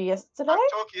saw you yesterday. I'm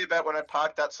talking about when I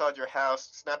parked outside your house,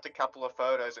 snapped a couple of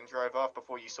photos, and drove off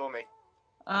before you saw me.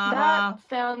 Uh-huh. That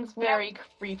sounds very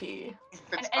creepy.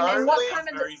 It's And then what only... kind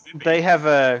of? Very zippy. They have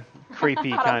a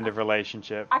creepy kind of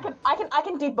relationship. I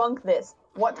can debunk this.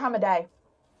 What time of day?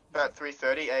 About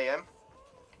 3:30 a.m.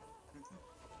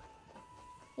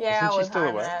 Yeah, Isn't I she was still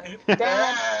home awake? then.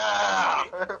 Damn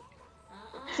it.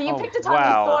 So you Oh, picked a time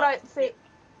wow. you thought I'd see.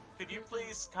 Could you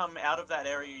please come out of that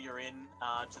area you're in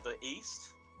to the east?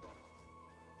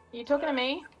 You talking to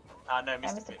me? No, Yeah,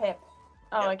 Mr. Mr. Pip. Pip.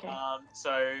 Oh, Yep, okay.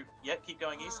 So, yep, keep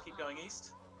going east, keep going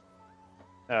east.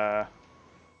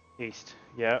 East.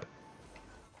 Yep.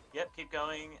 Yep, keep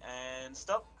going and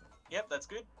stop. Yep, that's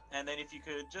good. And then if you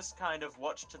could just kind of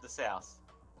watch to the south.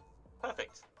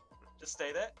 Perfect. Just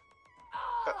stay there.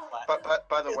 But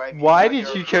by the way... Why did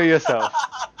you kill yourself?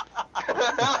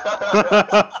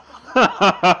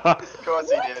 Of course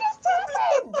he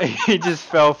did. He just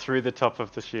fell through the top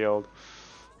of the shield.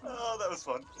 Oh, that was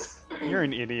fun. You're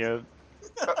an idiot.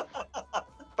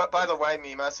 But by the way,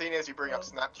 Mima, seeing as you bring up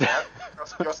Snapchat,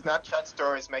 your Snapchat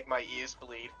stories make my ears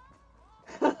bleed.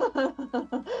 Do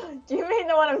you mean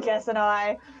the one I'm guessing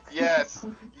I? Yes,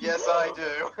 yes I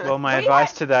do. Well, my We advice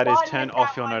had to that is fun turn with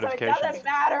off that your one, so it notifications. doesn't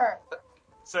matter.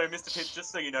 So, Mr. Pip,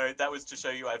 just so you know, that was to show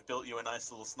you I've built you a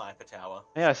nice little sniper tower.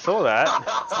 Yeah, I saw that.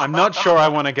 I'm not sure I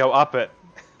want to go up it.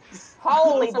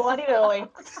 Holy bloody dilly.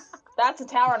 That's a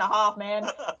tower and a half, man.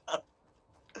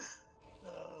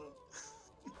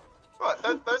 What?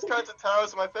 Those kinds of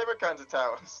towers are my favorite kinds of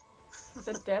towers.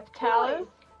 The death towers?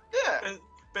 Yeah.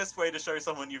 Best way to show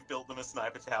someone you've built them a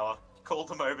sniper tower. Call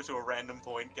them over to a random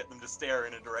point, get them to stare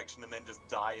in a direction, and then just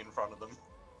die in front of them.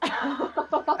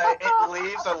 It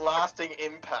leaves a lasting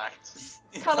impact.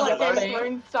 Kind of like Game of Mostly-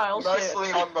 Thrones style shit.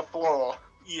 Mostly on the floor.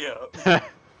 Yeah.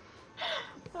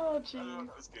 Oh, jeez.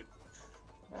 That was good.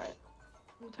 Right.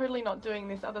 I'm totally not doing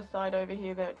this other side over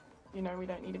here that, you know, we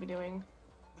don't need to be doing.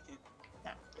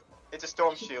 It's a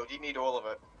storm shield. You need all of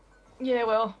it. Yeah,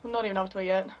 well, I'm not even up to it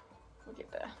yet. We'll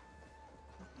get there.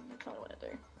 That's not what I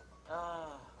do.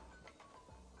 Ah.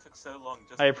 Took so long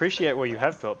just I appreciate what you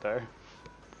have built, though.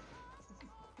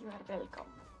 You are welcome.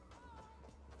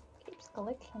 Keeps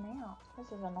glitching out. This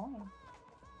is annoying.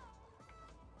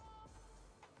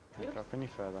 Can't drop any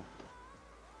further.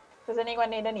 Does anyone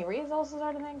need any resources or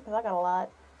anything? Because I got a lot.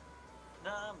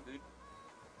 Nah, I'm good.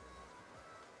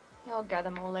 I'll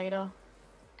gather more later.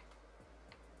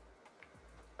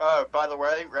 Oh, by the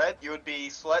way, Red, you would be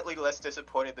slightly less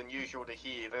disappointed than usual to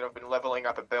hear that I've been leveling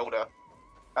up a builder.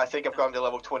 I think I've gotten to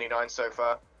level 29 so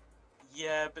far.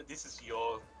 Yeah, but this is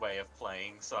your way of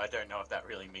playing, so I don't know if that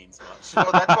really means much.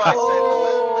 Well, that's why I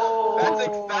Oh. said that's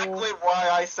exactly why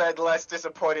I said less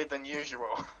disappointed than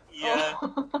usual. Yeah,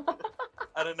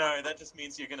 I don't know, that just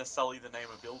means you're gonna sully the name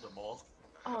of Builder more.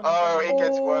 Oh, Oh, it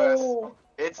gets worse. Oh.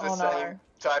 It's the Oh, no. same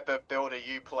type of builder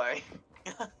you play.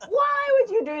 Why would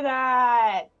you do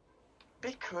that?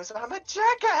 Because I'm a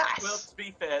jackass! Well, to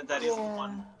be fair, that is the Yeah.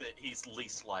 one that he's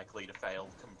least likely to fail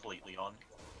completely on.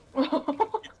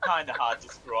 no. It's kind of hard to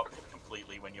screw up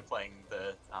completely when you're playing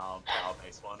the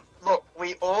power-based one. Look,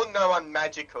 we all know I'm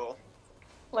magical,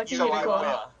 Like a So I unicorn.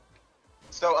 will.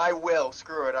 so I will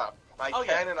screw it up. I Oh,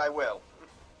 can yeah. and I will.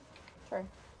 True.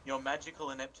 Your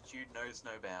magical ineptitude knows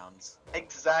no bounds.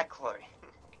 Exactly.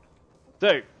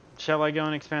 So, shall I go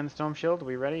and expand the storm shield? Are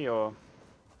we ready, or?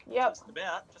 Yep. Just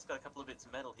about. Just got a couple of bits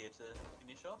of metal here to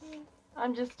finish off.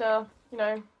 I'm just, you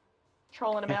know,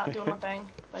 trolling about, doing my thing.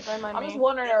 Like, don't mind I'm me. just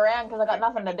wandering around because I got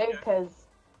nothing to do because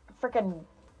freaking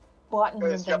buttons and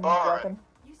Because things you're are bored. broken.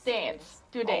 Dance.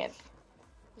 Do a dance.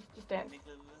 Just dance.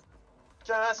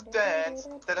 Just dance.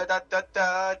 Da da da da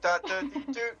da da da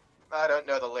do. I don't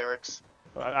know the lyrics.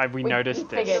 We We noticed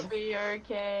figured. this. It'll be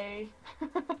okay.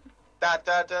 Da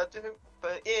da da do.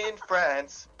 But in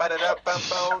France. Ba da da bum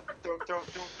bum. Do do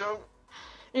do do.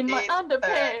 In my In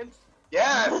underpants.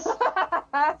 Yes!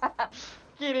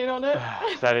 Get in on it.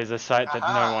 That is a sight that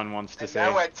Aha. no one wants to And see.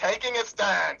 now we're taking a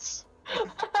stance.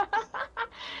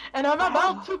 And I'm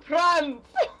about to prance.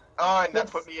 Oh, and that Yes.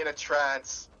 put me in a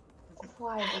trance.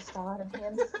 Why is this still out of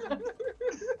him?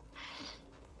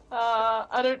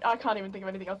 I can't even think of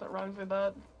anything else that rhymes with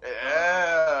that.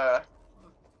 Yeah.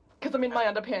 Because I'm in my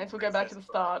underpants. We'll go back to the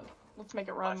start. Let's make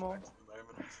it rhyme more. Flashbacks at the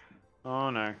moment. Oh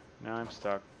no, now I'm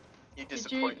stuck. You Did you?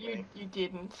 disappoint me. You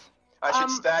didn't. I should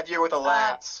stab you with a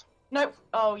lance. Nope.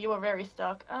 Oh, you were very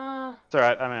stuck. It's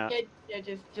alright, I'm out. Yeah,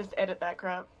 just edit that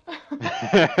crap.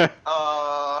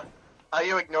 Are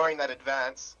you ignoring that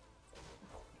advance?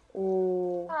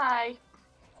 Ooh. Hi.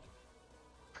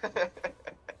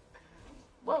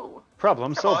 Whoa.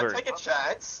 Problem Come on, solver. take a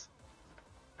chance.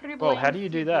 Well, how do you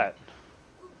do that?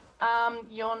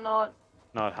 You're not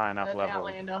Not high enough an level.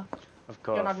 Outlander. Of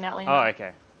course. You're not an Outlander. Oh,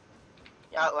 okay.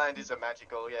 Yeah. Outlanders are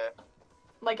magical, yeah.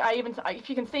 Like, if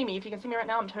you can see me right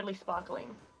now, I'm totally sparkling.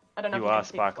 I don't know You if you are can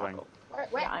see the sparkling. sparkle.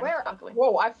 Where? Yeah, I'm Where? sparkling.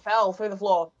 Whoa! I fell through the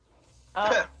floor.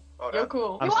 Well You're done.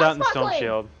 cool. I'm You are starting Storm sparkling!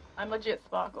 Shield. I'm legit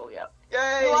sparkle, yep.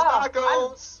 Yay, You are.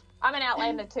 sparkles! I'm an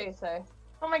Outlander too, so.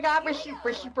 Oh my god, we're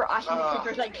super awesome.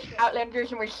 There's like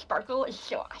Outlanders and we're sparkle. It's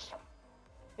so awesome.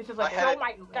 This is like, I had- Oh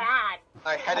my god!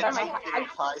 I had a I don't teacher know. in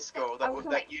high school that, Oh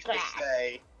my that used to God.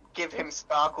 say, give him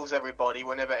sparkles, everybody,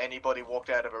 whenever anybody walked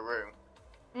out of a room.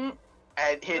 Mm.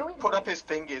 And he'd Really? put up his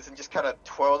fingers and just kind of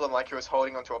twirl them like he was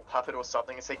holding onto a puppet or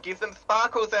something and say, give them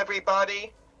sparkles,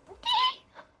 everybody!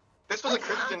 This was a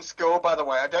Christian school, by the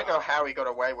way. I don't know how he got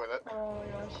away with it. oh my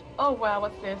gosh. Oh wow,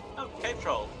 what's this? Oh, cave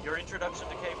troll. Your introduction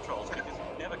to cave trolls, because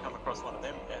you've never come across one of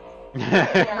them yet.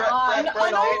 I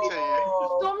Right know. on to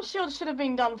you. Storm Shield should have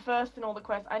been done first in all the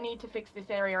quests. I need to fix this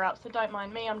area up, so don't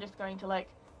mind me. I'm just going to like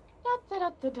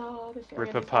this area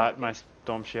Rip needs apart to be my fixed.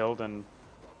 Storm Shield and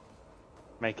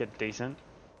make it decent.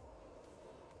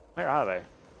 Where are they?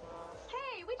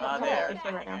 Hey, we Yeah, just They're it's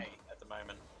there right now. at the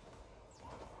moment.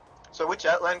 So which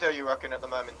Outlander are you rocking at the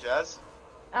moment, Jazz?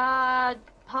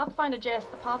 Pathfinder Jess.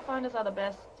 The Pathfinders are the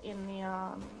best in the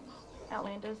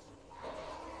Outlanders.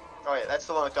 Oh yeah, that's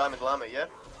the one with Diamond Llama, yeah?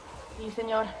 Si,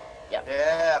 senor. Yep.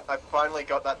 Yeah, I finally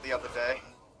got that the other day.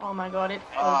 Oh my god, it's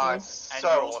so Oh, good. it's And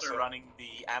so you're also awesome. running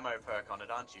the ammo perk on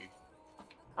it, aren't you?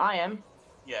 I am.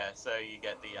 Yeah, so you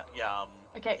get the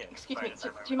Okay, yeah, excuse me. bonus Do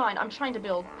ammo. you mind? I'm trying to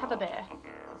build. Have a bear.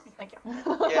 Thank you.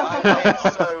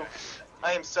 Yeah,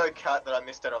 I am so cut that I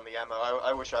missed out on the ammo.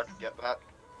 I wish I could get that.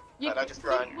 But I just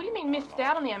run. What do you mean missed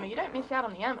out on the ammo? You don't miss out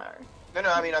on the ammo. No,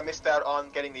 I mean I missed out on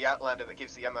getting the Outlander that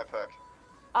gives the ammo perk.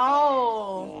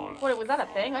 Oh, what was that a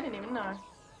thing? I didn't even know.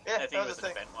 Yeah, I think that it was was a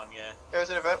an thing. event one, yeah. It was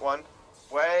an event one.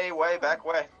 Way back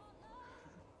where.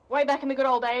 Way back in the good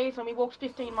old days when we walked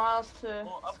 15 miles to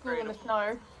More school in the upgradable.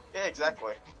 snow. Yeah,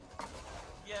 exactly.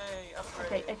 Yay,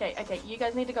 upgrade. Okay. You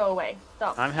guys need to go away.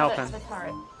 Stop. I'm Have helping. a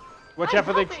turret. Watch I'm out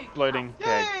for the helping. exploding Yay,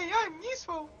 keg. I'm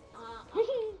useful.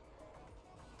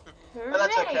 But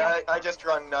that's okay. I just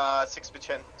run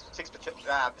 6%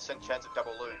 chance of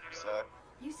double loot, so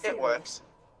it works.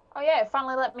 Oh yeah, it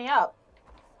finally let me up.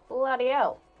 Bloody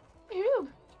hell. Phew.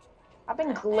 I've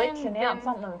been glitching And out then-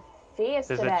 something fierce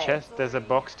There's today. a chest. There's a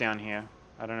box down here.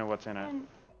 I don't know what's in it. And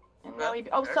now we.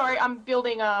 Oh, sorry. I'm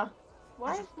building a.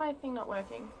 Why is my thing not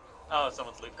working? Oh,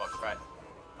 someone's loot box, right.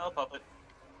 I'll pop it.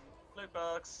 Loot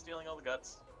box, stealing all the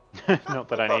guts. Not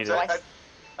that I need So it.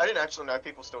 I didn't actually know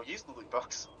people still use the loot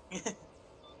box.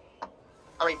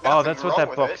 I mean, Oh, nothing that's what wrong that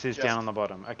with box it, is just- down on the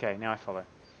bottom. Okay, now I follow.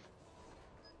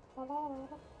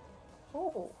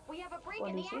 Oh, We have a break What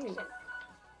in the is you? action.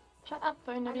 Shut up,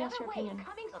 phone. Nobody Another asked your wave opinion.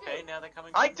 coming soon. Okay, now they're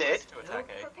coming I to did. us to attack,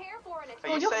 eh? Prepare for an Are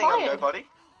attack. you you're saying I'm fired. nobody?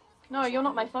 No, you're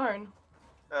not my phone.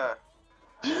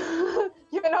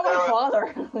 you're not my There are-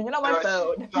 father. You're not my there are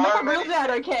phone. You're So not real many, dad,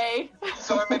 okay?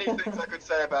 so many things I could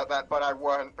say about that, but I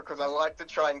won't because I like to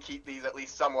try and keep these at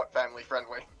least somewhat family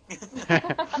friendly.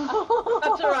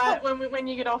 That's alright. When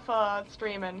you get off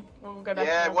streaming, we'll go back.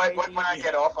 Yeah, to when I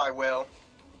get off, I will.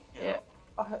 Yeah.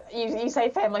 You say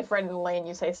family friendly and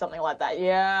you say something like that.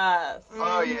 Yes.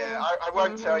 Oh yeah, I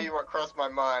won't tell Mhm. you what crossed my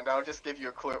mind. I'll just give you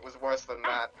a clue. It was worse than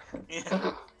that.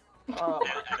 Yeah. Oh,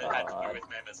 And it had to God. do with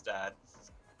Mema's dad.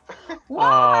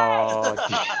 Oh,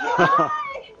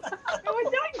 It was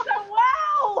doing so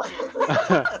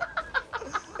well.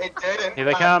 It didn't. Here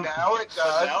they but come. Now it But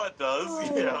does. now it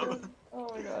does, yeah. Oh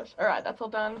my gosh. Alright, that's all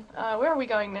done. Where are we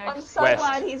going next? I'm so West.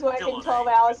 glad he's working Still 12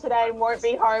 on hours today and won't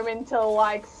be home until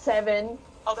like 7.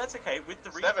 Oh, that's okay. With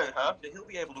the 7, replay, huh? he'll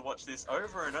be able to watch this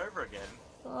over and over again.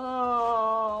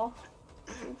 Oh,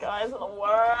 you guys are the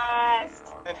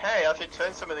worst. And hey, I should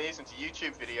turn some of these into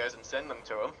YouTube videos and send them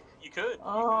to him. You could.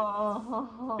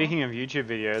 Oh. Speaking of YouTube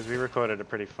videos, we recorded a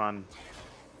pretty fun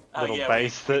little yeah,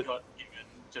 base we that. got given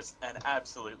just an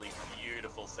absolutely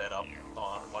beautiful setup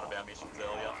on one of our missions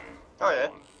earlier. Oh yeah.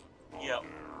 Yep.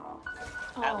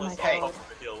 Oh Atlas my on god.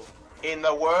 top of the hill. In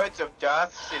the words of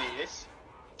Darth Sidious,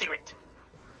 do it.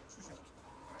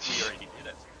 We already did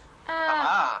it.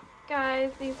 Ah.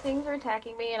 Guys, these things are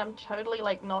attacking me and I'm totally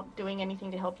like not doing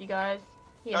anything to help you guys.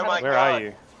 Here, Oh have my a- Where God. are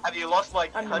you? Have you lost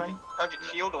like I'm 100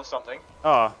 doing. shield or something?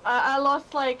 Oh, I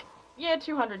lost like,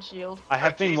 200 shield. I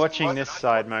have Oh, been geez, watching what? this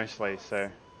side mostly, so.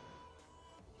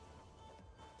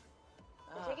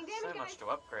 We're taking damage, So guys. much to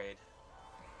upgrade.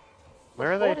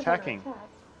 Where are they Fort is under attacking? attack.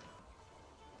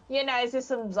 Yeah, no, it's just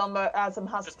some some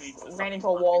husks Just means there's ran into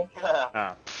something a wall.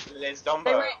 Ah. Les They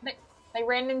Zombo.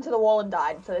 ran into the wall and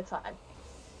died, so it's fine. And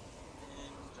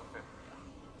jump over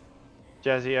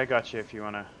Jazzy, I got you if you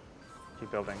wanna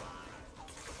keep building.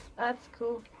 That's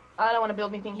cool. I don't want to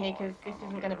build anything here because this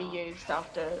isn't going to be used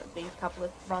after these couple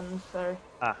of runs, so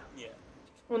Ah. here.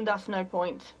 Yeah. and that's no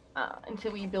point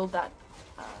until we build that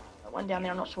one down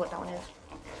there. I'm not sure what that one is.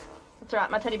 That's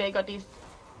alright, my teddy bear got this.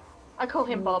 I call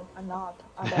him Bob. I'm not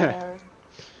a bear.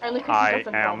 Only because he I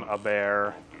doesn't am Bob. a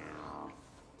bear.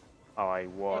 I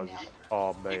was a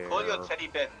You bear. call your teddy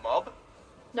bear Mob?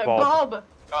 No, Bob. Bob!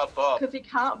 Oh, Bob. Because he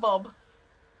can't Bob.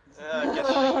 I guess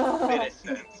it makes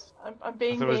sense. I'm I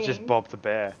being thought it was just mean. Bob the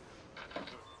bear.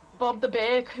 Bob the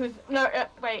bear, who's... No,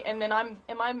 wait, and then am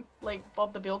I like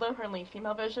Bob the Builder, only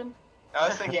female version? I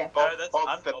was thinking Yeah. Bob, No, that's- Bob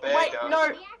I'm the Bob. bear. Wait, does. no.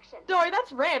 The action. No,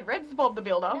 that's Red. Red's Bob the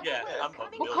Builder. Yeah, I'm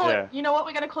Bob the We'll Builder. call Yeah. it... You know what?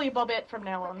 We're going to call you Bobette from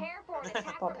now on. Prepare for an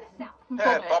attack from the south.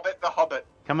 Yeah, Bobbette. Bobbit the Hobbit.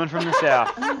 Coming from the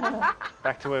south.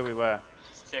 Back to where we were.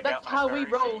 Just check That's out my how we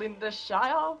furry roll feet. in the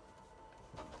Shire. No,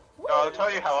 I'll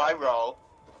tell you how I roll.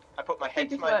 I put my head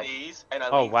to this my work. knees and I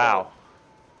Oh lean wow. forward.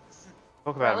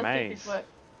 Talk Right, about let's see if maze. this works.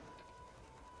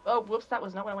 Oh, whoops, that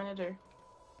was not what I wanted to do.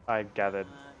 I gathered.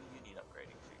 You need upgrading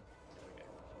too. There we go.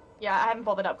 Yeah, I haven't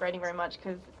bothered upgrading very much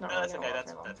because it's not No, really that's going okay. to last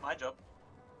very long. That's my job.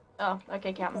 Oh,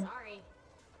 okay, Captain. Sorry.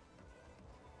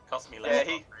 Cost me Yeah, less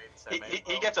he- upgrade, so He, may he, as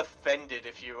he well. gets offended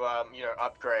if you,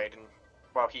 upgrade and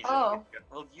while he's Oh. in it.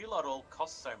 Well, you lot all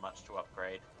cost so much to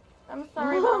upgrade. I'm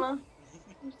sorry, Mama.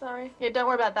 I'm sorry. Yeah, don't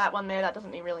worry about that one there. That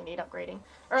doesn't really need upgrading.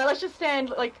 Alright, let's just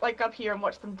stand like up here and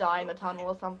watch them die in the tunnel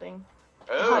or something.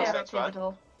 Oh, yeah, that's fun.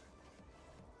 pivotal.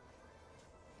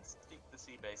 Stick the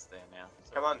sea base there now.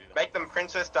 So Come we on, can do that. make them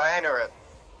Princess Diana it.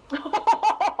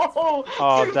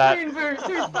 Oh, too that- soon, Boo,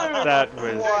 too soon. That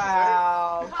was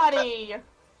Wow. Buddy,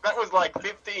 That was like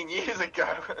 15 years ago.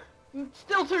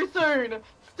 still too soon.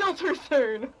 Still too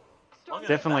soon. Longer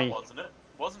Definitely. Than that, wasn't it?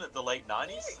 Wasn't it the late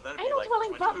 90s? That'd be Anal like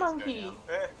dwelling 20 butt years ago monkey. now.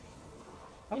 Yeah.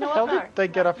 How You the know hell what? No, did they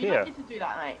get no, up you here? don't get to do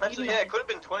that, mate. You Actually, do yeah, not. it could have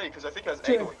been 20 because I think I was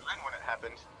True. 8 or 9 when it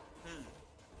happened. Hmm.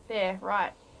 There,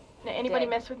 right. Now, anybody Dead.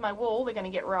 mess with my wall, they're gonna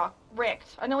get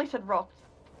wrecked. I nearly said rocked.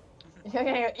 You're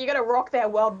gonna rock their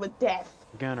world with death.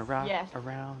 We're gonna rock Yes.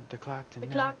 around the clock The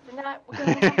tonight. clock tonight, we're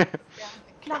gonna rock around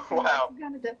the clock tonight, Wow. we're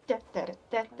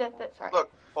gonna sorry.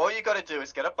 Look, all you gotta do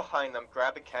is get up behind them,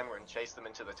 grab a camera, and chase them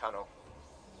into the tunnel.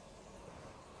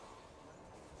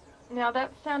 Now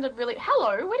that sounded really.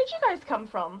 Hello, where did you guys come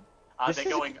from? This They're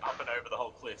is- going up and over the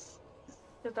whole cliff.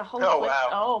 There's a whole Oh, cliff. wow.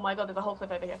 Oh my god, there's a whole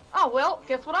cliff over here. Oh well,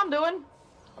 guess what I'm doing?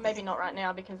 Or maybe not right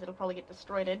now because it'll probably get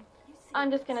destroyed.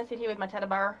 I'm just gonna sit here with my teddy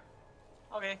bear.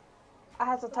 Okay. I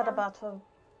have a teddy bear too.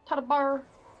 Teddy bear.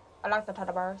 I like the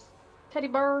teddy bears. Teddy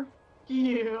bear.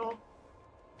 Yeah.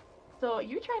 So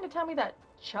you trying to tell me that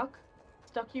Chuck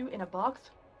stuck you in a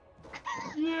box?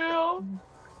 Yeah.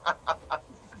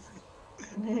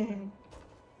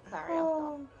 Sorry, I'm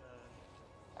dumb.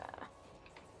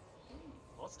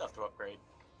 More stuff to upgrade.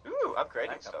 Ooh, upgrading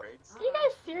Back stuff. upgrades. Are you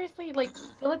guys seriously like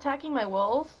still attacking my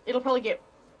walls? It'll probably get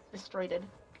destroyed.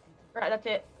 Right, that's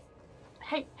it.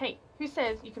 Hey, hey, who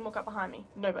says you can walk up behind me?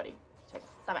 Nobody. So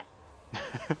stop it.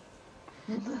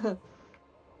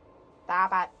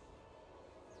 Stop it.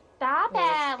 Stop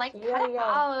Yes. it! Like Yeah, cut it yeah.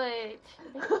 out.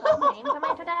 You're so mean to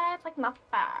me today. It's like not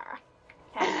fair.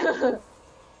 Okay. Ooh,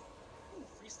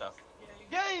 free stuff.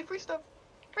 Yay. Yay, free stuff.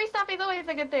 Free stuff is always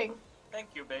a good thing. Thank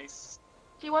you, base.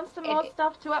 If you want some more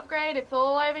stuff to upgrade, it's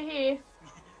all over here.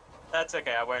 That's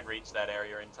okay, I won't reach that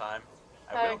area in time.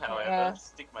 I will, Okay. however, Yeah.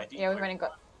 stick my deep Yeah, we've only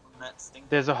got. on that stink.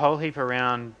 There's a whole heap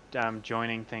around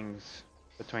joining things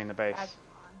between the base. That's-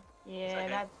 Yeah, It's okay.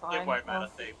 that's fine. It won't matter,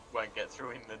 I'll- they won't get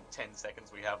through in the 10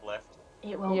 seconds we have left.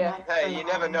 It won't Yeah. matter. Hey, you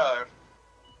never know.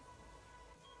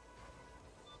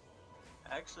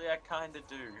 Actually, I kinda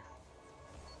do.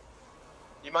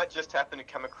 You might just happen to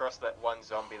come across that one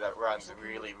zombie that runs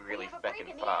really, really We have a break in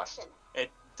feckin' the fast. action.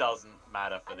 It doesn't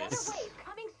matter for Another this. wave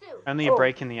coming soon. Only a Oh.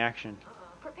 break in the action.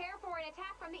 Prepare for an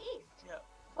attack from the east.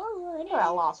 Oh, I know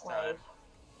our last This time. wave.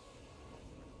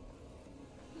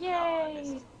 No, I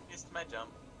Yay! missed my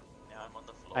jump. Now I'm on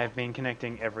the floor. I've been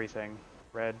connecting everything,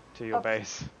 Red, to your Oh.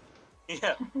 base.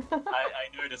 Yeah, I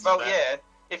noticed Well, that. yeah,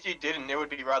 if you didn't, it would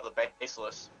be rather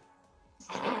baseless.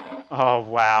 Oh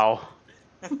wow.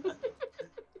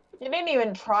 You didn't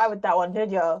even try with that one,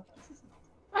 did you?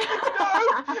 And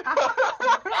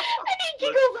he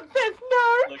giggles and says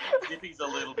no! Look, Zippy's a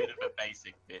little bit of a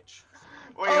basic bitch.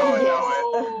 We all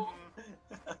Oh,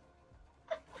 know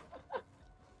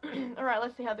it. Alright,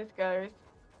 let's see how this goes.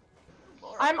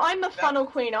 Laura. I'm the funnel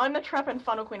queen. I'm the trap and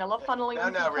funnel queen. I love funneling No,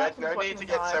 into no, traps Red, and no watching need to them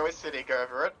get die. so acidic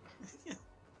over it.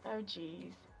 Oh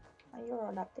jeez. Oh, you're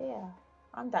all up there.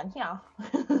 I'm down here.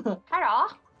 Hello.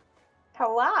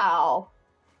 Hello.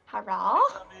 Hello.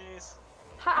 Zombies.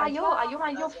 Hi, are you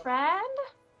my friend?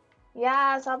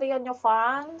 Yes, I'll be on your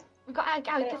friend. We gotta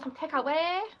go get some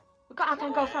takeaway. We gotta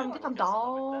go from get some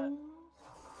dongs.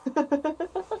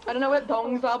 I don't know what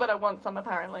dongs are, but I want some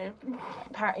apparently.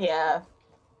 Yeah.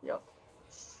 Yep.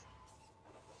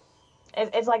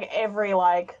 It's like every,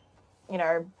 like, you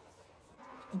know,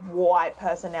 white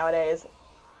person nowadays.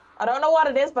 I don't know what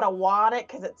it is, but I want it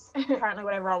because it's apparently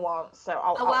what everyone wants. So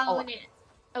I want it.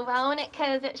 I want it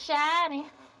because it's shiny.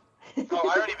 Oh,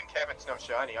 I don't even care if it's not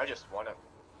shiny. I just want it.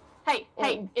 Hey,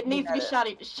 it needs to be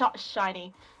shiny.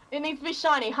 Shiny. It needs to be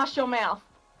shiny. Hush your mouth.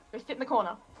 Go sit in the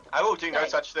corner. I will do no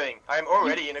such thing. I am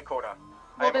already in a corner.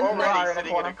 I am then already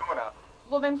sitting in a corner.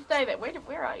 Well, then stay there.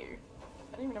 Where are you?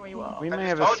 I don't even know where you are. We I may just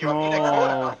have a told you, I'm in a small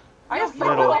corner. I just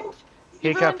little ruined.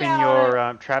 hiccup in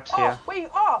your traps here.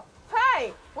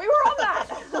 Hey, we were on that.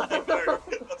 I know.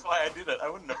 That's why I did it. I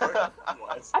wouldn't have heard it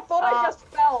otherwise. I thought I just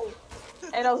fell,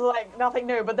 and I was like, nothing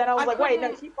new. But then I was I like, wait, no,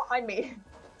 couldn't- keep behind me.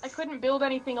 I couldn't build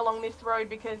anything along this road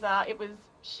because it was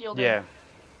shielded. Yeah,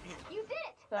 You did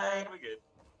it! So, We're good.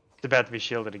 it's about to be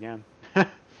shielded again. woo.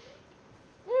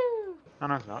 Oh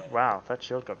no, it's not. Wow, that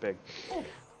shield got big.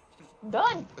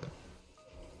 Done.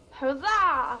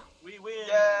 Huzzah! We win.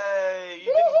 Yay!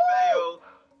 You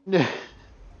didn't fail.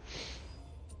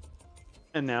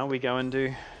 And now we go and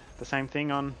do the same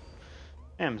thing on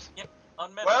M's.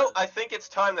 On Mema. Well, I think it's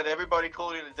time that everybody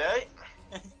called it a day.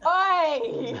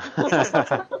 Oi!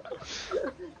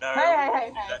 No, Hey, we hey,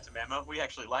 didn't do that to Mema. We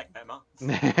actually like Mema.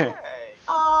 Hey.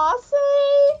 Aw,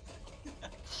 see?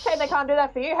 Hey, they can't do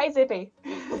that for you. Hey, Zippy.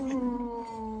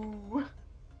 Ooh.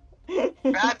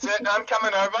 That's it. I'm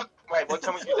coming over. Wait, what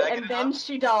time was you taking And it then up?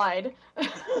 she died. No,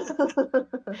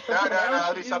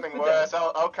 I'll do something worse.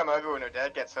 I'll come over when her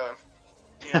dad gets home.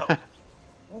 Yeah.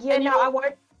 Yeah, And no, you- I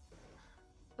won't.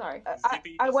 Sorry.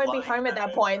 Zippy I just won't be lying home at there.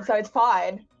 that point, so it's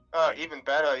fine. Oh, even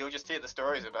better. You'll just hear the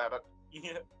stories about it.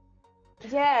 Yeah.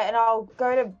 Yeah, and I'll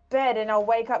go to bed and I'll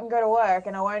wake up and go to work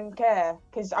and I won't care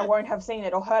because I won't have seen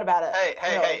it or heard about it.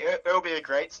 Hey, it'll be a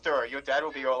great story. Your dad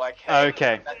will be all like, hey,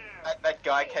 Okay. that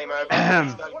guy came over and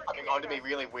he started coming onto me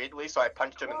really weirdly, so I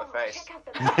punched him in the face. Check out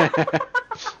the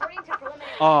According to preliminary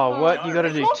Oh, what? You gotta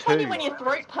It's do more funny two. when you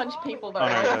throat punch people though. Oh,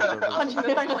 no, no, no, no. Punch them.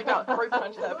 It's actually like, oh, throat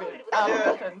punch that bit.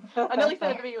 Listen. I nearly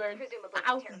said it to be weird. presumably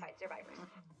Ow. terrified survivors.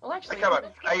 Well, actually, Come on,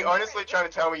 are you honestly trying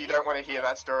to tell me you don't want to hear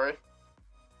that story?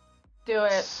 do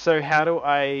it. So how do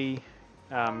I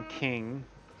king?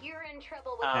 You're in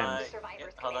trouble with Uh, the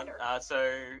survivors, hold on. Commander. So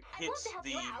I'd hit love to help the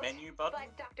you out, menu button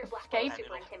But Dr. Black Escape. is and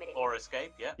super it'll, intimidating. or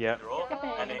escape. Yeah. Yep. Either or. Yep.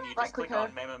 And then you Right just click click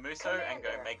on her. Memamuso and go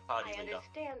Commander, make party I leader.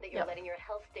 understand that you're Yep. letting your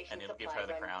health station And it'll give supply her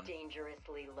the run crown.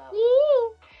 dangerously low. And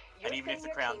You're even if sending the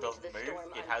your crown team into doesn't the move,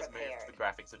 storm it has moved. unprepared. The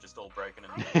graphics are just all broken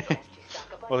and I suggest you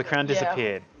stock up on Well, the crown your-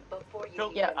 disappeared. before you Cool.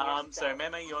 leave Yeah. them So yourself.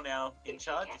 Mema, you're now in If you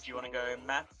charge. catch If you want to me go anywhere.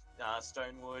 map,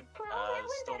 Stonewood,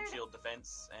 Storm Shield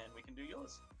Defense, and we can do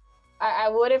yours. I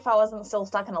would if I wasn't still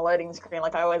stuck in a loading screen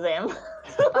like I always am.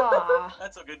 Ah.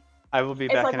 That's all good. I will be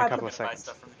It's back like in a my couple of Buy seconds.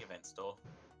 stuff from the event store.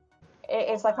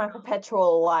 It's like my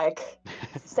perpetual, like,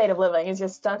 state of living is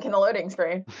just stuck in a loading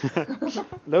screen.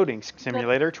 Loading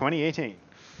Simulator 2018.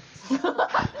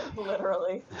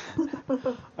 Literally.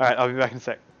 Alright, I'll be back in a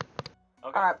sec.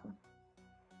 Okay. Alright.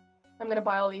 I'm gonna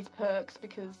buy all these perks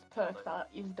because perks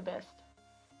is the best.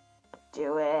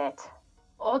 Do it.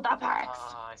 All the perks.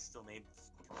 I still need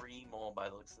 3 more by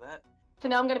the looks of that. So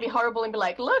now I'm gonna be horrible and be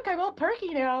like, look, I'm all perky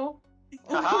now.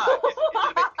 Haha, is it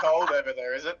a bit cold over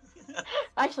there, is it?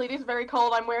 Actually, it is very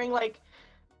cold. I'm wearing like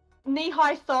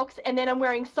knee-high socks, and then I'm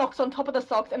wearing socks on top of the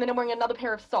socks, and then I'm wearing another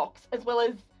pair of socks, as well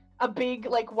as a big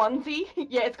like onesie.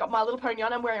 Yeah, it's got My Little Pony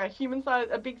on. I'm wearing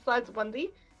a big size onesie,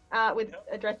 with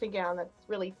a dressing gown that's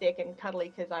really thick and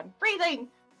cuddly because I'm freezing.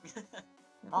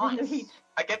 Nice.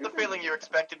 I get the feeling you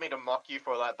expected me to mock you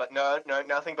for that, but no,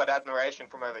 nothing but admiration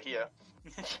from over here.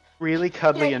 Really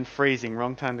cuddly Yeah. and freezing.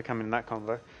 Wrong time to come in that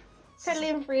convo. Cuddly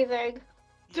and freezing.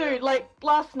 Dude, like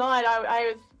last night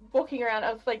I was walking around,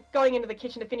 I was like going into the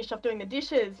kitchen to finish off doing the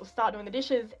dishes or start doing the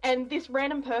dishes, and this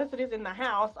random person is in the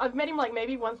house. I've met him like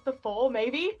maybe once before,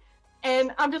 maybe,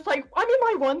 and I'm just like, I'm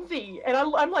in my onesie, and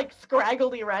I'm like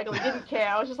scraggly raggly, didn't care.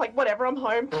 I was just like, whatever, I'm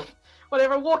home,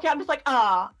 whatever. Walk out, I'm just like,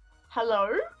 hello.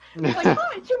 He's like,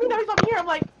 hi, Timmy knows I'm here. I'm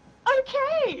like,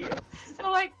 okay, and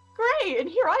I'm like, great, and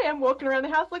here I am walking around the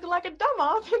house looking like a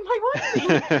dumbass in my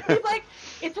onesie. He's like,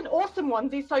 it's an awesome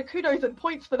onesie, so kudos and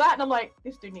points for that. And I'm like,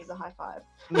 this dude needs a high five.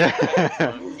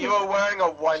 You were wearing a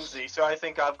onesie, so I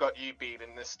think I've got you beat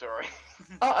in this story.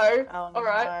 Uh-oh. Oh, All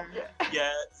right. no.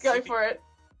 Yeah. Go Zippy, for it.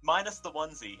 minus the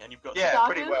onesie, and you've got Yeah,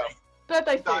 Darkers? pretty well.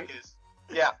 Birthday suit. Darkers.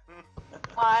 Yeah.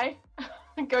 Why?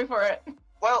 Go for it.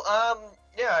 Well,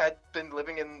 yeah, I had been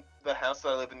living in the house that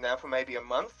I live in now for maybe a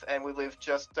month, and we live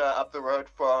just up the road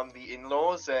from the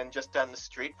in-laws and just down the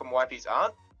street from Wifey's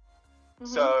aunt. Mhm.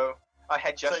 So I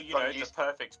had just so you know gotten the used.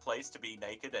 perfect place to be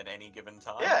naked at any given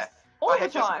time. Yeah, All I the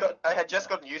had just time. I had just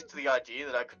gotten used to the idea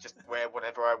that I could just wear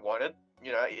whatever I wanted,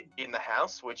 you know, in the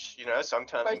house, which sometimes Most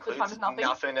of the time includes is nothing.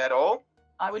 nothing at all.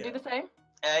 I would Yeah. do the same.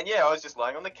 And yeah, I was just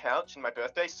lying on the couch in my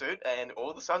birthday suit, and all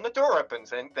of a sudden the door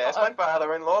opens, and there's my Uh-oh.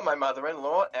 father-in-law, my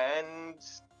mother-in-law, and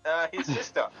his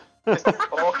sister, just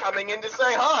all coming in to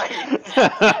say hi.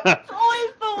 It's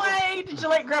always the way. Did you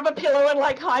like grab a pillow and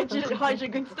like hide your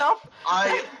good stuff?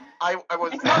 I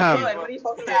was. It's not good. What are you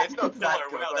talking Yeah, about? it's not that No,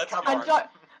 good. well, Like, that's come fine.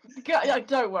 on.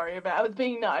 Don't worry about it. I was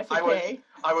being nice, I was- okay?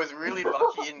 I was really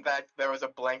lucky in that there was a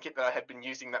blanket that I had been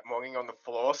using that morning on the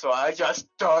floor, so I just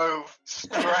dove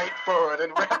straight for it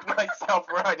and wrapped myself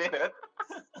right in it.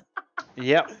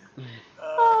 Yep.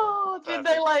 Oh, did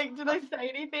they perfect. say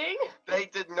anything? They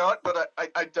did not, but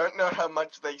I don't know how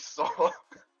much they saw.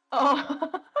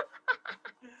 Oh.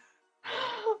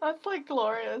 That's like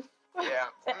glorious. Yeah.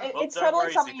 Well, It's don't totally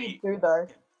worry, something Zippy. you do, though.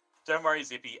 Don't worry,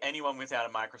 Zippy. Anyone without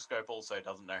a microscope also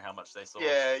doesn't know how much they saw.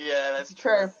 Yeah, that's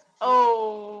True.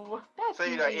 Oh, that's So,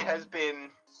 it mean. has been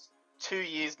 2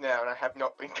 years now, and I have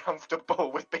not been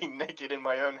comfortable with being naked in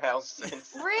my own house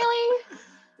since. Really?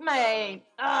 Mate.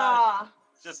 Ah.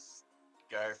 Just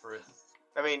go for it.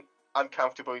 I mean, I'm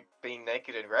comfortable being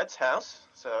naked in Red's house,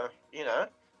 so,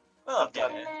 Well, I've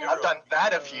done, yeah, I've done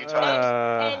that a few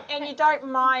times. And you don't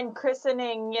mind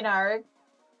christening, Kale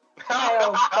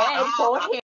Bang for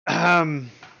him.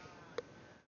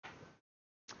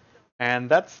 And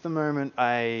that's the moment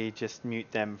I just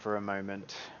mute them for a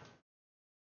moment.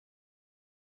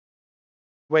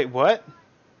 Wait, what?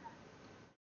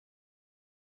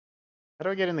 How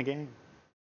do I get in the game?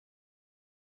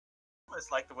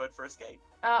 It's like the word for escape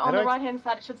On do the I- right hand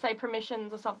side, it should say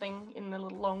permissions or something in the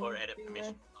little long. or edit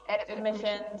permission. Edit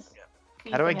permissions.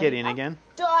 How do I get in again?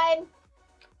 Done.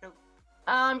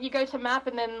 You go to map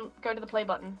and then go to the play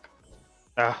button.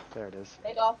 Ah, there it is.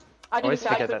 Take off. I did Always this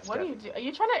out, forget but that what step. are you doing? Are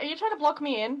you trying to block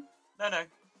me in? No, You're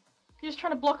just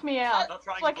trying to block me out. not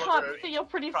trying So I to block can't you. see your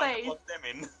pretty Trying to face. block them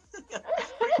in.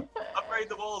 Upgrade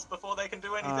the walls before they can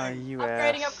do anything. Ah, you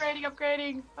Upgrading, ass.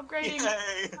 upgrading.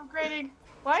 Yay!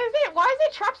 Why is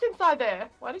there traps inside there?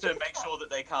 Why did To you make sure that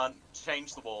they can't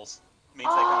change the walls. Means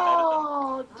they can't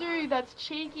Oh, dude, that's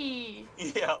cheeky.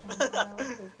 edit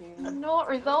them. Yeah. Not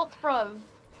results, bros.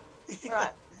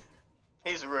 Right.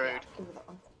 He's rude.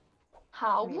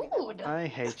 How rude. I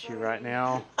hate you right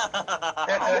now.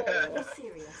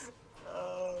 Serious.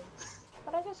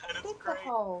 But I just And it's did the great.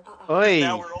 whole. Oi!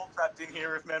 Now we're all trapped in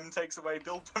here if Mem takes away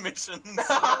build permissions.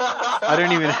 I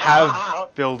don't even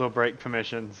have build or break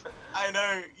permissions. I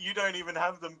know, you don't even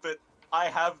have them, but I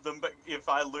have them, but if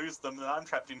I lose them, then I'm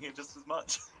trapped in here just as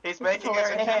much. He's making a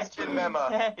suggestion,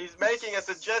 Mema. He's making a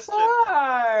suggestion. Do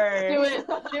it.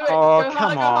 Oh, Go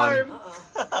come hard, on.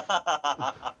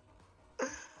 go home.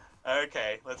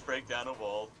 Okay, let's break down a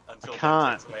wall until Mem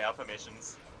can't. takes away our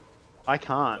permissions. I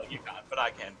can't. Well, you can't, but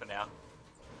I can for now.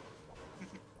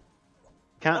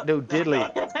 Can't do diddly.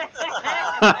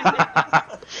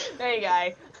 There you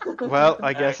go. Well,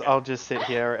 I guess Okay. I'll just sit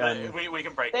here and... we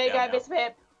can break There it you go, down Miss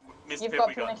Pip. Miss You've Pip, got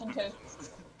we got permission too. permissions.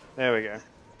 There we go.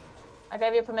 I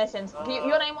gave you permissions.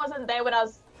 Your name wasn't there when I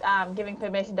was giving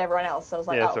permission to everyone else, so I was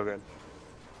like, Yeah, it's oh. all good.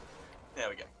 There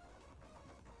we go.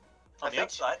 I On the think-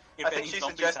 upside, if I think any she's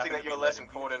zombies suggesting happen that to be you're less legendary-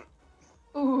 important.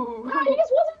 Ooh. No, he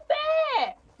just wasn't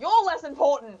there! You're less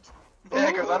important. Yeah,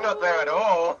 because I'm not there at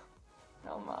all.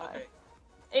 Oh my. Okay.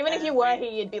 Even if And you were we-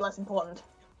 here, you'd be less important.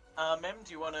 Mem,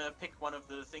 do you want to pick one of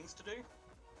the things to do?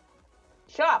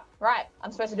 Sure, right.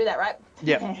 I'm supposed to do that, right?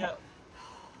 Yeah. Yeah.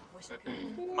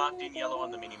 Marked in yellow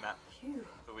on the mini-map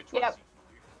for which Yep. ones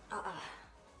you can do.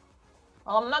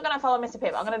 Well, I'm not gonna follow Mr.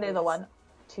 Pip. I'm gonna do the one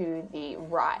to the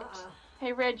right.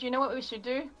 Hey, Red, you know what we should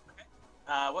do?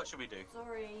 What should we do?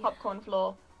 Sorry. Popcorn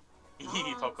floor.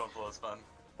 Popcorn floor is fun.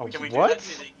 Oh, Can we do what? that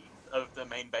to the east of the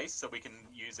main base so we can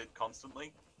use it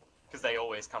constantly? Because they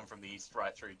always come from the east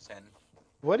right through 10.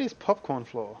 What is popcorn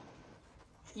floor?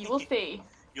 You will see.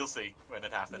 You'll see when it You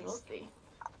will happens. see.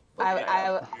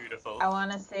 I Beautiful.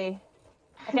 wanna see.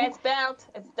 Okay, it's built.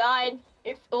 It's died.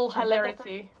 It's all I did the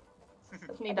hilarity.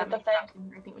 Just need that I did the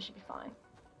mix. I think we should be fine.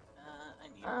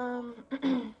 I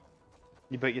need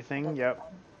You built your thing?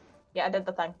 Yep. Yeah, I did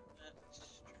the thing.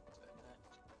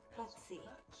 Let's see.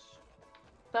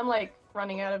 So I'm like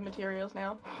running out of materials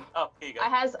now. Oh, here you go.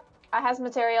 I has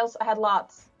materials. I had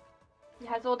lots. You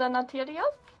guys all done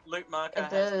materials? Loot marker It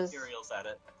has does. materials at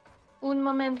it. Un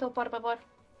momento, por favor.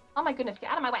 Oh my goodness, get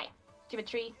out of my way. Stupid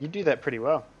tree. You do that pretty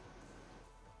well.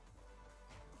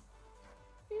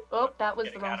 Oh, that was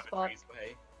the Getting wrong out of a spot. tree's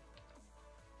way.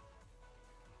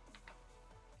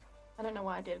 I don't know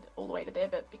why I did all the way to there,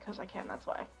 but because I can, that's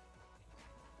why.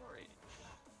 Storage.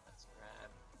 Let's grab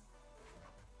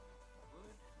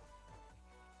wood.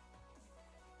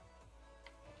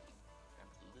 Grab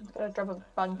the I'm little gonna drop a stone.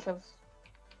 bunch of.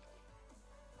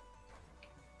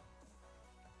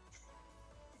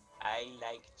 I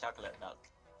like chocolate milk.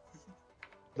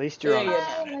 At least you're on. Yeah.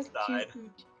 I That's like to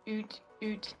died.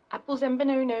 oot. Apples and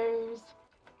bananas.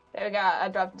 There we go. I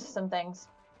dropped some things.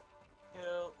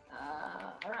 Cool.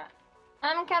 Alright.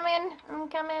 I'm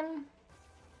coming.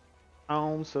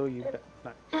 So you bet.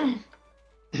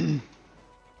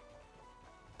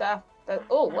 No.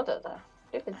 Oh, what the?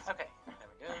 Stupid. Okay, there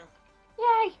we go.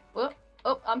 Yay! Whoop.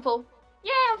 Oh, I'm full.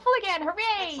 Yeah, I'm full again.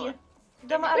 Hooray! Excellent.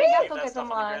 Domo Then we can arigato leave that stuff on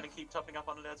the gozaimasu. ground and keep topping up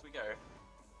on it as we go.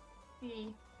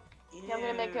 See. Yeah, I'm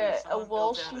gonna make Ew, a someone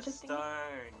wall built out shooter of thingy.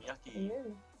 stone. Yucky.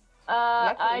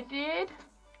 I did.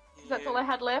 That's all I Ew.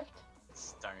 had left.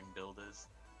 Stone builders.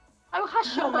 Oh,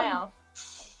 hush your mouth.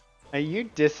 Are you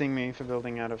dissing me for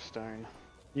building out of stone?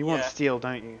 You want Yeah. steel,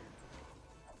 don't you?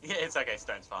 Yeah, it's okay.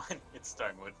 Stone's fine. It's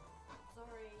stone wood.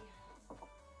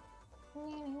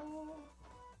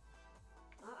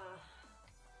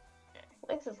 At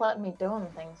least it's letting me doing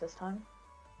things this time.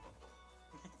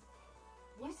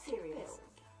 You serious?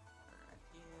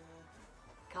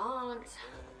 Right Can't.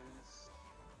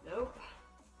 here. Nope.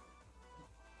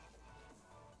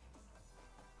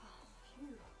 Phew.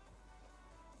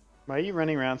 Why are you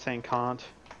running around saying can't?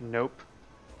 Nope. Oh,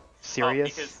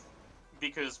 Serious?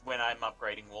 because when I'm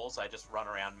upgrading walls, I just run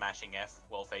around mashing F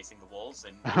while facing the walls,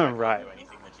 and Oh, I can't right. do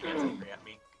anything when she gets angry at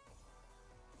me.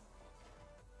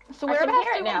 So I can whereabouts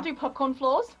hear do it you want now. to do popcorn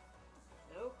floors?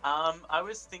 Nope. I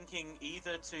was thinking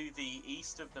either to the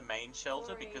east of the main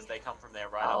shelter Sorry. because they come from there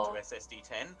right Oh. up to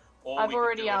SSD-10, or I've we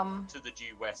already, could do it to the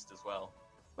due west as well.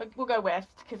 We'll go west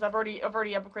because I've already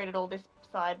upgraded all this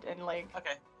side and like.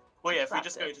 Okay. Well, yeah, if we That's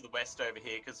just go it. to the west over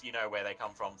here, because you know where they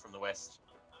come from the west,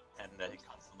 and they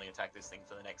constantly attack this thing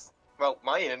for the next. Well,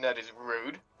 my internet is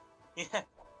rude. Yeah.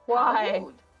 Why?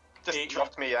 Just It-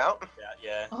 dropped me out.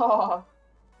 Yeah. Oh,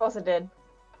 of course it did.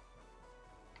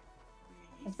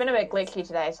 It's been a bit glitchy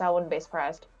today, so I wouldn't be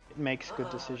surprised. It makes good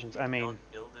decisions. I mean,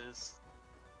 Non-builders.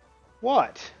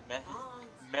 what?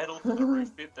 Metal for the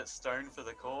roof bit, but stone for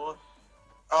the core.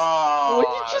 Oh,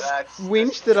 Well, you just that's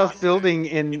Winched at us disgusting. building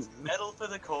in. It's metal for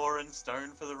the core and stone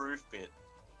for the roof bit.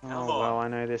 Oh Come well,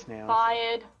 on. I know this now.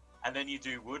 Fired. And then you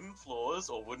do wooden floors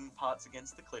or wooden parts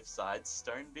against the cliff sides,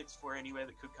 stone bits for anywhere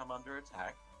that could come under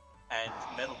attack, and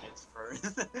metal bits for.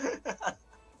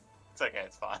 It's okay,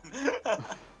 it's fine.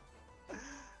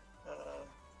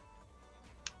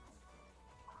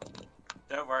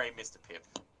 Don't worry, Mr. Pip.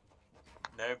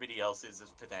 Nobody else is as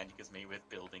pedantic as me with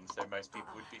building, so most people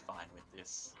would be fine with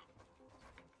this.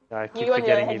 I keep You on your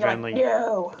forgetting head, you've you're like, only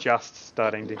no. just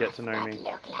starting to get to know me.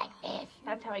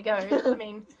 That's how it goes. I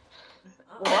mean.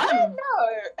 What?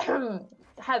 No.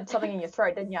 Had something in your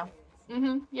throat, didn't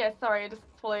you? Yeah. Sorry, I just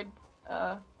swallowed.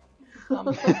 Some.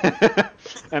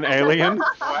 An alien?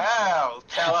 Wow,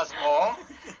 tell us more.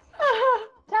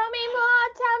 Tell me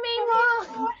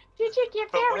more. Did you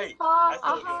get But very wait, far? I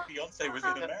thought your fiance was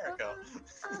in America.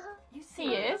 You He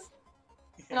serious? is.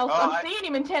 And I'll, Oh, I'm I- seeing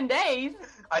him in 10 days.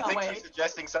 I Oh, think wait. you're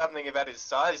suggesting something about his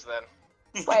size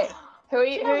then. Wait, who are Do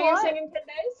you? you Who know are you what? seeing in 10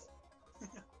 days?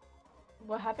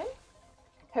 What happened?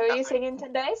 Who are you seeing in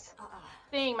 10 days?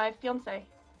 Seeing my fiance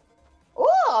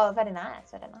Oh, very nice,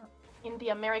 very nice. in the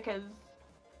Americas.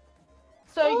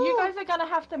 So you Ooh. guys are gonna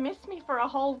have to miss me for a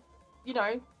whole,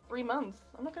 3 months.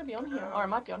 I'm not gonna be on here, or I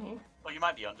might be on here. Well, you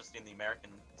might be on just in the American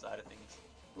side of things.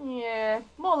 Yeah,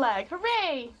 more lag.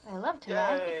 Hooray! I love to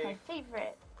lag. It's my Yay.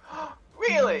 favorite.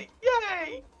 Really?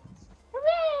 Yay!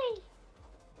 Hooray!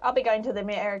 I'll be going to the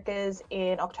Americas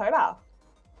in October.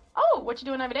 Oh, what you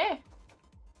doing over there?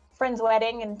 Friend's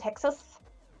wedding in Texas.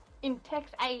 In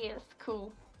Texas.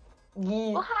 Cool.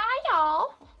 Yeah. Well,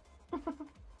 hi,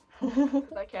 y'all.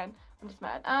 I can. I'm just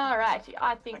mad. Alrighty,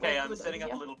 I think Okay, we're I'm good setting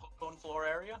over up a here. little popcorn floor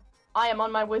area. I am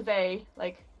on my way,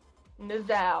 like,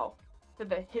 Nizao. To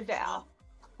the Hizao.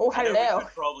 Oh, I know we hello. could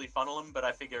probably funnel them, but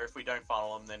I figure if we don't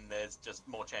funnel them, then there's just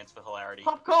more chance for hilarity.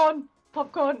 Popcorn!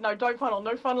 Popcorn! No, don't funnel.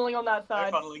 No funneling on that No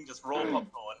side. funneling, just raw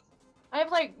popcorn. I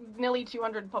have, like, nearly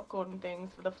 200 popcorn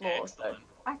things for the floor, so... Excellent.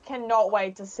 I cannot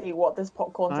wait to see what this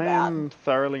popcorn's I about. am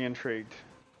thoroughly intrigued.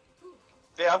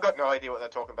 Yeah, I've got no idea what they're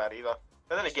talking about either.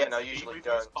 But then again, I usually We've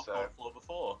don't, used popcorn so... floor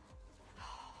before.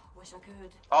 Wish I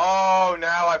could. Oh,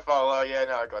 now I follow. Yeah,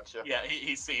 no, I gotcha. Yeah,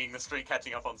 he's seeing the stream,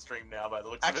 catching up on stream now by the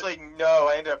looks Actually, of it. no,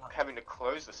 I ended up having to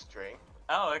close the stream.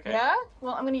 Oh, okay. Yeah?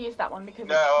 Well, I'm gonna use that one because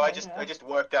No, it's I just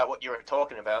worked out what you were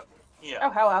talking about. Yeah.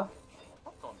 Oh, hello.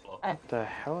 Popcorn floor. What the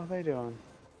hell are they doing?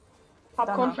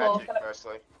 popcorn Don't floor. Magic,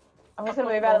 mostly. I'm just gonna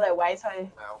move out of their way so.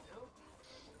 Now.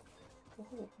 Yeah,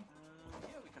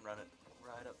 we can run it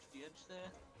right up to the edge there.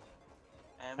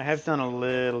 And I have done a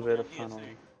little bit of here too.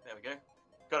 funneling. There we go.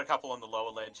 Got a couple on the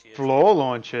lower ledge here. Floor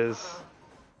launches.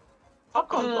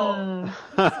 Popcorn floor.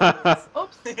 Mm.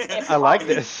 Oops. I like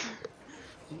this.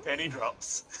 Penny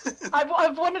drops.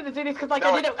 I've wanted to do this because like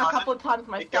No, I did it it a couple of times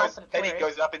It goes, myself. Penny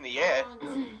goes up in the air.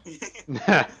 Penny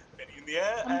in the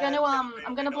air.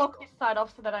 I'm gonna block this side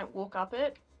off so they don't walk up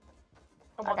it.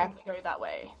 I want Okay. them to go that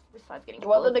way. This side's getting You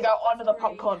want them to bullets. go onto the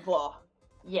popcorn floor.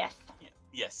 Yes.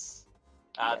 Yes.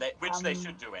 Yes, Which they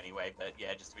should do anyway, but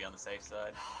yeah, just to be on the safe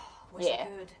side. Wish Yeah. I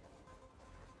could.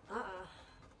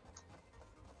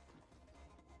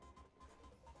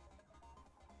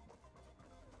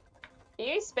 Are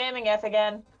you spamming F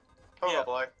again?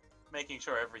 Probably. Making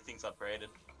sure everything's upgraded.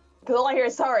 Because all I hear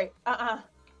is sorry. I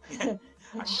can't.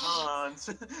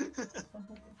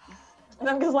 And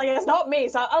I'm just like, it's not me.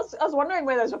 So I was wondering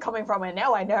where those were coming from, and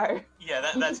now I know. Yeah,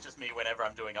 that's just me. Whenever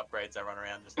I'm doing upgrades, I run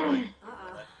around just like,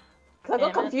 Because I got Damn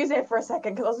it. confused there for a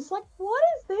second, because I was just like, what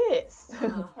is this?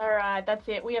 Alright, that's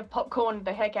it. We have popcorned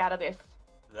the heck out of this.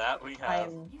 that we I have.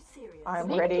 am, You serious? I'm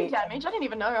They do ready. damage. I didn't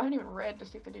even know. I hadn't even read to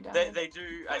see if they do damage. They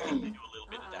do. I think they do a little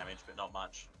bit of damage, but not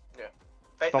much.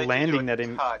 They The do landing a that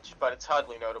in- touch, but it's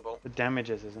hardly notable. The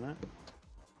damages, isn't it?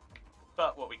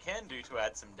 But what we can do to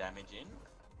add some damage in.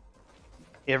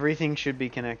 Everything should be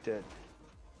connected,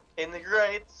 In the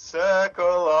great circle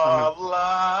of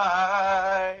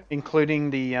life. including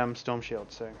the storm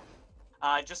shield. So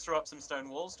Just throw up some stone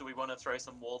walls. Do we want to throw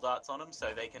some wall darts on them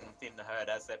so they can thin the herd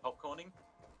as they're popcorning?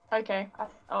 Okay.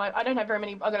 I don't have very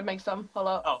many. I gotta make some. Hold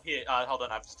up. Oh, here. Hold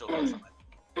on. I've still got some.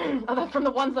 Oh, that's from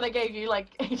the ones that I gave you like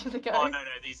ages ago. Oh no,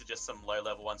 these are just some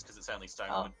low-level ones because it's only stone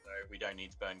Oh. wood, so we don't need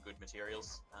to burn good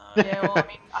materials. Yeah, well, I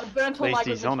mean, I burnt all At my least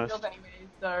good he's honest. materials anyways,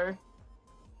 so.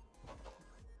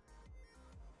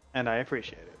 and I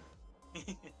appreciate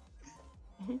it.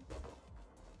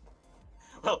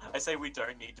 Well, I say we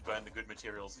don't need to burn the good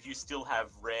materials. You still have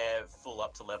rare, full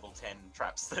up to level 10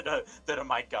 traps that are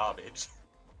my garbage.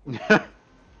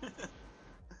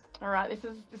 All right, this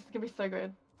is gonna be so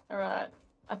good. All right,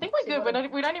 I think we're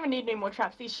good. We don't even need any more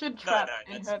traps. These should trap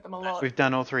and that's- hurt them a lot. We've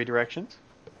done all three directions.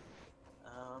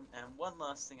 And one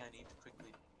last thing I need to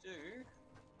quickly do.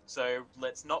 So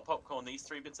let's not popcorn these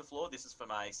 3 bits of floor. This is for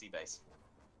my AC base.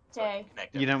 So I can Okay.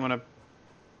 connect You it. don't want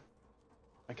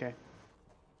to. Okay.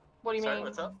 What do you Sorry, mean?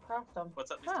 what's up? Craft them.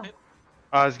 What's up, Mr. Huh. Pip?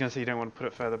 I was gonna say you don't want to put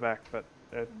it further back, but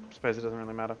I suppose it doesn't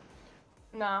really matter.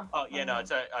 Nah. Oh, yeah, no,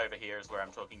 it's over here is where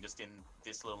I'm talking, just in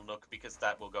this little nook, because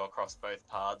that will go across both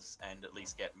paths and at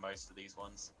least get most of these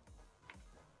ones.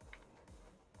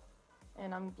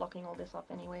 And I'm blocking all this up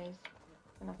anyways,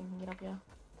 so nothing can get up here.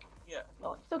 Yeah.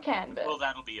 Well, it still can, but Well,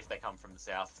 that'll be if they come from the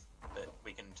south, but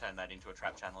we can turn that into a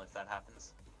trap channel if that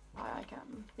happens. I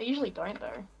can. They usually don't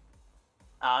though.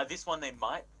 This one they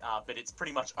might, but it's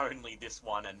pretty much only this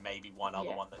one and maybe one other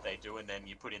Yeah. one that they do, and then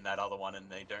you put in that other one and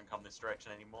they don't come this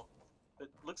direction anymore. But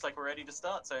looks like we're ready to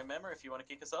start, so Memma, if you want to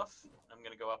kick us off, I'm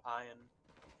going to go up high and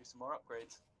do some more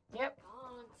upgrades. Yep.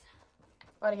 Can't.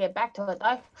 Gotta get back to it though.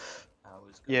 I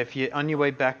was Yeah, if you're on your way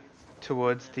back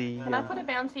towards the. Can I put a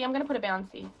bouncy? I'm gonna put a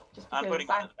bouncy. Just because. I'm putting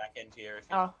one at the back end here if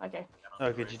you Oh, okay.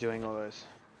 Oh, good, you're doing all those.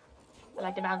 I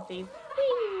like the bouncies.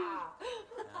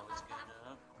 I was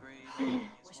gonna upgrade these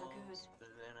Wish I could. walls, but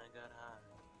then I got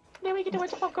high. Now we get to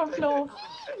watch popcorn floor.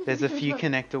 There's a few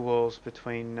connector walls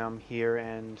between here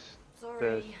and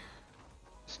Sorry.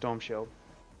 storm shield,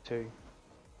 too.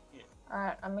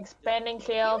 Alright, I'm expanding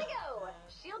Here shield. we go.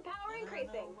 Shield power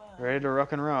increasing. Ready to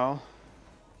rock and roll.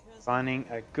 Finding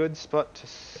a good spot to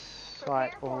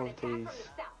sight Prepare all for an of attack these. from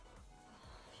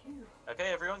the south.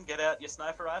 Okay, everyone, get out your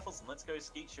sniper rifles and let's go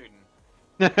skeet shooting.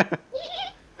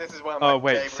 This is one of my Oh,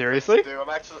 wait, favorite seriously? things to do. I'm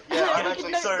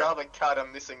actually So- rather cut.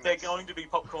 I'm missing They're this. going to be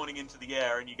popcorning into the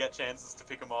air, and you get chances to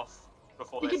pick them off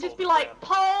before You they could just fall be to like, the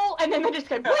ground. pole, and then they just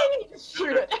go bling, and you just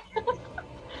shoot it.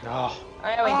 Oh,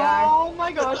 There we go. Oh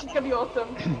my gosh, it's gonna be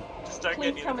awesome. Just don't Please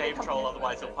get near tell the me to cave come troll, here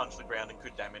otherwise first. he'll punch the ground and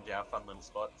could damage our fun little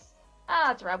spot. Ah,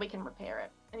 that's alright, we can repair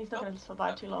it. And he's not Oh, gonna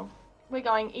survive yeah. too long. We're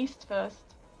going east first.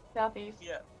 Southeast.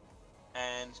 Yeah.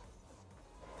 And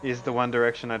here's the one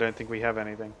direction I don't think we have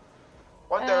anything.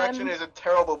 One Direction Um, is a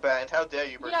terrible band. How dare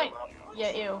you bring You them don't- up?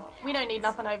 Yeah, ew. We don't need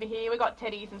nothing over here. We got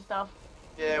teddies and stuff.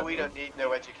 Yeah, we don't need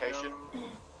no education.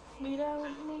 We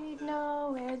don't need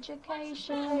no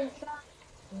education.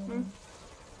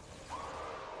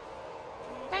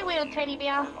 Hey, little teddy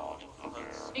bear.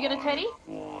 You got a teddy?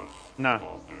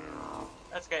 No.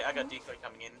 That's okay. I got decoy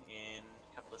coming in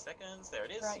a couple of seconds. There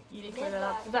it is. Right, you decoy that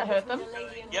up. Does that hurt them?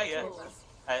 Yeah, yeah.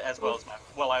 As well as my.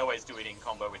 Well, I always do it in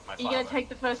combo with my. Are you gonna take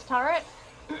the first turret?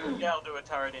 Yeah, I'll do a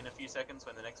turret in a few seconds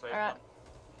when the next wave Alright. comes.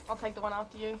 I'll take the one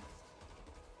after you.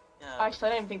 Yeah. Actually, I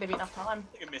don't even think there'd be enough time.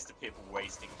 Look at Mr. Pip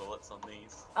wasting bullets on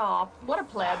these. Oh, what a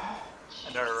pleb.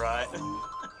 I know, right?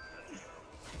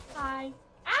 Hi.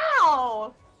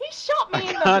 Ow! He shot me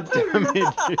in the God boot! damn it,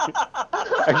 dude.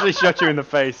 Actually shot you in the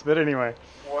face, but anyway.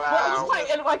 Wow. Well,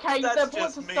 it's like, okay, That's the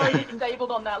bullets are just so me.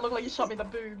 disabled on that. Look like you shot me in the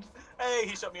boobs. Hey,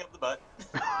 he shot me up the butt.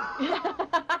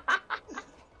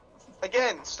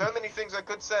 Again, so many things I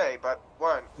could say, but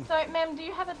won't. So, ma'am, do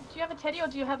you have a teddy or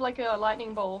do you have like a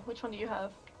lightning ball? Which one do you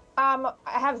have? I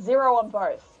have 0 on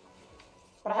both.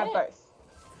 But I have Yeah. both.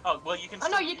 Oh, well, you can. Oh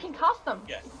no, still- you can cast them.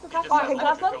 Yeah. You You can just cast I them. can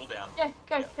cast them? cooldown. Yeah,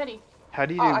 go, Yeah. teddy. How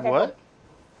do you do Oh, okay, what?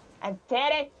 And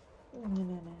Teddy.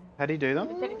 How do you do them?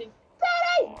 Teddy thing.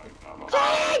 Teddy!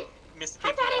 Teddy! Mr.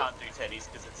 Pip can't do teddies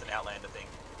because it's an Outlander thing.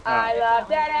 I love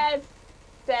Teddies.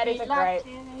 Teddies are great.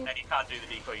 And you can't do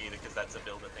the decoy either because that's a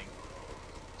builder thing.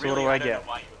 So what do I I don't get? know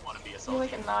why you would want to be a You salty.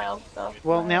 look at Niall stuff.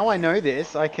 Well, now I know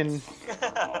this, I can...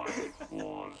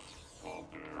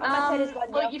 Teddy's got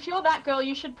Well, jump. if you're that girl,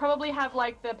 you should probably have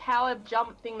like the power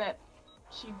jump thing that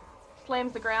she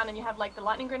slams the ground and you have like the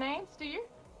lightning grenades, do you?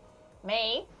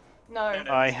 Me? No. No,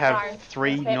 no. I have Sorry.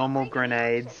 3 Okay. normal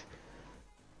grenades.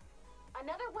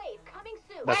 Another wave coming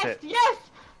soon. That's yes, it. yes!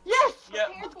 Yes! Yeah.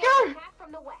 Prepare Let's for go! an attack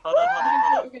from the west. Hold on, hold on,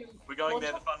 hold on. We're We're going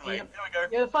there the fun way. Yep. There we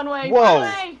go. Yeah, the fun way. Whoa. Fun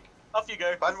way! Off you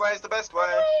go. Fun way is the best way.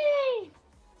 Way!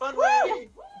 Fun way.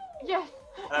 Yes!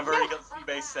 And I've already got the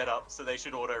base set up, so they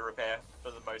should auto repair for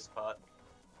the most part.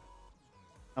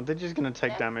 Aren't they just going to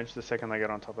take damage the second they get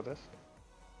on top of this?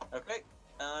 Okay.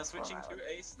 Switching to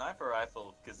a sniper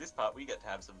rifle, because this part we get to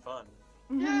have some fun.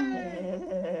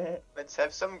 Let's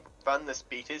have some fun. This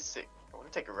beat is sick. I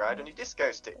want to take a ride on your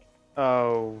disco stick.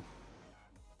 Oh.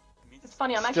 It's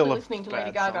funny, I'm Still actually a listening to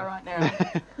Lady bad Gaga song. right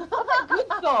now. Good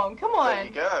song, come There you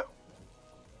on. go.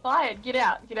 Fired, get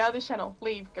out of this channel.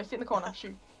 Leave, go sit in the corner,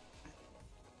 shoot.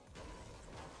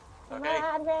 Okay,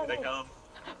 here they come.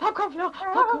 Popcorn floor,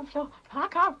 popcorn floor,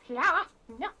 popcorn floor.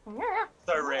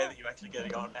 So rare that you actually get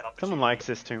an opportunity. Someone likes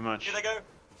this too much. Here they go.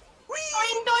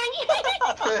 Doing, doing.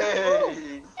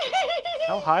 Hey.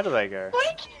 How high do they go?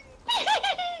 Boink.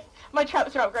 My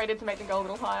traps are upgraded to make them go a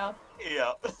little higher.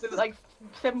 Yeah. So it's like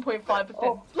 7.5%.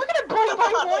 Oh. Look at it, boing,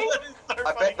 boing, boing. That is so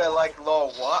I funny. bet they're like,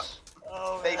 lol, what?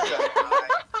 Oh, They man. don't.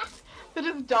 They're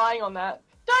just dying on that.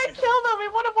 Don't kill them, we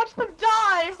want to watch them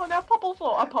die on our popple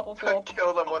floor. Our popple floor. Don't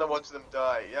kill them, want to watch them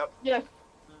die. Yep. Yes.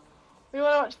 We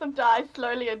want to watch them die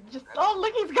slowly and just. Oh,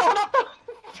 look, he's going up the.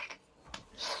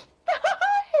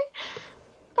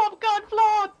 Popcorn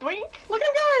floor! Doink! Look at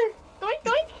him go! Doink,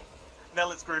 doink! Now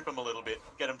let's group them a little bit.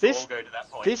 Get them to This- all go to that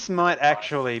point. This might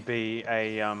actually be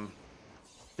a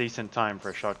decent time for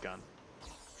a shotgun.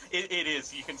 It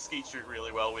is. You can skeet shoot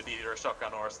really well with either a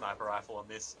shotgun or a sniper rifle on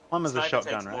this. One was a Sniper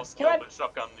shotgun, takes right? more skill, Good. but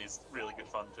shotgun is really good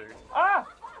fun too. Ah!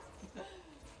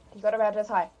 You got about this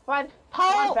high. Come on. Come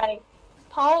on, Paul! Fatty.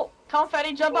 Paul! Come on,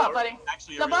 Fatty, jump up, Or buddy.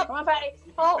 Actually, Jump a really up. Come on, Fatty.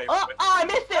 Oh, favorite oh, weapon. oh, I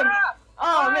missed him! Ah! Oh,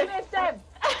 I I missed missed him.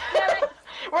 Damn it.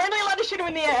 We're only allowed to shoot him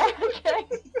in the air, okay?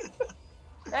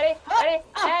 Ready? Ready?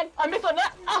 Ah, And. I missed on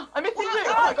that! Ah, I missed him too!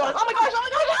 Oh my gosh, oh my gosh, oh my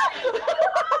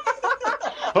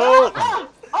gosh! Oh! Ah!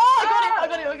 Oh, I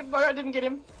got him! No, I didn't get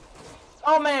him.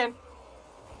 Oh man.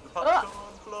 The popcorn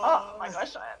floor. Oh my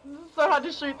gosh, it's so hard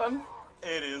to shoot them.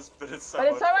 It is, but it's so But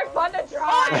it's so much fun to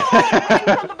Oh, try.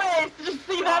 no, from the base! Just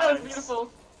see that, it was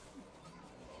beautiful.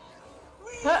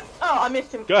 Oh, I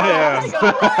missed him. Got Oh, him. my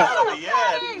God. Oh,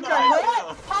 yeah, Great.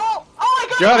 nice. Oh, I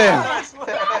got Got him! him. Nice one.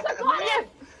 Yes!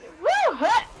 Woo!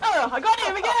 Oh, I got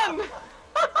him again!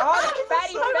 Oh,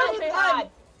 Fatty fell too hard.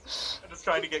 I'm just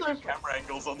trying to get good camera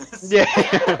angles on this. Yeah.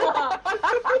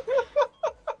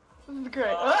 This is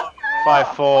great. Oh,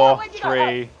 5, 4, where'd you go?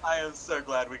 3. I am so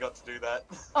glad we got to do that.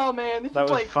 Oh man, this That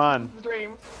is was like fun. This is a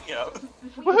dream. Yeah. This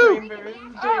is a Woohoo! dream, baby. This is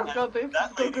a dream. Got this. That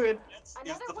This is so lady good. is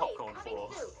Another the wave popcorn coming floor.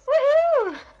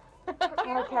 soon.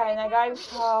 Woohoo! Okay, now guys,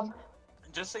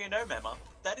 Just so you know, Mema,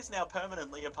 that is now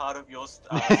permanently a part of your.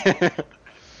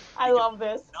 I love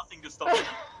this. Nothing to stop you from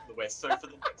the west. So for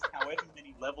the next however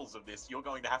many levels of this, you're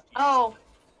going to have to. Use Oh,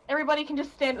 everybody can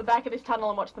just stand at the back of this tunnel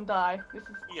and watch them die. This is.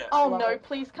 Yeah. Oh Love no! it.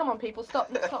 Please, come on, people, stop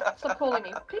calling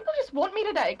me. People just want me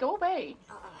today. Go away.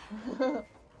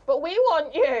 But we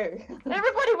want you.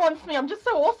 Everybody wants me. I'm just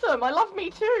so awesome. I love me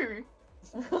too.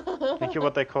 Think you're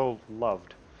what they call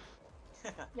loved.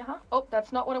 Yeah. Oh,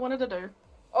 that's not what I wanted to do.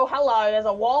 Oh, hello. There's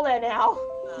a wall there now.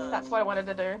 That's what I wanted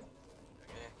to do. Okay.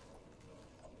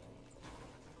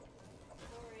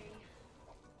 Sorry.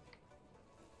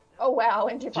 Oh, wow.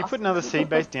 Went too Did you fast. put another seed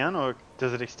base down, or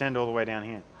does it extend all the way down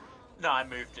here? No, I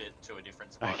moved it to a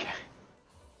different spot. Okay.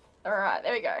 Alright,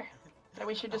 there we go. So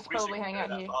we should just I wish probably it hang could out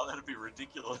go that here. far, that'd be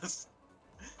ridiculous.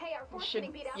 Hey, our We force should...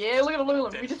 getting beat up. Yeah, look at them, look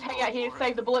at them. We just hang out here,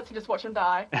 save the bullets, and just watch them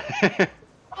die.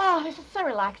 Oh, this is so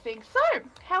relaxing. So,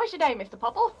 how was your day, Mr.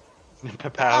 Popple?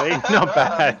 Mrpippali, not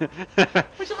bad.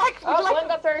 Would you like, Oh, one like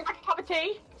got through. a cup of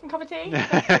tea? Some cup of tea?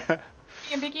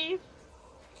 Tea and bickies?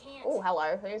 Oh,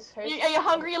 hello. Who's? Are you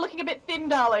hungry? You're looking a bit thin,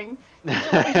 darling.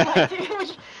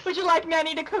 Would you like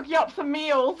Nanny to cook you up some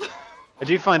meals? I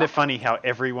do find it funny how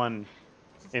everyone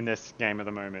in this game at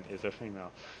the moment is a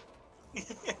female. Yeah.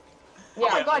 Oh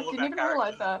my Yeah, god, all didn't about even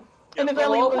realise characters. that. Yeah, And there's we're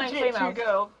only all legit playing 2 females.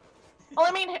 girls. Well,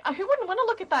 I mean, who wouldn't want to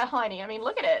look at that hiney? I mean,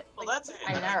 look at it. Well, that's it.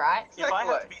 I know, right? If I have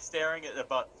to Exactly. be staring at a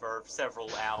butt for several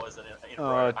hours in a Oh,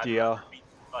 row, dear. I'd rather be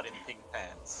butt in pink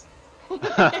pants.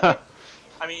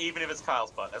 I mean, even if it's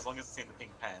Kyle's butt, as long as it's in the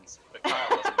pink pants. But Kyle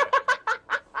doesn't know.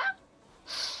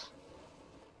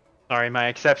 Sorry, my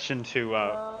exception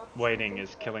to waiting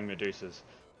is killing Medusas.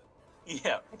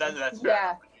 Yeah, that's fair. Yeah.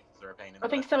 enough. They're a pain in the I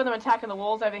think butt. some of them attacking the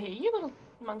walls over here. You little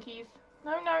monkeys.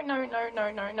 No, no, no, no,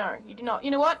 no, no, no. You do not. You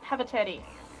know what? Have a teddy.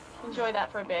 Enjoy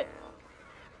that for a bit.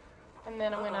 And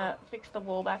then I'm gonna fix the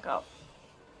wall back up.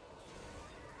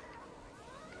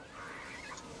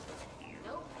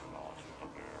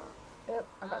 Yep,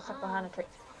 I got stuck behind a tree.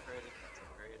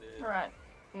 Alright.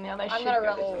 Now they I'm should gonna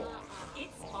go. release.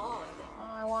 It's on.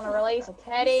 I want to release a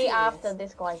teddy after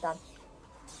this guy's done.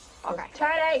 Okay.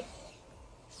 Teddy!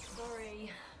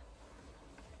 Sorry.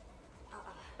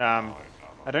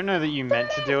 I don't know that you meant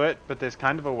to do it, but there's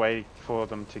kind of a way for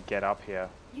them to get up here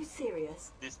You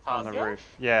serious? This on part, the roof.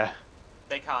 Yeah.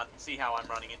 they can't see how I'm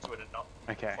running into it and not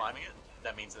Okay. climbing it.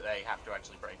 That means that they have to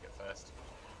actually break it first.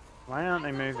 Why aren't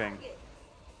they moving?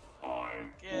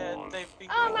 Yeah, they've been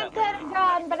Oh, doing my that teddy's lately.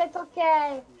 gone, but it's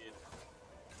okay. Weird.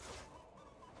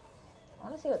 I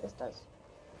want to see what this does.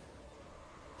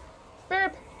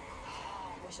 Burp!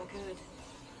 Wish I could.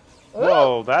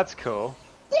 Whoa, that's cool.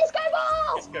 Disco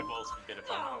ball! Disco ball's a bit of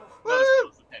fun. Oh. Not as cool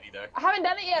as the teddy though. I haven't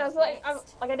done it yet. I was like,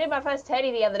 I did my first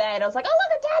teddy the other day, and I was like, oh,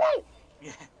 look, a teddy!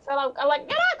 Yeah. So I'm like,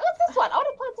 get out! What's this one? I want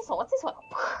to play this one. What's this one?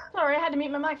 Sorry, I had to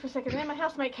mute my mic for a second. Then my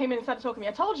housemate came in and started talking to me.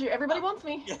 I told you, everybody wants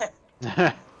me.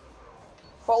 Yeah.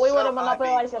 Well, we So would have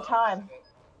monopolized your happy. time.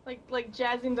 Like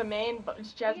jazz in demand, but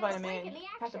it's jazz by demand. You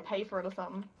have to pay for it or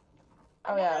something.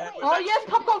 Oh, yeah. Oh yes,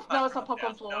 popcorn. No, it's not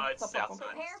popcorn floor. No, it's not popcorn. south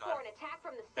side. Prepare for an attack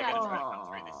from the They're south. gonna try to come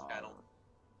through this channel.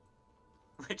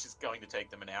 Which is going to take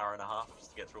them an hour and a half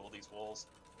just to get through all these walls.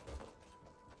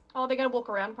 Oh, they're gonna walk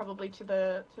around probably to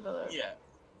the Yeah.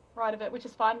 right of it, which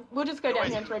is fine. We'll just go down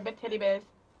here and throw bit teddy bears.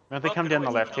 Don't they come down the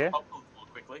left here?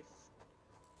 Quickly.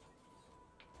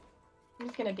 I'm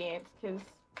just gonna dance because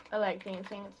I like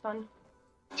dancing. It's fun.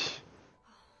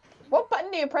 What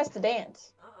button do you press to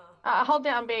dance? Hold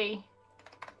down B,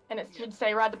 and it should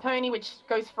say ride the pony, which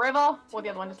goes forever, or the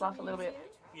other one just lasts a little bit.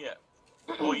 Yeah.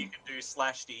 Or you can do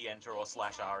 /D enter or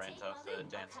 /R enter for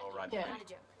dance or ride. Yeah.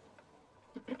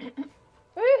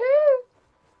 Woohoo!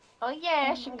 Oh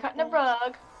yeah, she's cutting a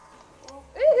rug.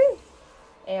 Woohoo!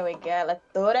 Here we go. Let's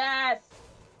do this.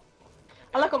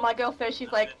 I like what my girl says.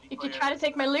 She's like, if you try to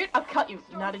take my loot, I'll cut you.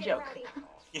 Not a joke.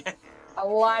 Yeah. I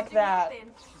like that.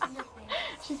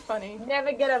 She's funny.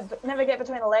 Never get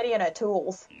between a lady and her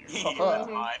tools. That's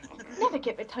fine. Never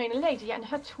get between a lady and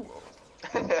her tools.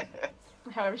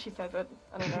 However she says it.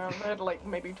 I don't know. I've heard it like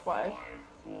maybe twice.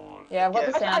 Yeah, I've got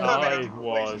the Yeah, sound. I on.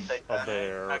 was a I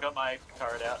bear. got my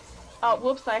turret out. Oh,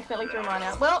 whoops! I accidentally threw mine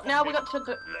out. Well, now we got to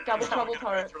double Now trouble we're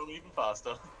gonna go turret. through them even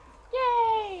faster.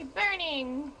 Yay!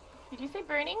 Burning. Did you say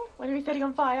burning? What are we setting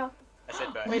on fire? I said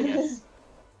Wait a burning, minute. yes.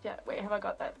 Yeah. Wait, have I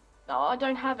got that? No, I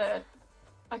don't have it.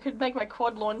 I could make my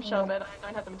quad launcher, but I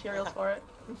don't have the materials for it.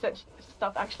 And set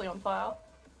stuff actually on fire.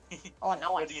 Oh,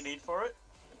 no. What do you need for it?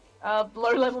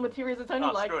 Low level materials. It's only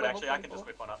Oh, like screw it, level actually, I can 24. just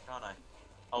whip one up, can't I?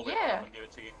 I'll whip Yeah. one up and give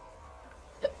it to you.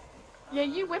 Yeah,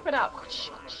 you whip it up. Quad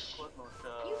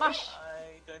launcher. Mush.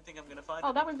 I don't think I'm gonna find Oh,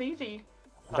 it. that was easy.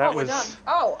 That we're was done.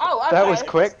 Oh, okay. that was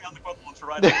quick. Found the quad launcher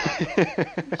right there.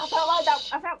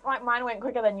 I felt like mine went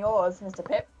quicker than yours, Mr.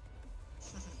 Pip.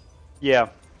 Yeah.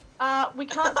 We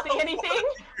can't see anything.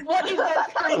 What is that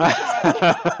screen?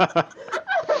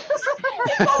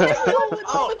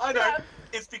 Oh, I know.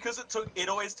 It's because it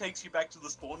always takes you back to the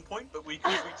spawn point, but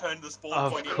because we turned the spawn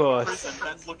Of point into course. a prison,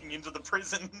 that's looking into the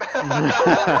prison.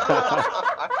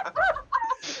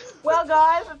 Well,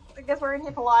 guys, I guess we're in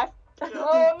here for life.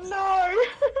 Oh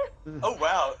no! Oh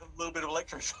wow, a little bit of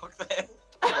electroshock there.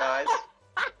 Guys.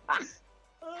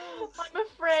 I'm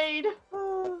afraid.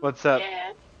 What's up,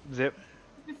 Yeah. Zip?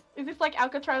 Is this like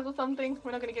Alcatraz or something?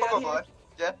 We're not gonna get out of Probably.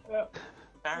 here. Yeah.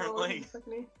 Apparently.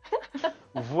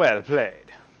 Well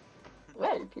played.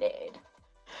 Well played.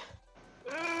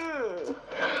 Ugh.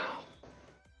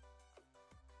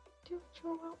 Do what you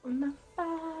want with my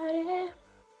body.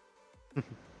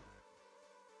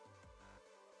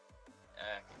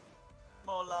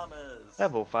 More llamas.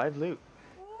 Level 5 loot.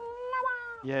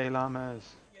 Yay, llamas.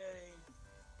 Yay.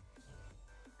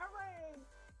 Hooray.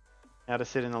 Now to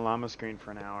sit in the llama screen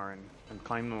for an hour and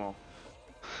claim them all.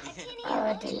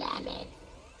 Oh, the lemon.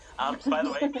 By the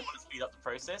way, if you want to speed up the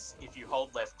process, if you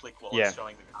hold left click while Yeah. it's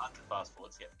showing the cards and fast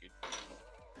forwards, yeah, good.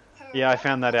 Yeah, I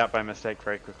found that out by mistake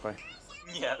very quickly.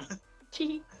 Yeah.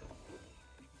 Tee.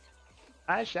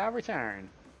 I shall return.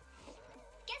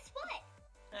 Guess what?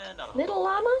 Another Little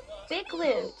llama, big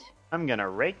loot. I'm gonna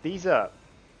rake these up.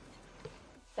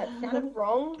 That sounded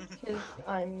wrong because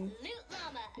I'm Loot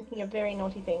llama. thinking of very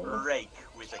naughty things. rake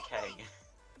with a K.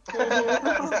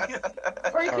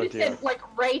 Or you Oh, could have dear. said like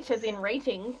rate as in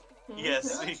rating.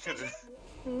 Yes, he could have.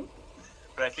 Hmm.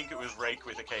 But I think it was rake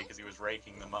with a K because he was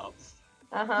raking them up.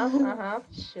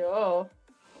 Sure.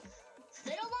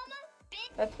 Little llama, big.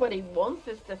 That's what he wants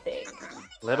us to think.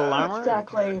 Little llama,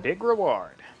 Exactly. big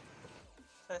reward.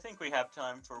 I think we have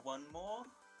time for one more.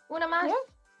 Una más? Yeah.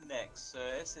 Next, so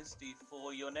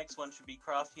SSD4, your next one should be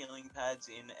craft healing pads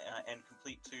and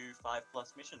complete 2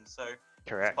 5+ missions. So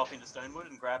Correct. pop into Stonewood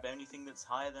and grab anything that's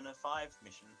higher than a 5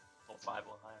 mission, or 5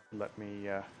 or higher. Let me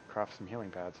craft some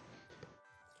healing pads.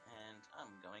 And I'm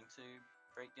going to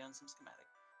break down some schematic.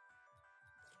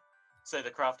 So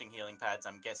the crafting healing pads,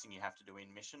 I'm guessing you have to do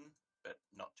in mission, but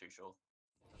not too sure.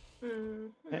 Hmm.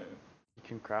 Yeah. You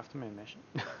can craft them in mission.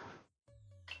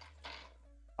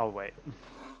 I'll wait.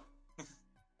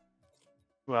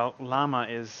 Well, llama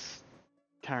is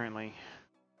currently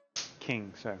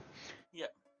king, so.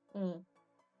 Mm.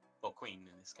 Or queen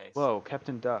in this case. Whoa,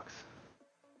 Captain Ducks.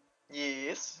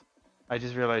 Yes. I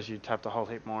just realized you tapped a whole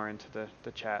heap more into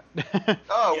the chat.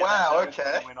 Oh, Yeah, wow, that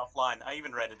okay. went offline. I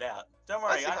even read it out. Don't I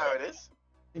worry, see how it is.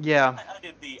 Yeah, I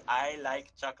did the I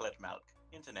like chocolate milk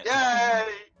internet. Yay!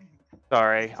 So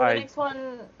sorry. the I next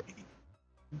one,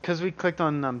 because we clicked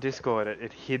on Discord,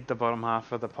 it hid the bottom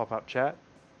half of the pop-up chat.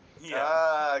 Yeah.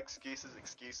 Ah, excuses,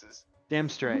 excuses. Damn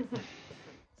straight.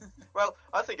 Well,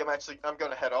 I think I'm going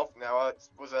to head off now. It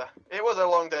was a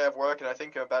long day of work, and I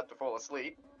think I'm about to fall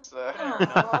asleep. So.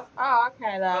 oh,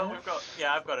 okay Well, then.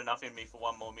 I've got enough in me for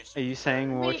one more mission. Are you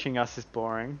saying We- watching us is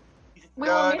boring? We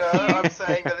No, will miss no, you. I'm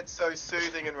saying that it's so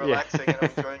soothing and relaxing, and I'm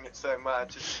enjoying it so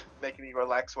much. It's making me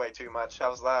relax way too much.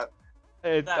 How's that?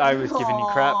 I was giving you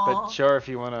crap, but Aw. sure if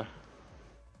you wanna.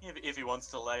 If he wants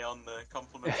to lay on the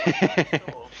compliments.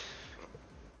 Sure.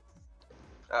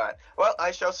 Alright. Well,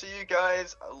 I shall see you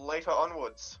guys later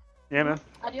onwards. Yeah, man.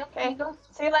 Adios, Okay. amigos.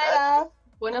 See you later.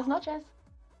 Buenas noches.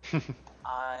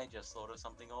 I just thought of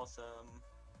something awesome.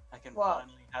 I can What?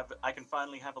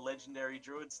 finally have a legendary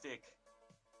druid stick.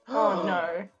 Oh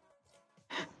no.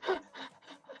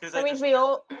 Because That means we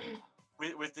all.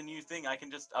 with the new thing, I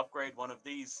can just upgrade one of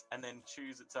these and then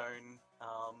choose its own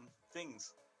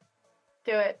things.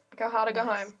 Do it. Go hard or go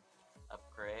home.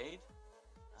 Upgrade.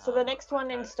 So the next one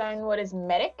in Stonewood is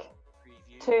medic.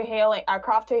 Preview.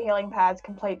 Craft 2 healing pads,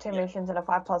 complete 2 Yeah. missions in a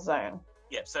 5+ zone.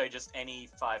 Yep. So just any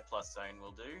 5+ zone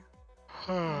will do.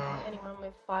 Anyone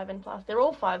with 5 and plus. They're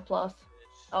all 5+.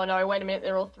 Oh no, wait a minute,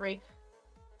 they're all 3.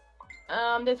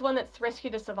 There's one that's rescue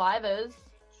the survivors.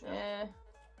 Yeah.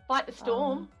 Fight the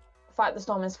storm. Fight the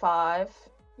Storm is 5.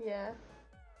 Yeah.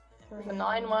 There's a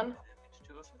 9 one.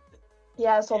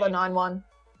 Yeah, I saw the 9 one.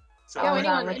 So Go Um,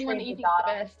 anyone that retrieve you the think's the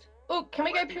data. best. Oh, can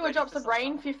we go Might be pure ready drops for of some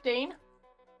rain? time. 15.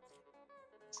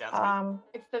 Sounds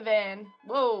good. It's the van.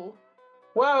 Whoa.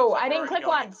 Whoa, Looks like I we're didn't already click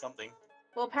going one. into Something.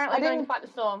 Well, apparently I I'm going to didn't- fight the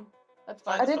storm. That's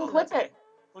Fight fine. I the didn't storm, click that's it. okay.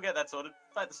 We'll get that sorted.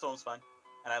 Fight the storm's fine.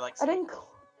 And I like. I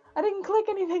didn't click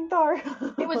anything though.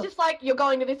 It was just like, you're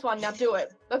going to this one, now do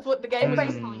it. That's what the game was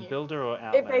just telling you. Builder or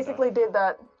Outlander? It basically did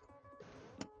that.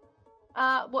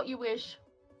 What you wish.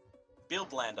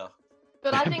 Build lander.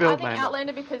 But I think Buildlander.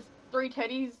 Outlander because 3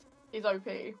 teddies is OP.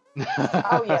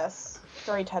 Oh yes,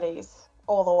 3 teddies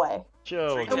all the way.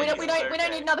 Sure. Three And we teddies. don't Okay.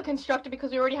 need another constructor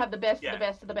because we already have the best Yeah. of the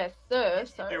best of the best, sir.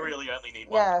 So You really only need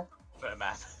one Yeah. per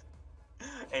map.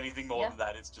 Anything more Yeah. than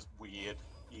that, it's just weird.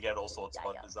 You get all sorts of Yeah,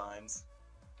 odd yeah. designs.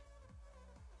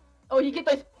 Oh, you get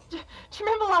those. Do you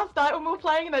remember last night when we were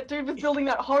playing and that dude was building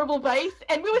that horrible base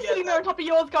and we were Yeah, sitting there on top of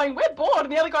yours going, we're bored,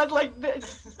 and the other guy's like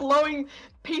blowing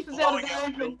pieces out of Blowing theirs up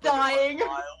and buildings dying. like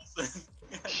tiles.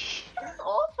 It's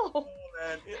awful. Oh,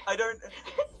 man. I don't.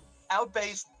 Our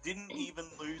base didn't even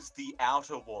lose the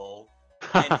outer wall,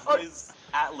 and his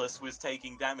Atlas was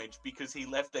taking damage because he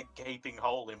left a gaping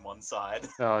hole in one side.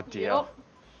 Oh dear. Yep.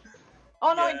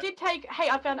 Oh no, Yeah. it did take. Hey,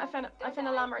 I found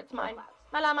a llama. It's mine.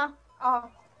 My llama. Oh,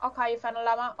 okay, you found a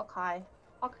llama? Okay.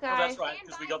 Okay. Well, that's right,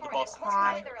 because we got the boss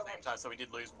Hi. at the same time, so we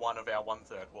did lose one of our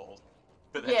 1/3 walls.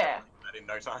 But then Yeah. that in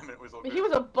no time, it was all But good. he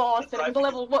was a boss, and it was a Right,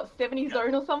 level, what, 70 Yeah.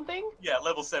 zone or something? Yeah,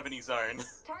 level 70 zone.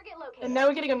 Target located. And now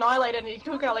we're getting annihilated, and he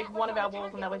took out, like, one of our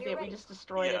walls, and that was it. We just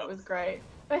destroyed it. Yeah. It was great.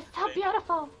 But it's so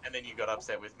beautiful. And then you got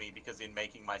upset with me because in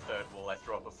making my 3rd wall, I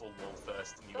threw up a full wall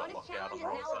first, and you got locked out on the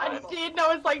wrong I side. did, and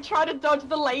I was, like, trying to dodge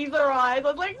the laser eyes. I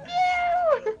was like,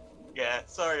 no! Yeah,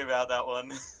 sorry about that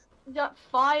one. Got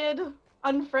fired,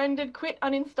 unfriended, quit,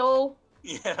 uninstall.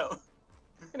 Yeah.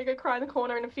 Gonna go cry in the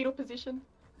corner in a fetal position.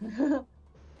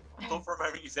 I thought for a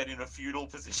moment you said in a feudal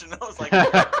position. I was like,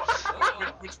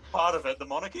 which part of it? The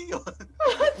monarchy? I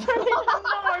don't even know,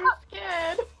 I'm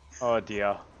scared. Oh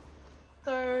dear.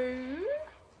 So,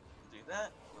 We'll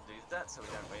do that so we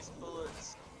don't waste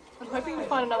bullets. I'm hoping we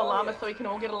find another llama so we can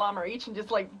all get a llama each and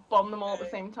just, like, bomb them all at the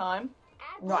same time.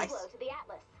 Add Nice. flow to the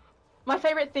Atlas. My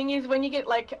favorite thing is when you get,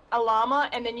 like, a llama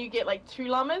and then you get, like, 2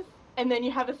 llamas and then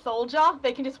you have a soldier,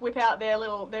 they can just whip out their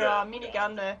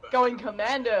minigun, their going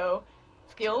commando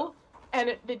skill, and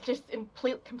it just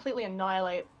completely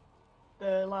annihilate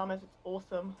the llamas. It's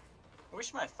awesome. I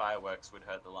wish my fireworks would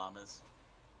hurt the llamas.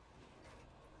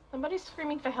 Somebody's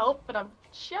screaming for help, but I'm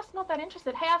just not that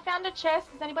interested. Hey, I found a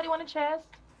chest. Does anybody want a chest?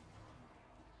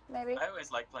 Maybe. I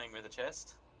always like playing with a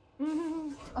chest.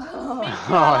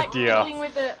 Oh dear.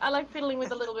 I like fiddling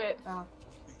with a little bit Oh.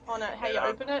 on it. How you Yeah.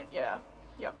 open it? Yeah.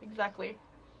 Yep, exactly.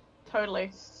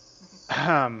 Totally. So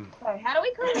how do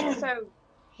we create so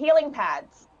healing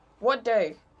pads? What do?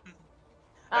 Okay,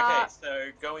 Uh, so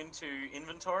go into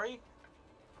inventory.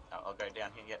 Oh, I'll go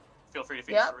down here. Yeah, feel free to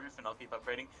finish Yep. the roof, and I'll keep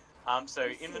upgrading. So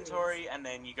inventory, and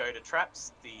then you go to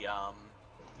traps. The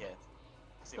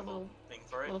symbol little- thing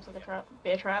for it. looks like a Yeah. trap.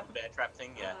 Bear trap. Bear trap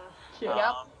thing. Yeah. Yeah.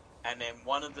 Yep. And then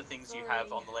one of the things you have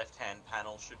Sorry. on the left-hand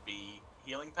panel should be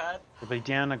healing pad. It'll be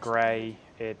down a grey.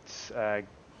 It's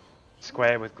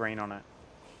square with green on it.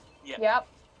 Yeah. Yep.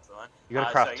 That's the one. You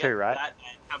gotta craft two, right? That,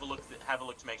 and have a look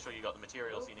to make sure you got the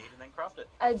materials you need, and then craft it.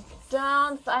 I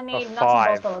don't. I need nuts and 5.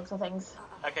 bolts by the looks of things.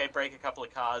 Okay, break a couple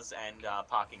of cars and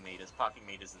parking meters. Parking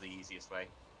meters are the easiest way.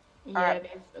 Yeah, Alright.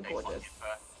 it is Takes one gorgeous. hit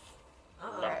per.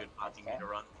 Love a Alright, good parking okay. meter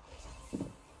run.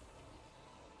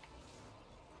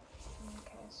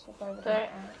 Okay, so go over So, there.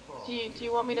 do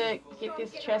you want me to get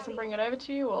this chest and bring it over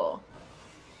to you, or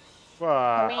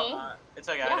Well, Me? It's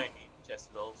okay. Yeah. I don't need chest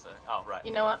at all. So, oh right.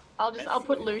 you know what? I'll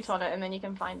put loot on it and then you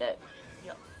can find it.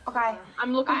 Okay.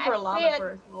 I'm looking I for a see llama it. for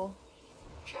as well.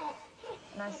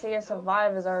 And I see a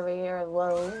survivors over here as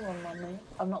well.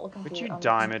 I'm not looking for would you. you I'm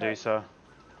die, looking for- Medusa?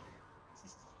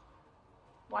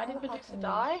 Why did Why the fuck Medusa is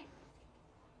die?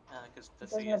 Because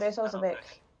Because Medusa was a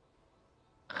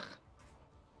bitch.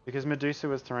 Because Medusa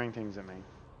was throwing things at me.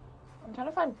 I'm trying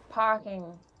to find parking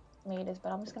meters,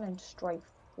 but I'm just gonna destroy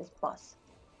this bus.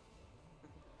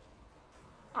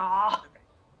 Ah.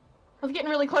 I was getting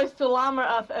really close to a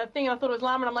llama, a thing, and I thought it was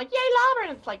llama, and I'm like, yay, llama!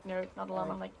 And it's like, no, it's not a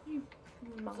llama. I'm like, you.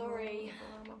 Sorry.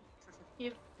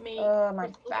 Give me. My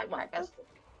this little backpack one. is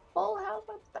full. How's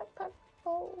my backpack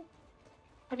full?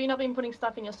 Have you not been putting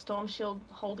stuff in your storm shield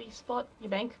holdy spot, your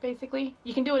bank, basically?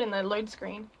 You can do it in the load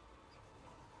screen.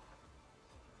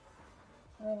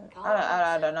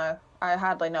 I don't know. I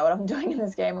hardly know what I'm doing in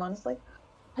this game, honestly.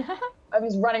 I'm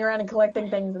just running around and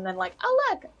collecting things, and then like, oh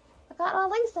look, I got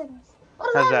all these things.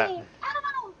 What does How's that that? mean? I don't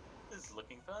know. This is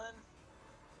looking fun.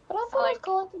 But I thought I was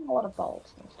collecting a lot of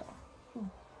bolts and stuff.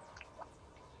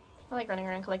 I like running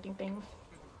around collecting things.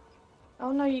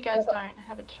 Oh no, you guys don't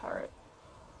have a turret.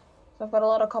 So I've got a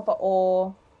lot of copper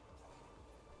ore,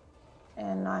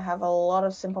 and I have a lot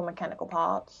of simple mechanical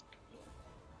parts,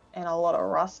 and a lot of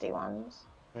rusty ones.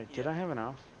 Wait, did I have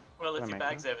enough? Well, Did if I your make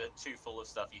bag's ever too full of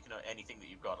stuff, you can anything that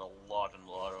you've got a lot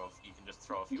of, you can just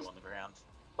throw a few on the ground.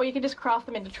 Or you can just craft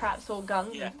them into traps or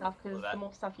guns Yeah, and stuff, because or that. the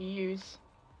more stuff you use,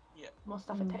 Yeah. the more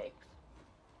stuff it takes.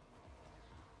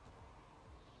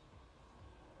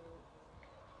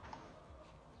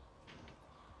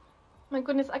 My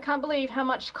goodness, I can't believe how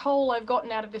much coal I've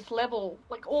gotten out of this level.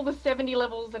 Like all the 70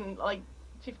 levels and like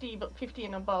 50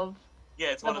 and above. Yeah,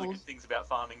 it's one of the Levels. good things about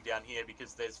farming down here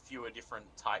because there's fewer different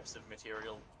types of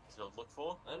material to look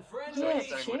for. So Yeah, in it's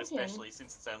Stonewood champion. especially,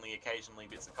 since it's only occasionally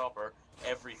bits of copper,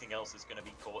 everything else is going to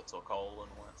be quartz or coal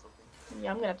and all that sort of thing. Yeah,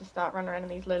 I'm gonna have to start running around in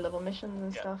these low-level missions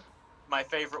and Yeah. stuff. My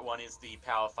favourite one is the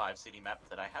Power 5 city map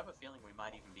that I have a feeling we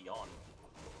might even be on.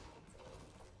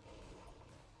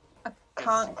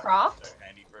 can't craft? So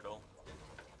handy for it all.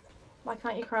 Why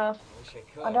can't you craft? Wish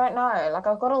I could. I don't know. Like,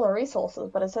 I've got all the resources,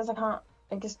 but it says I can't.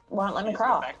 It just won't let me Is your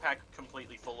craft. backpack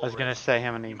completely full I was gonna already? say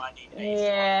how many. You might need a slot.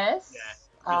 Yes. Yeah,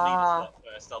 you'll need a Ah. slot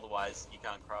first, otherwise you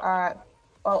can't craft. Alright.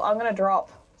 Well, I'm gonna drop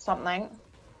something.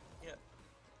 Yeah.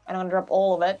 And I'm gonna drop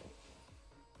all of it.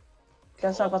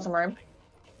 Just so I've got some room.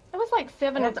 It was like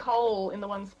 7 And coal in the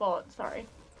one spot. Sorry.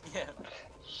 Yeah,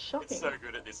 Shocking. it's so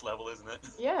good at this level, isn't it?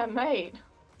 Yeah, mate.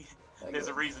 There's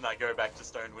a reason I go back to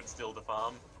Stonewood still to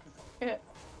farm. Yeah.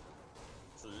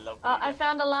 It's lovely. I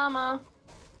found a llama.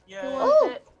 Who Yeah,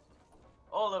 wants it?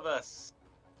 all of us.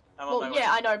 I'm on my Well, way.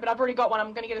 yeah, I know, but I've already got one.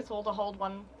 I'm gonna get us all to hold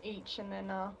one each, and then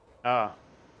Oh,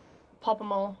 pop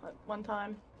them all at one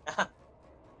time.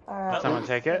 Alright. someone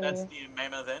take it. That's the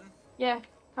Mema then. Yeah,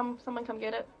 someone come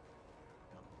get it.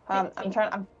 I'm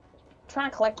trying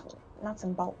to collect nuts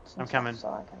and bolts. And I'm stuff coming. So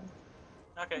I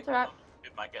can. Okay. It's alright.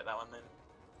 It might get that one then.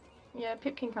 Yeah,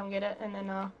 Pip can come get it, and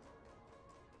then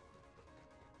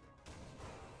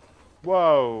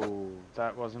Whoa,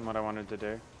 that wasn't what I wanted to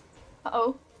do.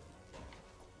 uh-oh.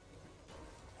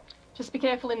 Just be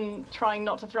careful in trying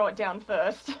not to throw it down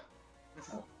first.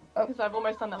 Oh. Because I've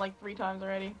almost done that like 3 times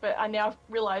already. But I now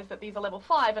realise that these are level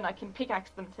 5 and I can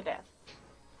pickaxe them to death.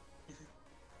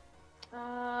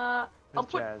 I'll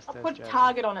put Jazz.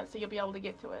 target on it so you'll be able to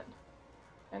get to it.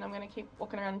 And I'm gonna keep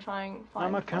walking around and try and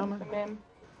find I'm coming. the mem.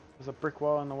 There's a brick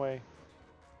wall in the way.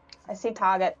 I see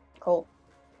target. Cool.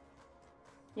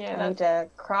 Yeah, I need that's...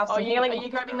 to craft Oh, some are healing. you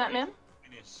grabbing that mem?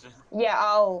 Finish. Yeah,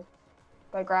 I'll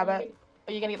go grab it.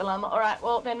 Are you gonna get the llama? Alright,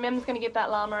 well then Mem's gonna get that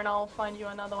llama and I'll find you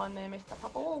another one there, Mr.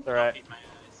 Pupple. Alright, Keep my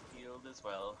eyes peeled as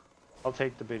well. I'll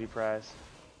take the booty prize.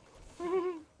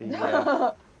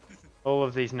 The, all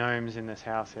of these gnomes in this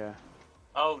house here.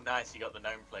 Oh, nice. You got the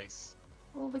gnome place.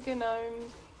 All the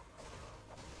gnomes.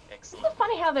 Excellent. Isn't it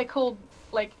funny how they're called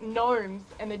like gnomes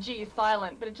and the G is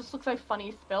silent, but it just looks so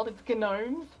funny spelled. It's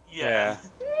gnomes. Yeah.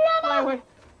 I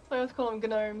always call them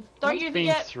gnomes. Don't What's use it been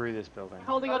yet. through this building?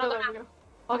 Holding on to them.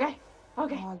 Okay.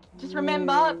 Okay. Oh, Just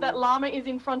remember that llama is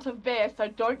in front of bear, so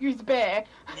don't use bear.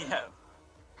 Yeah.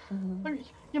 Mhm. You know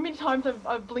how many times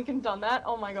I've blinking done that?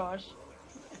 Oh my gosh.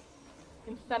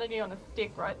 Insanity on a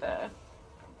stick right there.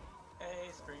 Hey,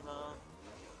 streamer.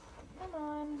 Come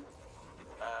on.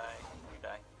 Bye. You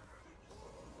die.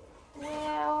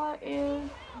 Where is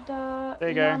the There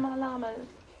you go. llamas?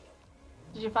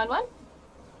 Did you find one?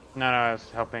 No, I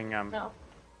was helping. No.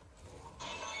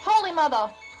 Holy mother!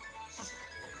 Oh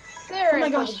Seriously, my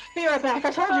gosh, be right back.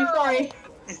 I told you, sorry.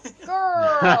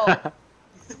 girl.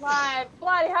 Like,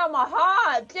 bloody hell, my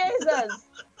heart, Jesus.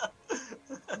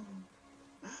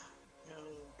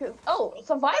 'Cause- oh,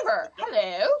 survivor.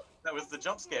 Hello. That was the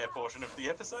jump scare portion of the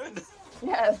episode.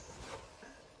 Yes.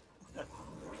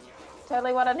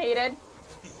 Totally what I needed.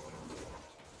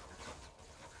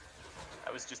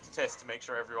 That was just a test to make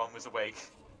sure everyone was awake.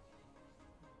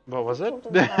 What was it? Talk to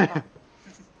the survivor.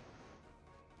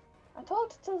 I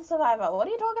talked to the survivor. What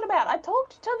are you talking about? I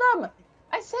talked to them.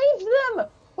 I saved them.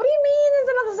 What do you mean there's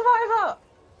another survivor?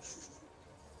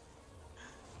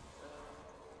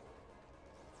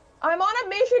 I'm on a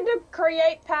mission to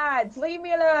create pads. Leave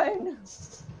me alone.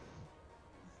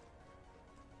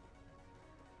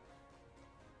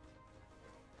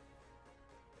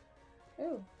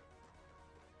 Ooh.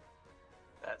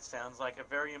 That sounds like a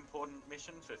very important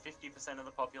mission for 50% of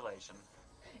the population.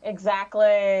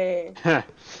 Exactly.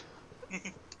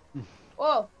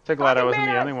 Whoa. So glad I Fucking wasn't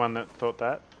the man, only one that thought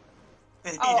that.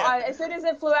 Oh, as soon as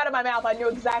it flew out of my mouth, I knew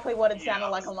exactly what it sounded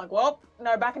Yeah. like. I'm like, well,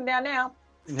 no backing down now.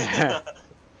 Yeah.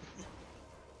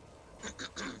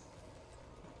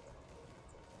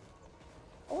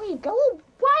 We go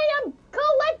away. I'm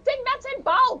collecting nuts and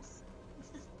bolts.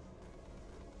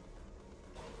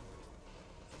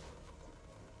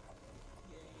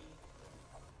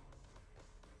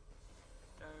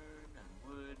 Stone and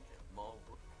wood, more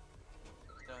wood,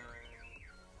 stone.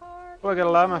 Oh, I got a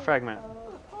llama fragment.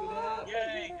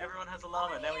 Yay! Everyone has a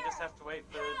llama. Now we just have to wait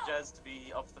for Jazz to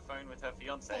be off the phone with her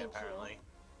fiance, apparently.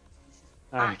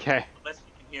 Okay. Unless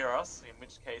she can hear us, in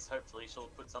which case, hopefully, she'll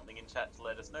put something in chat to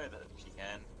let us know that she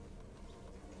can.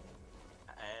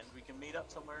 And we can meet up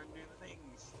somewhere and do the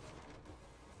things.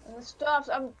 And the stuffs.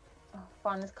 Oh,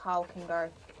 fine. This Carl can go.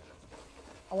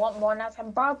 I want more nuts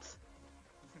and bolts.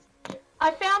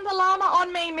 I found the llama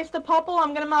on me, Mr. Popple.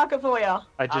 I'm gonna mark it for you.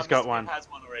 I just got Mr. one. Pip has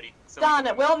one already. So Darn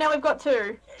it. Well, now we've got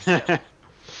 2.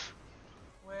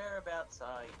 Whereabouts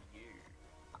are you?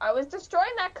 I was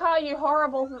destroying that car, you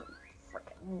horrible.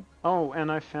 Frickin'. Oh,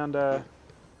 and I found a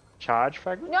charge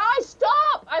fragment. No,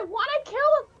 stop! I want to kill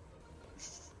him.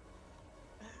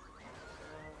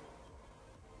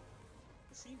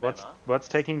 It seems Mema. What's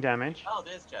taking damage? Oh,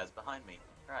 there's Jazz behind me.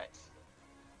 Right.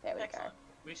 There we Excellent.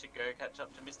 We should go catch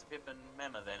up to Mr. Pip and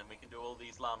Mema then, and we can do all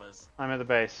these llamas. I'm at the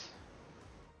base.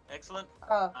 Excellent.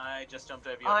 go. I just jumped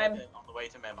over your head on the way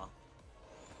to Mema.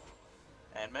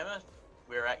 And Mema,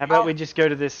 we're at How you. about we just go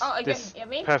to this Oh, again, this yeah,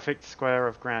 me? perfect square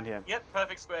of ground here? Yep,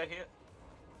 perfect square here.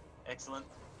 Excellent.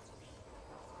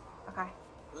 Okay.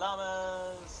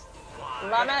 Llamas!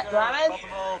 Llamas. Pop them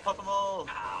all, pop them all!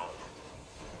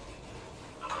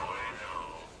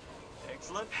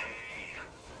 Excellent.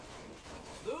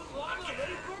 Those llamas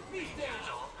ready for a beat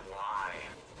down.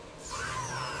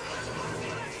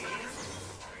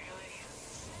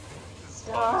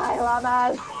 Die,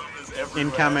 llamas. Llamas everywhere.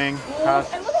 Incoming. Ooh,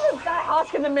 Pass. and look at that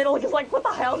husk in the middle. He's like, what the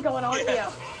hell's going on here?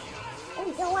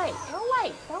 Oh, go away. Go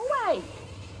away. Go away.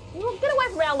 You get away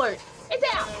from our loot.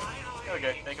 It's out. There we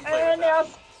go, they can play with And now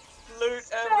that. Loot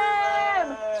spam.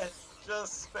 everywhere!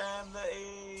 Just spam the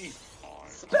E!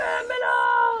 spam it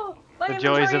all. My The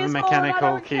joys of inventory a is full, mechanical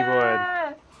I don't keyboard.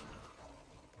 care.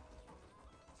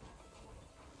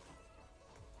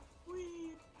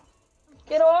 Whee!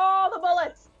 Get all the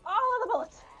bullets. All of the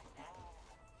bullets.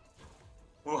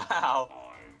 Wow.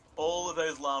 All of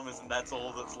those llamas and that's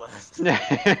all that's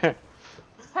left.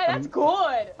 Hey, that's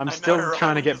good. I'm I still know, right?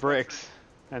 trying to get Just like- bricks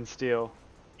and steel.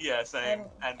 Yeah, same.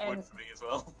 And wood and- for me as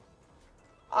well.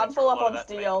 I'm Went full through a up lot of on that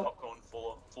to make steel. Popcorn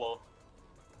floor.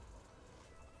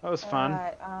 That was fun.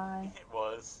 Alright, It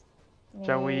was.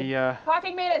 Shall we?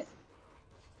 Parking meters.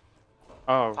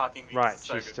 Oh, Parking meters right. is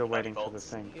so She's good still for waiting planning for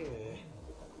the bolts. thing.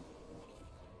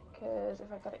 Because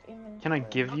if I got it in. Can I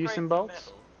give you Upgrade some the bolts?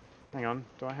 metal. Hang on.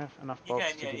 Do I have enough You bolts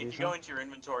can, to yeah. give you If you go some? into your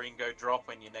inventory and go drop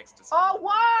when you're next to Oh, someone.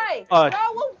 why? Oh,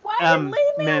 Go away.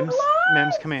 Leave me Mems, alone.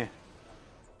 Mems, come here.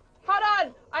 Hold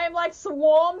on. I am like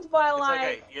swarmed by It's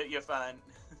like. okay. You're fine.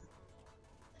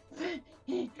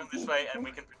 Come this way and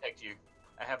we can protect you.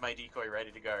 I have my decoy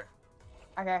ready to go.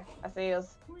 Okay, I see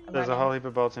yours. I'm There's a running. whole heap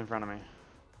of bolts in front of me.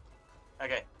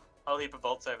 Okay. Whole heap of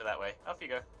bolts over that way. Off you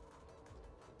go.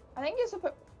 I think you're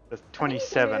supposed. There's I think you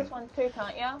can do 27. this one too,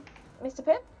 can't you, Mr.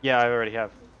 Pip? Yeah, I already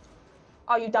have.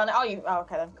 Oh, you've done it. Oh, you. Oh,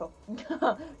 okay then. Cool.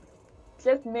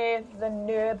 Just me, the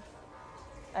noob.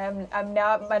 I'm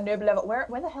now at my noob level. Where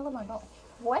the hell am I going?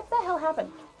 What the hell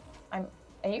happened?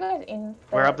 Are you guys in?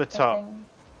 We're up the top. thing?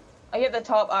 Are you at the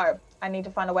top? Oh, I need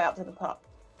to find a way up to the top.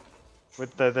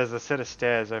 There's a set of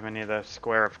stairs over near the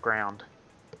square of ground.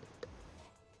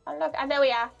 Oh look, and there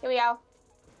we are. Here we are.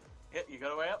 Yep, you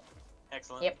got a way up.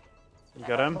 Excellent. Yep. You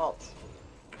got him? Bolts.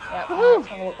 Yep. Let's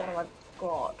have a look. What have I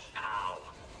got?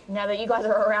 Now that you guys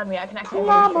are around me, I can actually move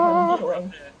what I'm doing.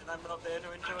 And I'm not there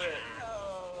to enjoy it. No.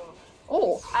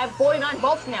 Oh, I have 49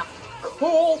 bolts now.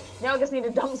 Cool. Now I just need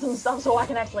to dump some stuff so I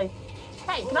can actually.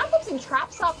 Hey, can I put some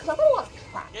traps up? Because I've got a lot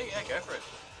of traps. Yeah, go for it.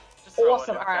 Just throw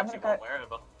Awesome. whatever Alright, I'm traps you gonna want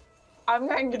wherever. I'm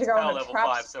going to It's go power on the level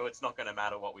traps. 5, so it's not going to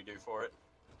matter what we do for it.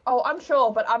 Oh, I'm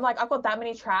sure, but I'm like, I've got that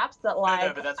many traps that like.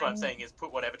 No, but that's what I'm saying is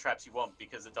put whatever traps you want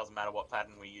because it doesn't matter what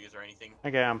pattern we use or anything.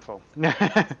 Okay, I'm full.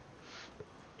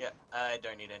 Yeah, I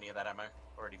don't need any of that ammo.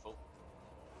 Already full.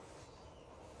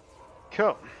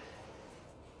 Cool.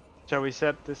 Shall we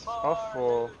set this off,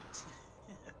 or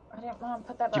I don't want to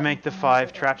put that. do you make the button.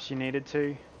 5 traps you needed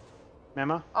to,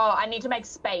 Mema? Oh, I need to make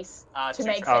space to 2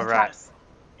 make traps. some Oh, right. traps.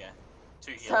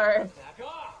 2 heal. So, Back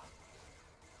off.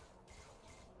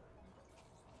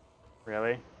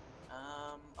 Really?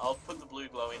 I'll put the blue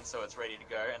glow in so it's ready to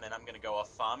go, and then I'm going to go off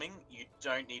farming. You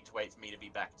don't need to wait for me to be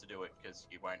back to do it, because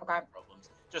you won't Okay. have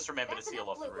problems. Just remember That's to seal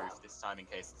enough off the blue roof glow. this time in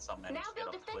case some manage Now to get build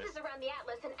off the cliff. defenses around the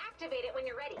Atlas and activate it when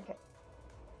you're ready. Okay.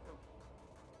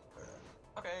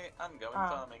 Okay, I'm going Ah.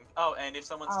 farming. Oh, and if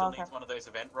someone Oh, still okay. needs one of those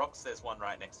event rocks, there's one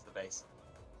right next to the base.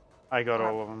 I got Okay.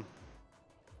 all of them.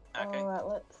 Okay. alright,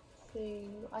 let's see.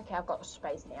 Okay, I've got the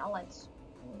space now. Let's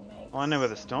make. Well, I know where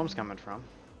the some- storm's coming from.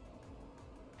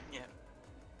 Yeah,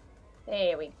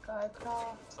 There we go,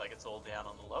 Carl. looks like it's all down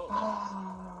on the lower levels.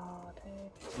 Oh,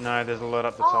 dude. No, there's a lot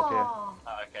up the top here. Oh,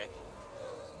 Oh, okay.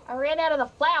 I ran out of the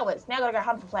flowers. Now I gotta go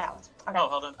hunt for flowers. Okay. Oh,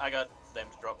 hold on. I got them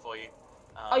to drop for you.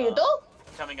 Oh, you do?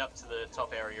 Coming up to the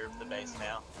top area of the base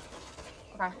now.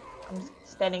 Okay. I'm just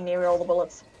standing near all the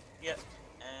bullets. Yep.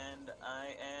 And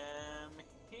I am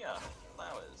here.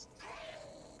 Flowers.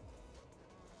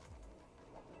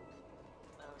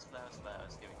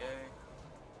 Flowers. Here we go.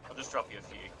 I'll just drop you a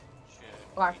few.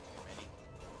 Shouldn't Okay. be too many.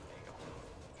 There you go.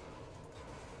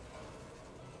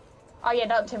 Oh yeah,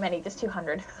 not too many, just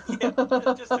 200. Yeah,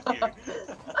 just a few.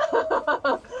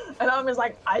 And I'm just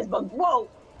like, Icebug, whoa!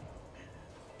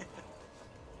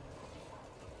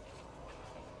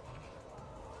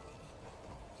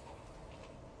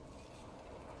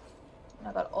 And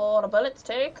I got all the bullets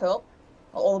too, cool.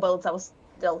 Well, all the bullets that was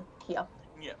still here.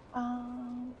 Yeah.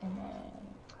 And then.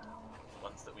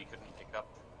 Ones that we couldn't pick up.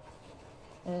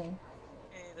 Mm.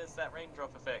 Hey, there's that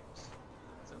raindrop effect.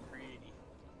 So pretty.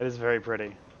 It is very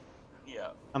pretty. Yeah.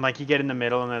 And like you get in the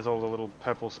middle and there's all the little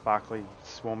purple sparkly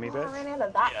swarmy Oh, I bits. ran out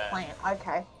of that Yeah. plant.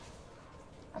 Okay.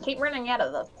 I keep running out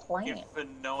of the plant. If for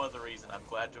no other reason, I'm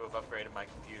glad to have upgraded my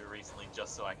computer recently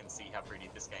just so I can see how pretty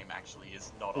this game actually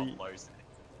is, not on low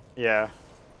settings. Yeah.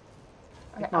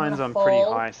 Okay, Mine's I'm on gonna pretty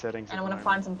fall, high settings. And at I'm the gonna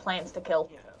find moment. some plants to kill.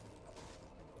 Yeah.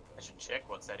 I should check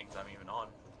what settings I'm even on.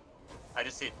 I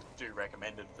just hit do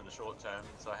recommended for the short term,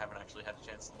 so I haven't actually had a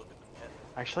chance to look at them yet.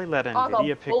 Actually, let Oh, I got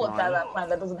Nvidia pick bullets out of mine. that plant.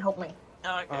 That doesn't help me.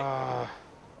 Oh, okay. Ah.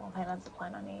 Well, hey, that's the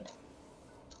plant I need.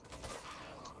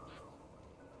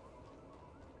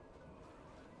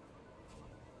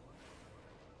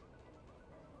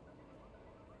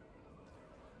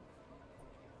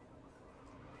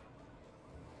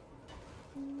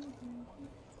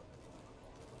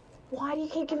 Why do you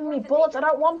keep giving me bullets? I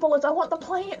don't want bullets. I want the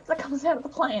plant that comes out of the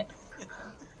plant.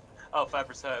 Oh,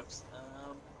 fibrous herbs.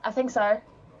 I think so.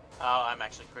 Oh, I'm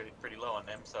actually pretty low on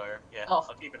them, so yeah, Oh,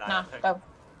 I'll keep an eye nah, out. go.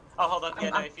 Oh, hold on. Yeah,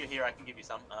 no, I'm- if you're here, I can give you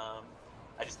some.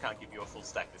 I just can't give you a full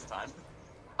stack this time.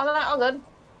 Oh, no, all good.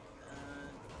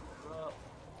 Well,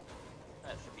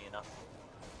 that should be enough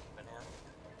for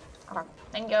now. Okay,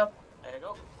 thank you. There you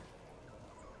go.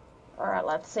 Alright,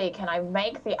 let's see. Can I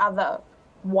make the other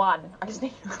one? I just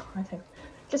need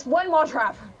just one more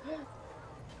trap.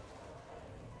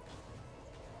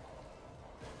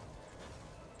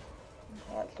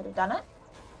 Okay, that could have done it.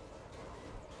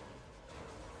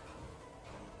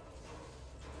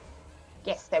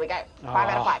 Yes, there we go. 5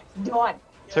 out of 5. Done.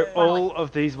 So Yay. all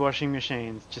of these washing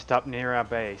machines just up near our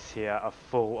base here are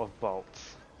full of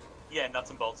bolts. Yeah, nuts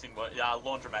and bolts in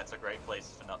laundromats are great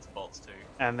places for nuts and bolts too.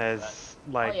 And there's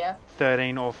like Oh, yeah.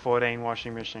 13 or 14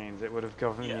 washing machines. It would have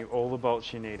given Yeah. you all the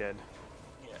bolts you needed.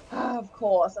 Yeah. Of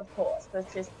course, of course.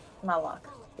 That's just my luck.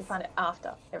 You find it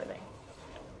after everything.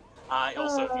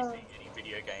 Also, if you see any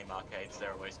video game arcades,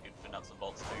 they're always good for nuts and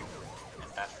bolts too,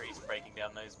 and batteries breaking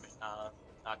down those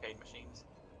arcade machines.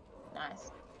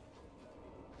 Nice.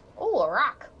 Oh, a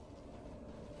rock.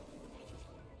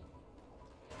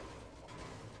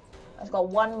 I've got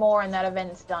one more and that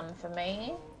event's done for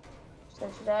me. So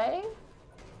today.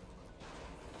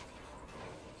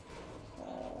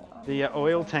 The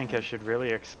oil tanker should really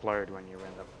explode when you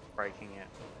end up breaking it.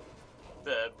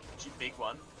 The big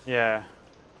one, Yeah,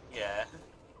 yeah,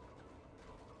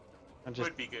 and just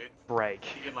would be good. break.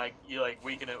 You can you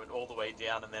weaken it all the way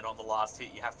down, and then on the last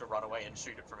hit, you have to run away and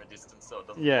shoot it from a distance so it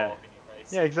doesn't Yeah. blow up in your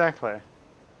face. Yeah, exactly.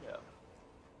 Yeah.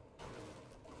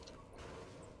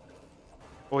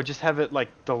 Or just have it like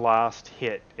the last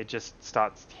hit, it just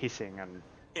starts hissing and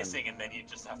Hissing, and then you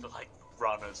just have to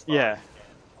run as fast Yeah. as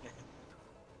you can.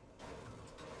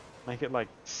 make it like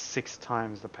 6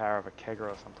 times the power of a kegger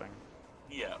or something.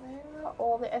 Yeah. Where are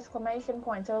all the exclamation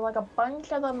points? There were like a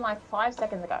bunch of them like 5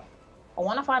 seconds ago. I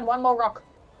want to find one more rock.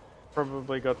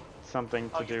 Probably got something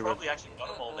to Oh, you do with. probably actually got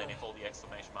them all then if all the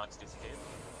exclamation marks disappeared.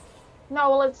 No,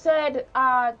 well it said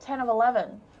 10 of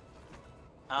 11.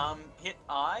 Hit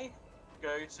I,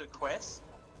 go to quest,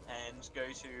 and go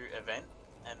to event,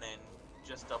 and then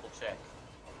just double check.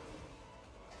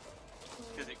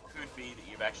 Because it could be that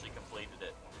you've actually completed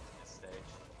it at this stage.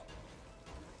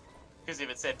 Because if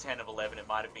it said 10 of 11, it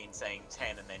might have been saying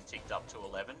 10 and then ticked up to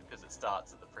 11, because it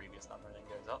starts at the previous number and then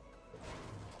goes up.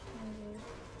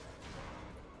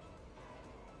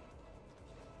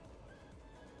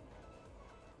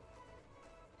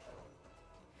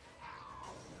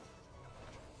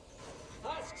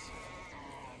 Husks.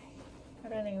 I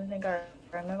don't even think I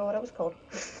remember what it was called.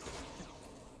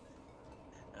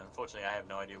 And unfortunately, I have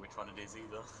no idea which one it is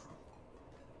either.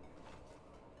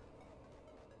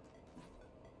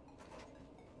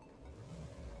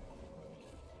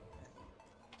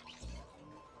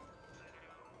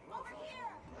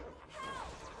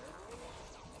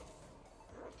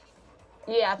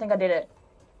 Yeah, I think I did it.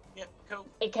 Yep, cool.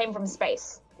 It came from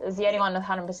space. It was the only one with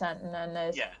 100%, and then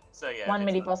there's Yeah, so yeah. one it's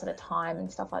mini not- boss at a time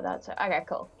and stuff like that. So okay,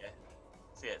 cool.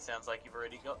 So yeah, it sounds like you've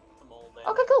already got them all there.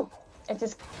 Okay, cool. It's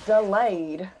just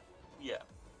delayed. Yeah.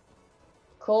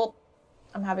 Cool.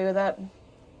 I'm happy with that.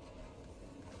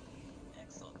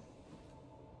 Excellent.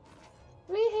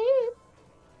 Wee-hoo.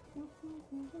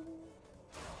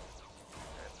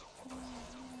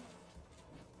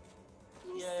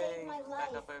 You Yay! saved my Back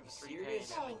life. up over 3K.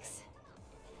 Serious? Thanks.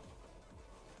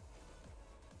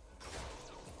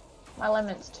 My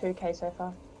limit's 2k so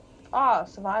far. Oh,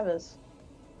 survivors.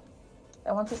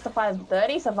 It wants us to find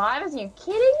 30 survivors? Are you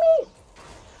kidding me?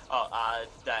 Oh,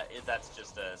 that's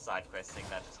just a side quest thing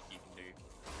that you can do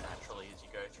naturally as you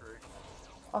go through.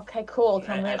 Okay, cool. And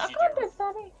Come in. as I you got do- this,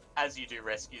 Daddy. As you do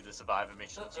rescue the survivor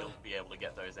missions, you'll be able to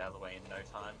get those out of the way in no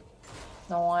time.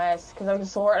 Nice, because I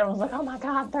just saw it and I was like, oh my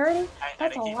god, 30? And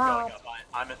That's it a keeps lot. going up.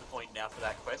 I'm at the point now for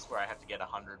that quest where I have to get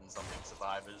 100 and something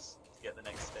survivors to get the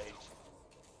next stage.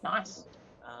 Nice.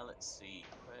 Let's see.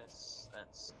 Quests.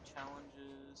 That's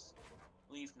challenges.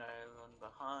 Leave no one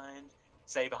behind.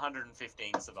 Save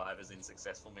 115 survivors in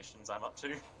successful missions I'm up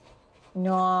to.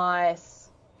 Nice.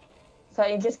 So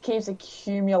it just keeps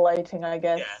accumulating, I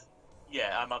guess.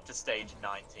 Yeah, I'm up to stage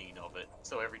 19 of it.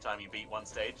 So every time you beat one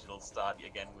stage, it'll start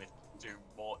again with do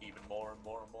more, even more and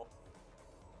more and more.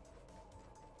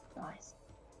 Nice.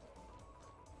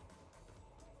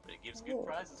 But it gives good Ooh.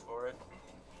 prizes for it.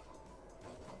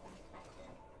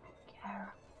 Yeah.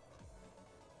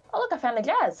 Oh look, I found a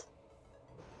jazz.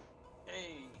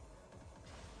 Hey.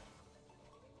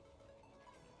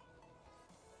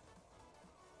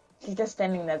 She's just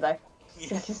standing there though.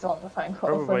 Yeah. She's still on the phone call.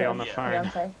 Probably for on the her phone.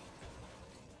 fiancé.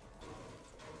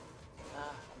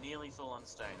 Nearly full on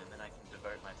stone, and then I can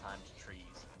devote my time to trees,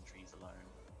 and trees alone.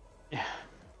 Yeah.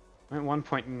 I'm at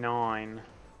 1.9.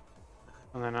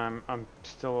 And then I'm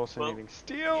still also Well, needing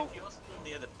steel. If you're still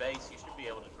near the base, you should be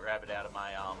able to grab it out of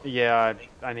my arm. Yeah,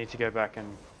 I need to go back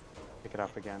and pick it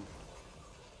up again.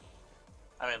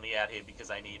 I'm only out here because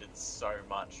I needed so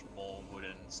much more wood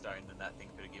and stone than that thing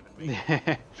could have given me.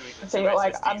 Doing the So two you're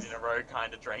like, SSDs in a row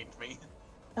kind of drained me.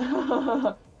 Get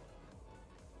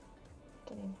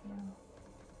in here.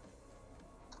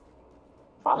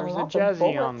 There's a Lots of jazzy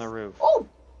on bullets. the roof. Oh!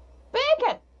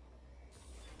 Bacon!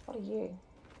 What are you?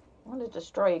 I want to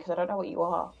destroy you because I don't know what you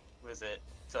are. Was it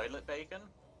toilet bacon?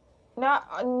 No,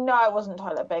 no, it wasn't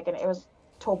toilet bacon. It was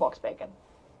toolbox bacon.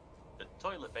 But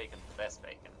toilet bacon's the best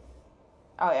bacon.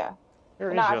 Oh yeah.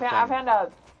 Here No, is I your found,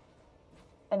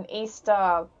 thing. an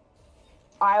Easter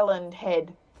Island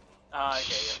head,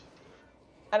 Okay,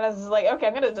 and I was like, okay,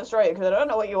 I'm gonna destroy you because I don't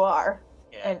know what you are,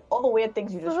 yeah. and all the weird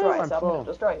things you destroy, I'm so I'm full. gonna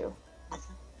destroy you.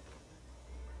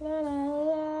 La, la,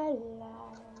 la, la.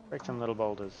 Break some little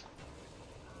boulders.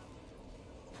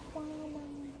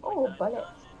 Oh, bullet.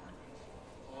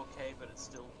 4K, but it's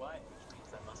still white, which means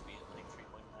that must be at like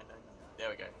 3.99. There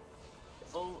we go.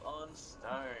 Full on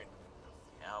stone.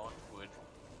 Now on wood.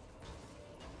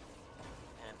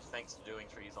 And thanks to doing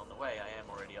trees on the way, I am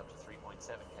already up to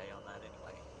 3.7k on that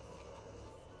anyway.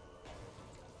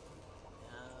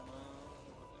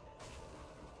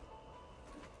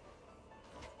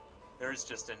 There is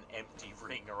just an empty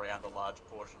ring around a large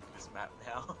portion of this map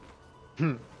now.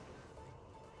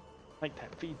 Like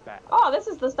that feedback. Oh, this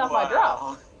is the stuff I dropped.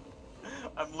 Wow.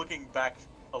 I'm looking back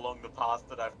along the path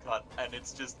that I've cut, and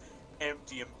it's just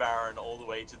empty and barren all the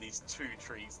way to these two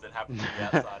trees that happen to be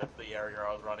outside of the area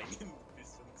I was running in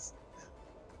distance.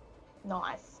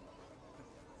 Nice.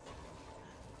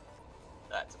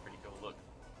 That's a pretty cool look.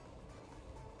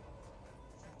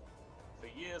 For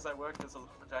years I worked as a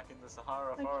lumberjack in the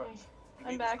Sahara Okay. forest. You I'm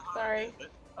mean the back, Sahara sorry.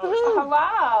 Desert? Oh,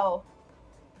 wow.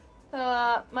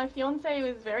 So, my fiance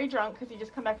was very drunk because he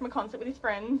just come back from a concert with his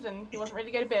friends and he wasn't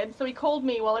ready to go to bed. So he called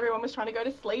me while everyone was trying to go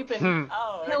to sleep and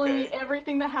Oh, telling me okay.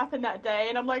 everything that happened that day.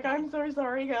 And I'm like, I'm so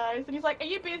sorry, guys. And he's like, are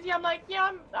you busy? I'm like,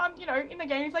 yeah, I'm you know, in the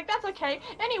game. He's like, that's okay.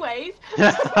 Anyways.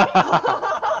 And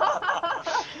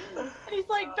he's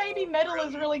like, baby metal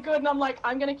is really good. And I'm like,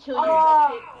 I'm gonna kill you.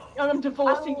 That's it. I'm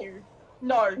divorcing you.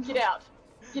 No, get out.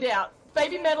 Get out.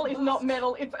 Baby metal is not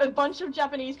metal. It's a bunch of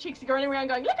Japanese chicks going around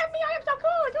going, look at me, I am so cool.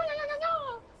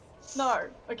 No,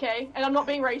 okay? And I'm not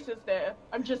being racist there.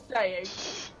 I'm just saying.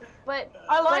 But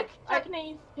I like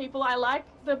Japanese people. I like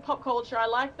the pop culture. I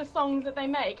like the songs that they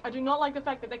make. I do not like the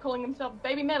fact that they're calling themselves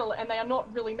baby metal and they are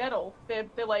not really metal. They're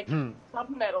like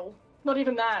sub-metal. Not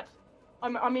even that.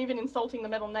 I'm even insulting the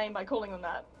metal name by calling them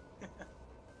that.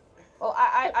 Well,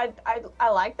 I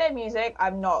like their music.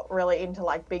 I'm not really into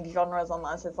like big genres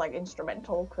unless it's like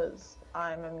instrumental because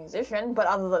I'm a musician. But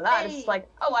other than that, it's just like,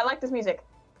 oh, I like this music.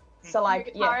 So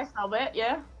like, You're a yeah. guitarist, Albert,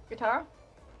 yeah? Guitar?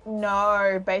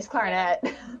 No, bass clarinet.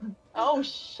 Oh,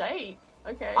 shit.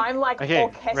 Okay. I'm like Okay,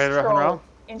 ready to rock and orchestral roll?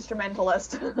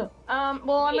 instrumentalist. Well,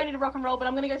 I'm ready to rock and roll, but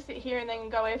I'm gonna go sit here and then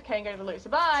go AFK and go to the loo.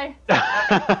 So bye.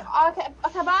 Okay,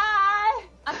 bye.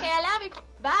 Okay, I love you.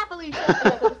 Bye, Felicia.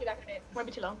 Anyway, I'll be back in a bit. Won't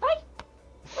be too long. Bye.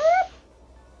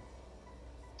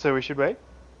 So we should wait?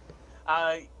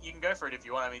 You can go for it if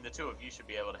you want. I mean, the two of you should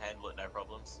be able to handle it, no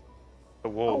problems. The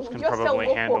wolves Oh, can you're still probably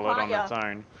wolf handle wolf, it on aren't its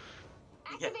own.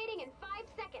 Activating in 5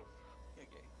 seconds. Okay.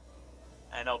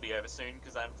 And I'll be over soon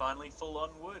because I'm finally full on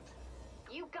wood.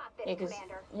 You got this, Yeah, 'cause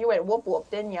Commander. you went whoop whoop,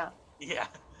 didn't ya? Yeah.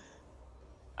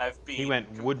 I've been He went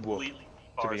wood whoop, completely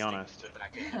to be deforesting honest. the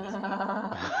back end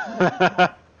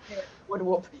of this. would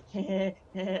whoop. I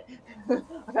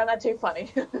found that too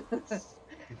funny.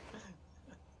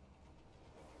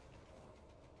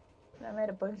 I made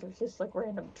a bunch of just like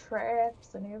random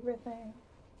traps and everything.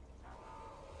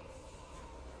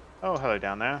 Oh, hello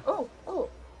down there. Oh,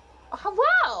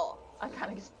 wow! I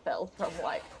kind of just fell from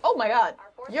like, oh my god,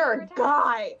 you're a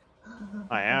guy!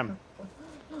 I am.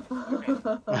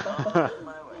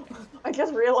 I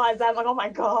just realized that, like, oh my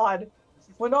god,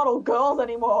 we're not all girls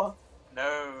anymore.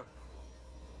 No.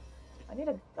 I need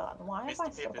a gun. Why am I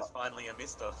Mr. still? Pip is finally a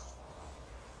mister.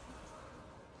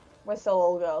 We're still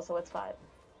all girls, so it's fine.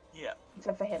 Yeah.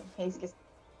 Except for him, he's just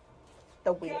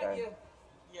the weirdo. Got you.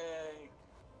 Yay.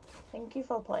 Thank you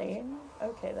for playing.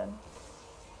 Okay then.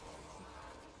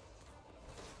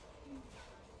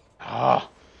 Ah,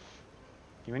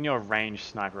 you and your ranged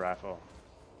sniper rifle.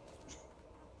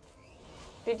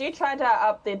 Did you try to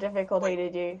up the difficulty? Wait,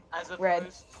 Did you? As Red.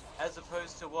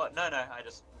 opposed to what? No, I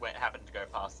just happened to go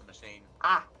past the machine.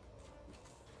 Ah.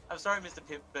 I'm sorry, Mr.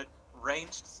 Pip, but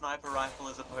ranged sniper rifle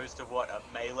as opposed to what? A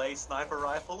melee sniper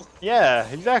rifle? Yeah,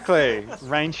 exactly.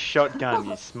 Ranged shotgun,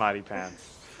 you smarty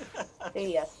pants.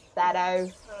 See ya, Sado.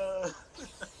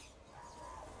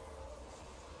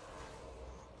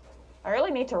 I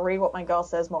really need to read what my girl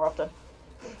says more often.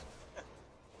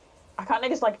 I can't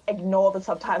just like ignore the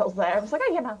subtitles there. I'm just like,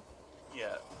 oh, you know.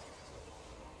 Yeah.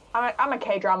 I'm a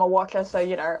K-drama watcher, so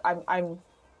you know, I'm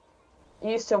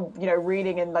used to, you know,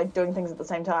 reading and like doing things at the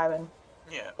same time and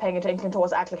Yeah. paying attention to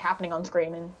what's actually happening on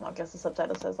screen, and not just the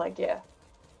subtitle says like, yeah.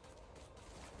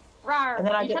 Rawr. And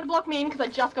then I you did- trying to block me in because I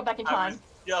just got back in I time. was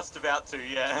just about to,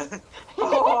 yeah.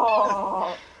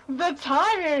 Oh. The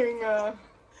timing! I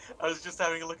was just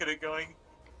having a look at it going,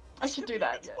 I should do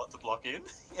that. Spot to block in.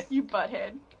 You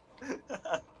butthead.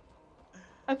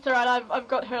 That's alright, I've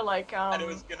got her like, And it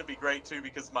was going to be great too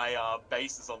because my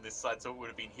base is on this side, so it would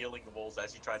have been healing the walls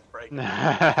as you tried to break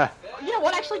it. You know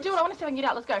what, actually do it, I want to see if I can get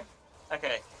out, let's go.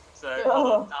 Okay, so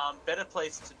Oh. better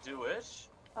place to do it.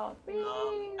 Oh,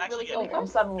 Actually, really yeah, I'm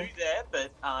suddenly... do there,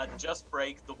 but just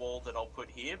break the wall that I'll put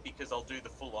here because I'll do the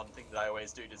full-on thing that I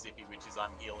always do to Zippy, which is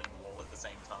I'm healing the wall at the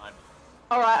same time.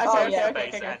 Alright, Oh, okay, yeah. okay,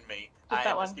 Base okay. and me. Just that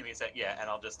And one. just give me a sec, yeah, and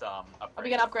I'll just upgrade. Are we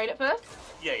gonna upgrade it first?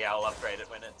 Yeah, I'll upgrade it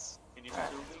when it's finished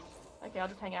Alright. building. Okay, I'll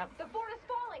just hang out. The fort is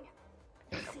falling.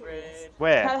 Upgrade.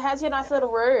 Where? How's your nice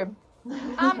little room?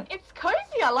 It's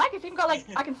cozy, I like it. It's even got like,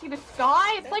 I can see the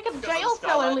sky. It's like a Got jail the cell,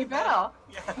 skylight only in there. better.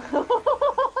 Yeah.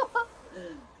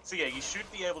 So yeah, you should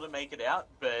be able to make it out,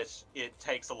 but it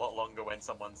takes a lot longer when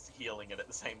someone's healing it at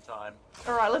the same time.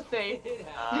 Alright, let's see. It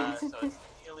So it's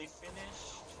nearly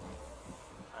finished.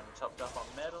 I'm topped up on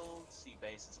metal. C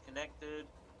base is connected,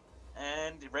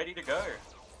 and ready to go.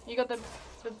 You got the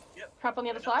Yep. crap on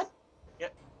the other Yeah, side?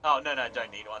 Yep. Oh no,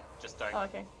 don't need one. Just don't Oh,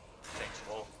 okay. change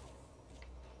the wall.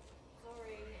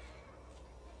 Sorry.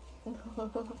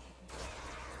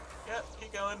 Yep.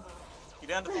 Keep going. You're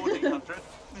down to 1400.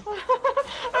 Only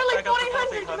Back up to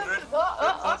 1400. 1400. Oh,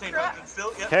 1400 crap.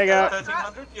 still. Yep. Okay, go.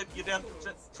 1300. You're down to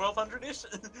 1200-ish.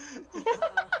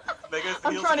 There goes the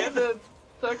I'm heals trying to again. hit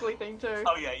the circly thing too.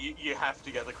 Oh yeah, you have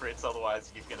to get the crits,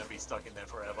 otherwise you're gonna be stuck in there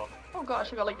forever. Oh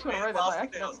gosh, I got like 2 in a row Man, there by past the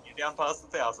accident. 1,000. You're down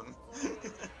past the 1,000.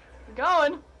 I'm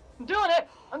going. I'm doing it.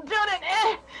 I'm doing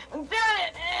it. I'm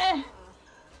doing it.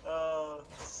 Oh,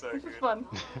 so This good. is fun.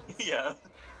 Yeah.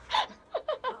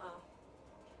 Uh-uh.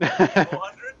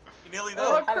 400? You're nearly there.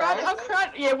 Oh, I'm Hello. crying. I'm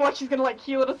crying. Yeah, watch, she's gonna like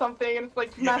heal it or something, and it's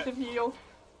like Yeah. massive heal.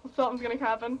 Something's gonna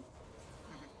happen.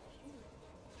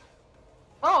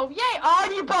 Oh, yay!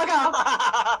 Oh, you bugger!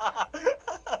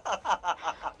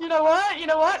 You know what? You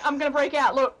know what? I'm gonna break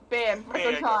out. Look, bam. Yeah,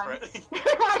 Record go time. for it.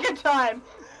 Record time.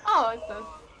 Oh, it's a...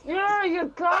 Yeah, you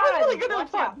That got was really it. good. It was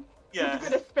fun. Yeah. It's a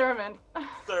good experiment.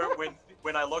 So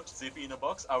when I locked Zippy in a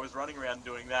box, I was running around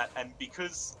doing that, and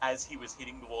because as he was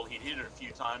hitting the wall, he'd hit it a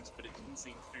few times, but it didn't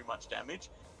seem to do much damage.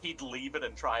 He'd leave it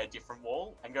and try a different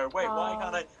wall, and go, wait, why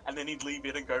can't I? And then he'd leave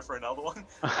it and go for another one.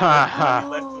 And when he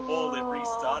left the wall, it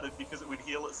restarted because it would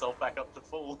heal itself back up to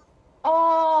full.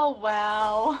 Oh,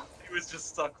 wow. He was just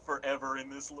stuck forever in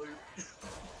this loop.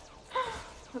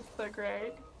 That's so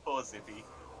great. Poor Zippy.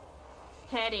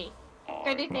 Teddy,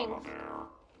 go do things.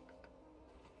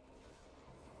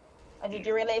 Did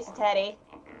you release Teddy?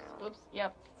 Oops,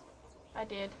 yep. I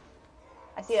did.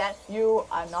 I see that. You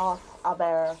are not a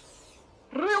bear.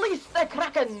 Release the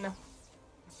Kraken!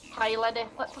 Hi, lady.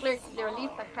 Let's release the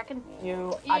Kraken.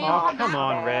 You Yeah. are not Oh, come a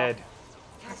on, bear. Red.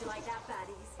 How'd you like that,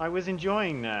 baddies? I was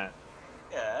enjoying that.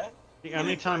 Yeah. The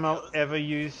only time I'll ever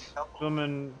use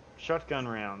blooming shotgun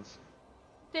rounds.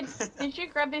 Did you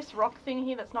grab this rock thing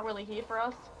here that's not really here for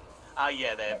us?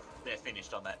 Yeah, they're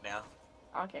finished on that now.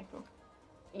 Okay, cool.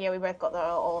 Yeah, we both got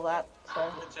all of that. So.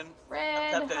 Legend.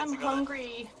 Red, Tap I'm dancing on it.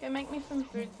 hungry. Go make me some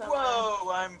food somewhere.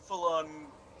 Whoa, I'm full on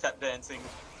tap dancing.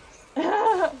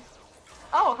 Oh,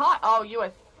 hi. Oh, you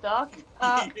are stuck.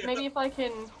 Yeah. Maybe if I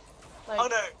can, like... Oh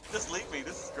no, just leave me,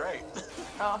 this is great.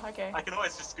 Oh, okay. I can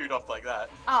always just scoot off like that.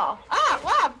 Oh. Ah,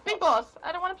 wow, big boss.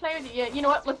 I don't want to play with you. Yeah, you know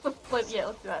what? Let's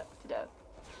do that. To death.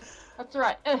 That's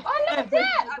right. Oh, look at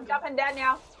that! I'm jumping down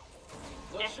now.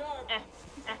 Look sharp.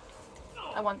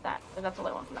 I want that. That's all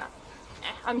I want from that.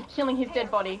 I'm killing his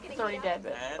dead body. It's already dead,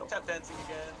 but... And tap dancing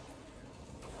again.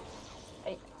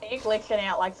 Are you glitching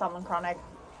out like someone chronic?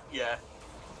 Yeah.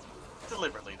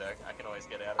 Deliberately though, I can always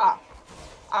get out of Ah. it.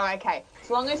 Oh, okay. As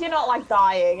long as you're not like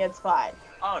dying, it's fine.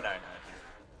 Oh no.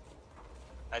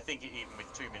 I think even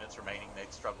with 2 minutes remaining,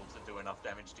 they'd struggle to do enough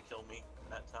damage to kill me in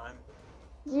that time.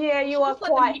 Yeah, you are Just let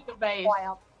them quite. hit your base.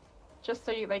 Wild. Just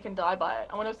so they can die by it.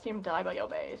 I want to see him die by your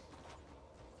base.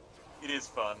 It is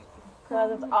fun.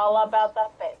 Because it's all about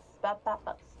that base. About that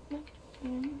base.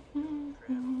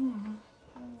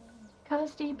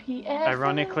 Cause DPS.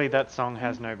 Ironically, that song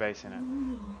has no bass in it.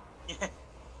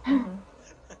 Yeah.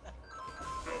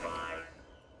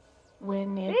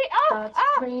 When it starts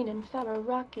raining fellow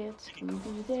rockets, we'll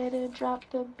be there to drop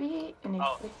the beat. And if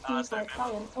it seems so like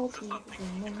remember, flying OP, there's something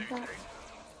you can do that. too.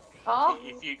 Oh,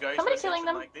 If you go somebody to a killing section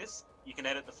them. like this, you can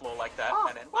edit the floor like that, Oh.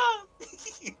 and then whoa!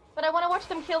 But I want to watch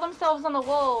them kill themselves on the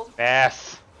walls.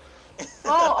 Bass.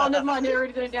 Oh, never mind. They're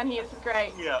already doing it down here. This is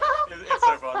great. Yeah, it's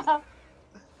so fun.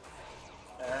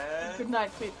 Good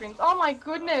night, sweet prince. Oh my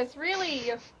goodness,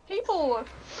 really? People.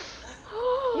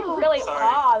 You really Sorry.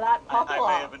 are that I popular.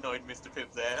 may have annoyed Mr.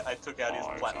 Pip there. I took out his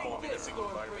platform in a single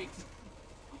moment.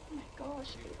 Oh my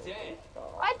gosh. Dead.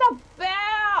 Right the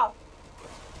bear!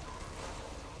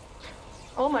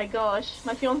 Oh my gosh.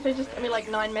 My fiance just sent me like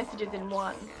 9 messages in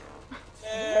one.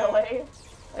 Really?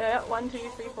 Yeah, 1, 2,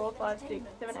 3, 4, 5, 6,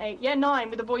 7, 8. Yeah, 9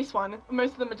 with a voice one.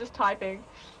 Most of them are just typing.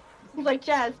 He's like,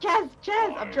 Jazz, Jazz,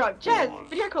 Jazz. I'm drunk. Jazz,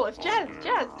 video call us. Jazz,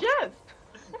 Jazz, Jazz.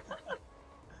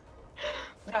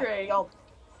 It's great. You're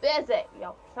busy.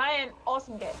 You're playing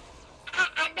awesome game.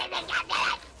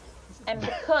 And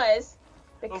because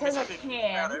I Out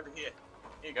can. over here.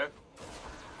 Here you go.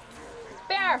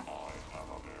 Bear!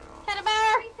 Pet a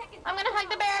bear. I'm gonna hug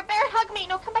the bear. Bear, hug me.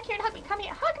 No, come back here and hug me. Come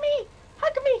here. Hug me.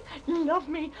 Hug me. You love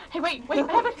me. Hey, wait. I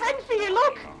have a friend for you.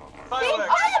 Look. Fireworks! Oh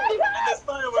my And God! there's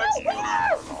fireworks!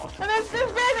 And there's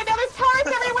bears and now there's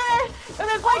turrets everywhere. And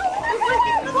there's like, Oh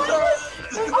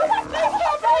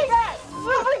my God!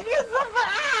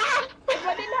 If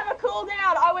I didn't have a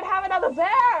cooldown, I would have another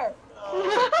bear!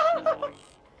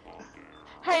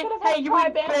 Hey, What if I you try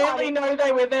would bear barely fighting? know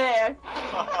they were there.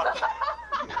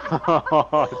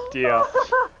 Oh dear.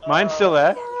 Mine's still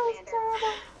there.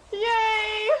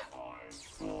 Yay!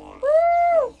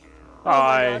 Woo!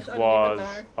 I gosh, I don't even was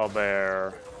know. a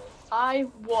bear. I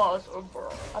was a bear.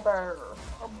 A bear.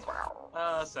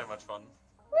 So much fun.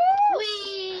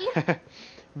 Whee!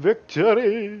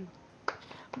 Victory!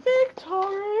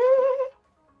 Victory!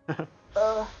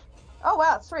 Oh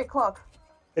wow, it's 3 o'clock.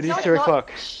 It is No, it's 2 not.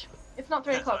 o'clock. Shh. It's not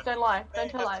 3 o'clock. Don't lie. Don't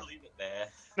tell have lies. to leave it there.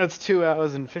 That's 2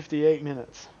 hours and 58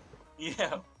 minutes.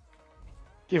 Yeah,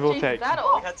 Give or Jeez, take. is that we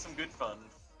all? had some good fun.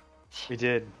 We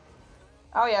did.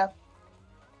 Oh yeah.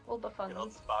 All the fun. Good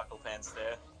old sparkle pants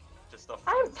there. Just off.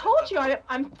 I told you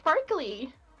I'm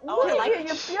sparkly. Oh, Look I at like you, it.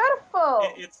 you're beautiful!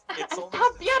 It's It's almost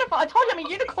not beautiful. I told you I'm a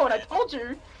unicorn. I told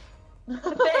you.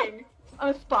 The thing. I'm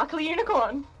a sparkly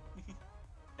unicorn.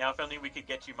 Now, if only we could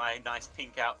get you my nice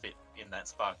pink outfit in that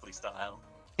sparkly style.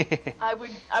 I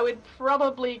would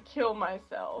probably kill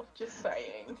myself. Just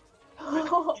saying.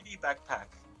 Kitty backpack.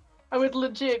 I would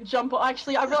legit jump.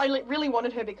 Actually, I really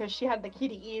wanted her because she had the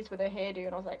kitty ears with her hairdo,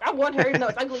 and I was like, I want her even though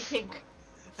it's ugly pink.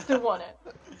 Still want it.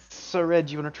 So Red,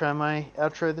 do you want to try my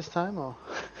outro this time, or?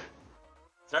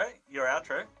 Sorry, your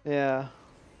outro? Yeah.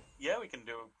 Yeah, we can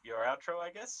do your outro, I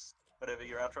guess. Whatever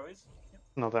your outro is.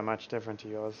 Not that much different to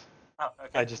yours. Oh,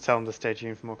 okay. I just tell them to stay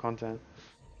tuned for more content.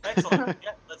 Excellent.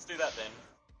 Yeah, let's do that then.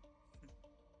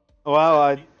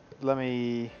 Well,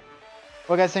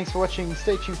 Well guys, thanks for watching.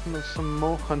 Stay tuned for some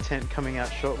more content coming out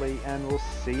shortly, and we'll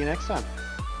see you next time.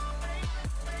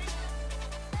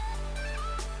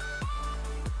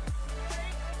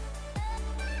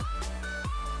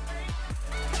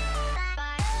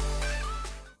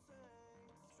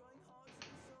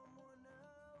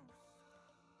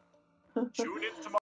 Tune in tomorrow.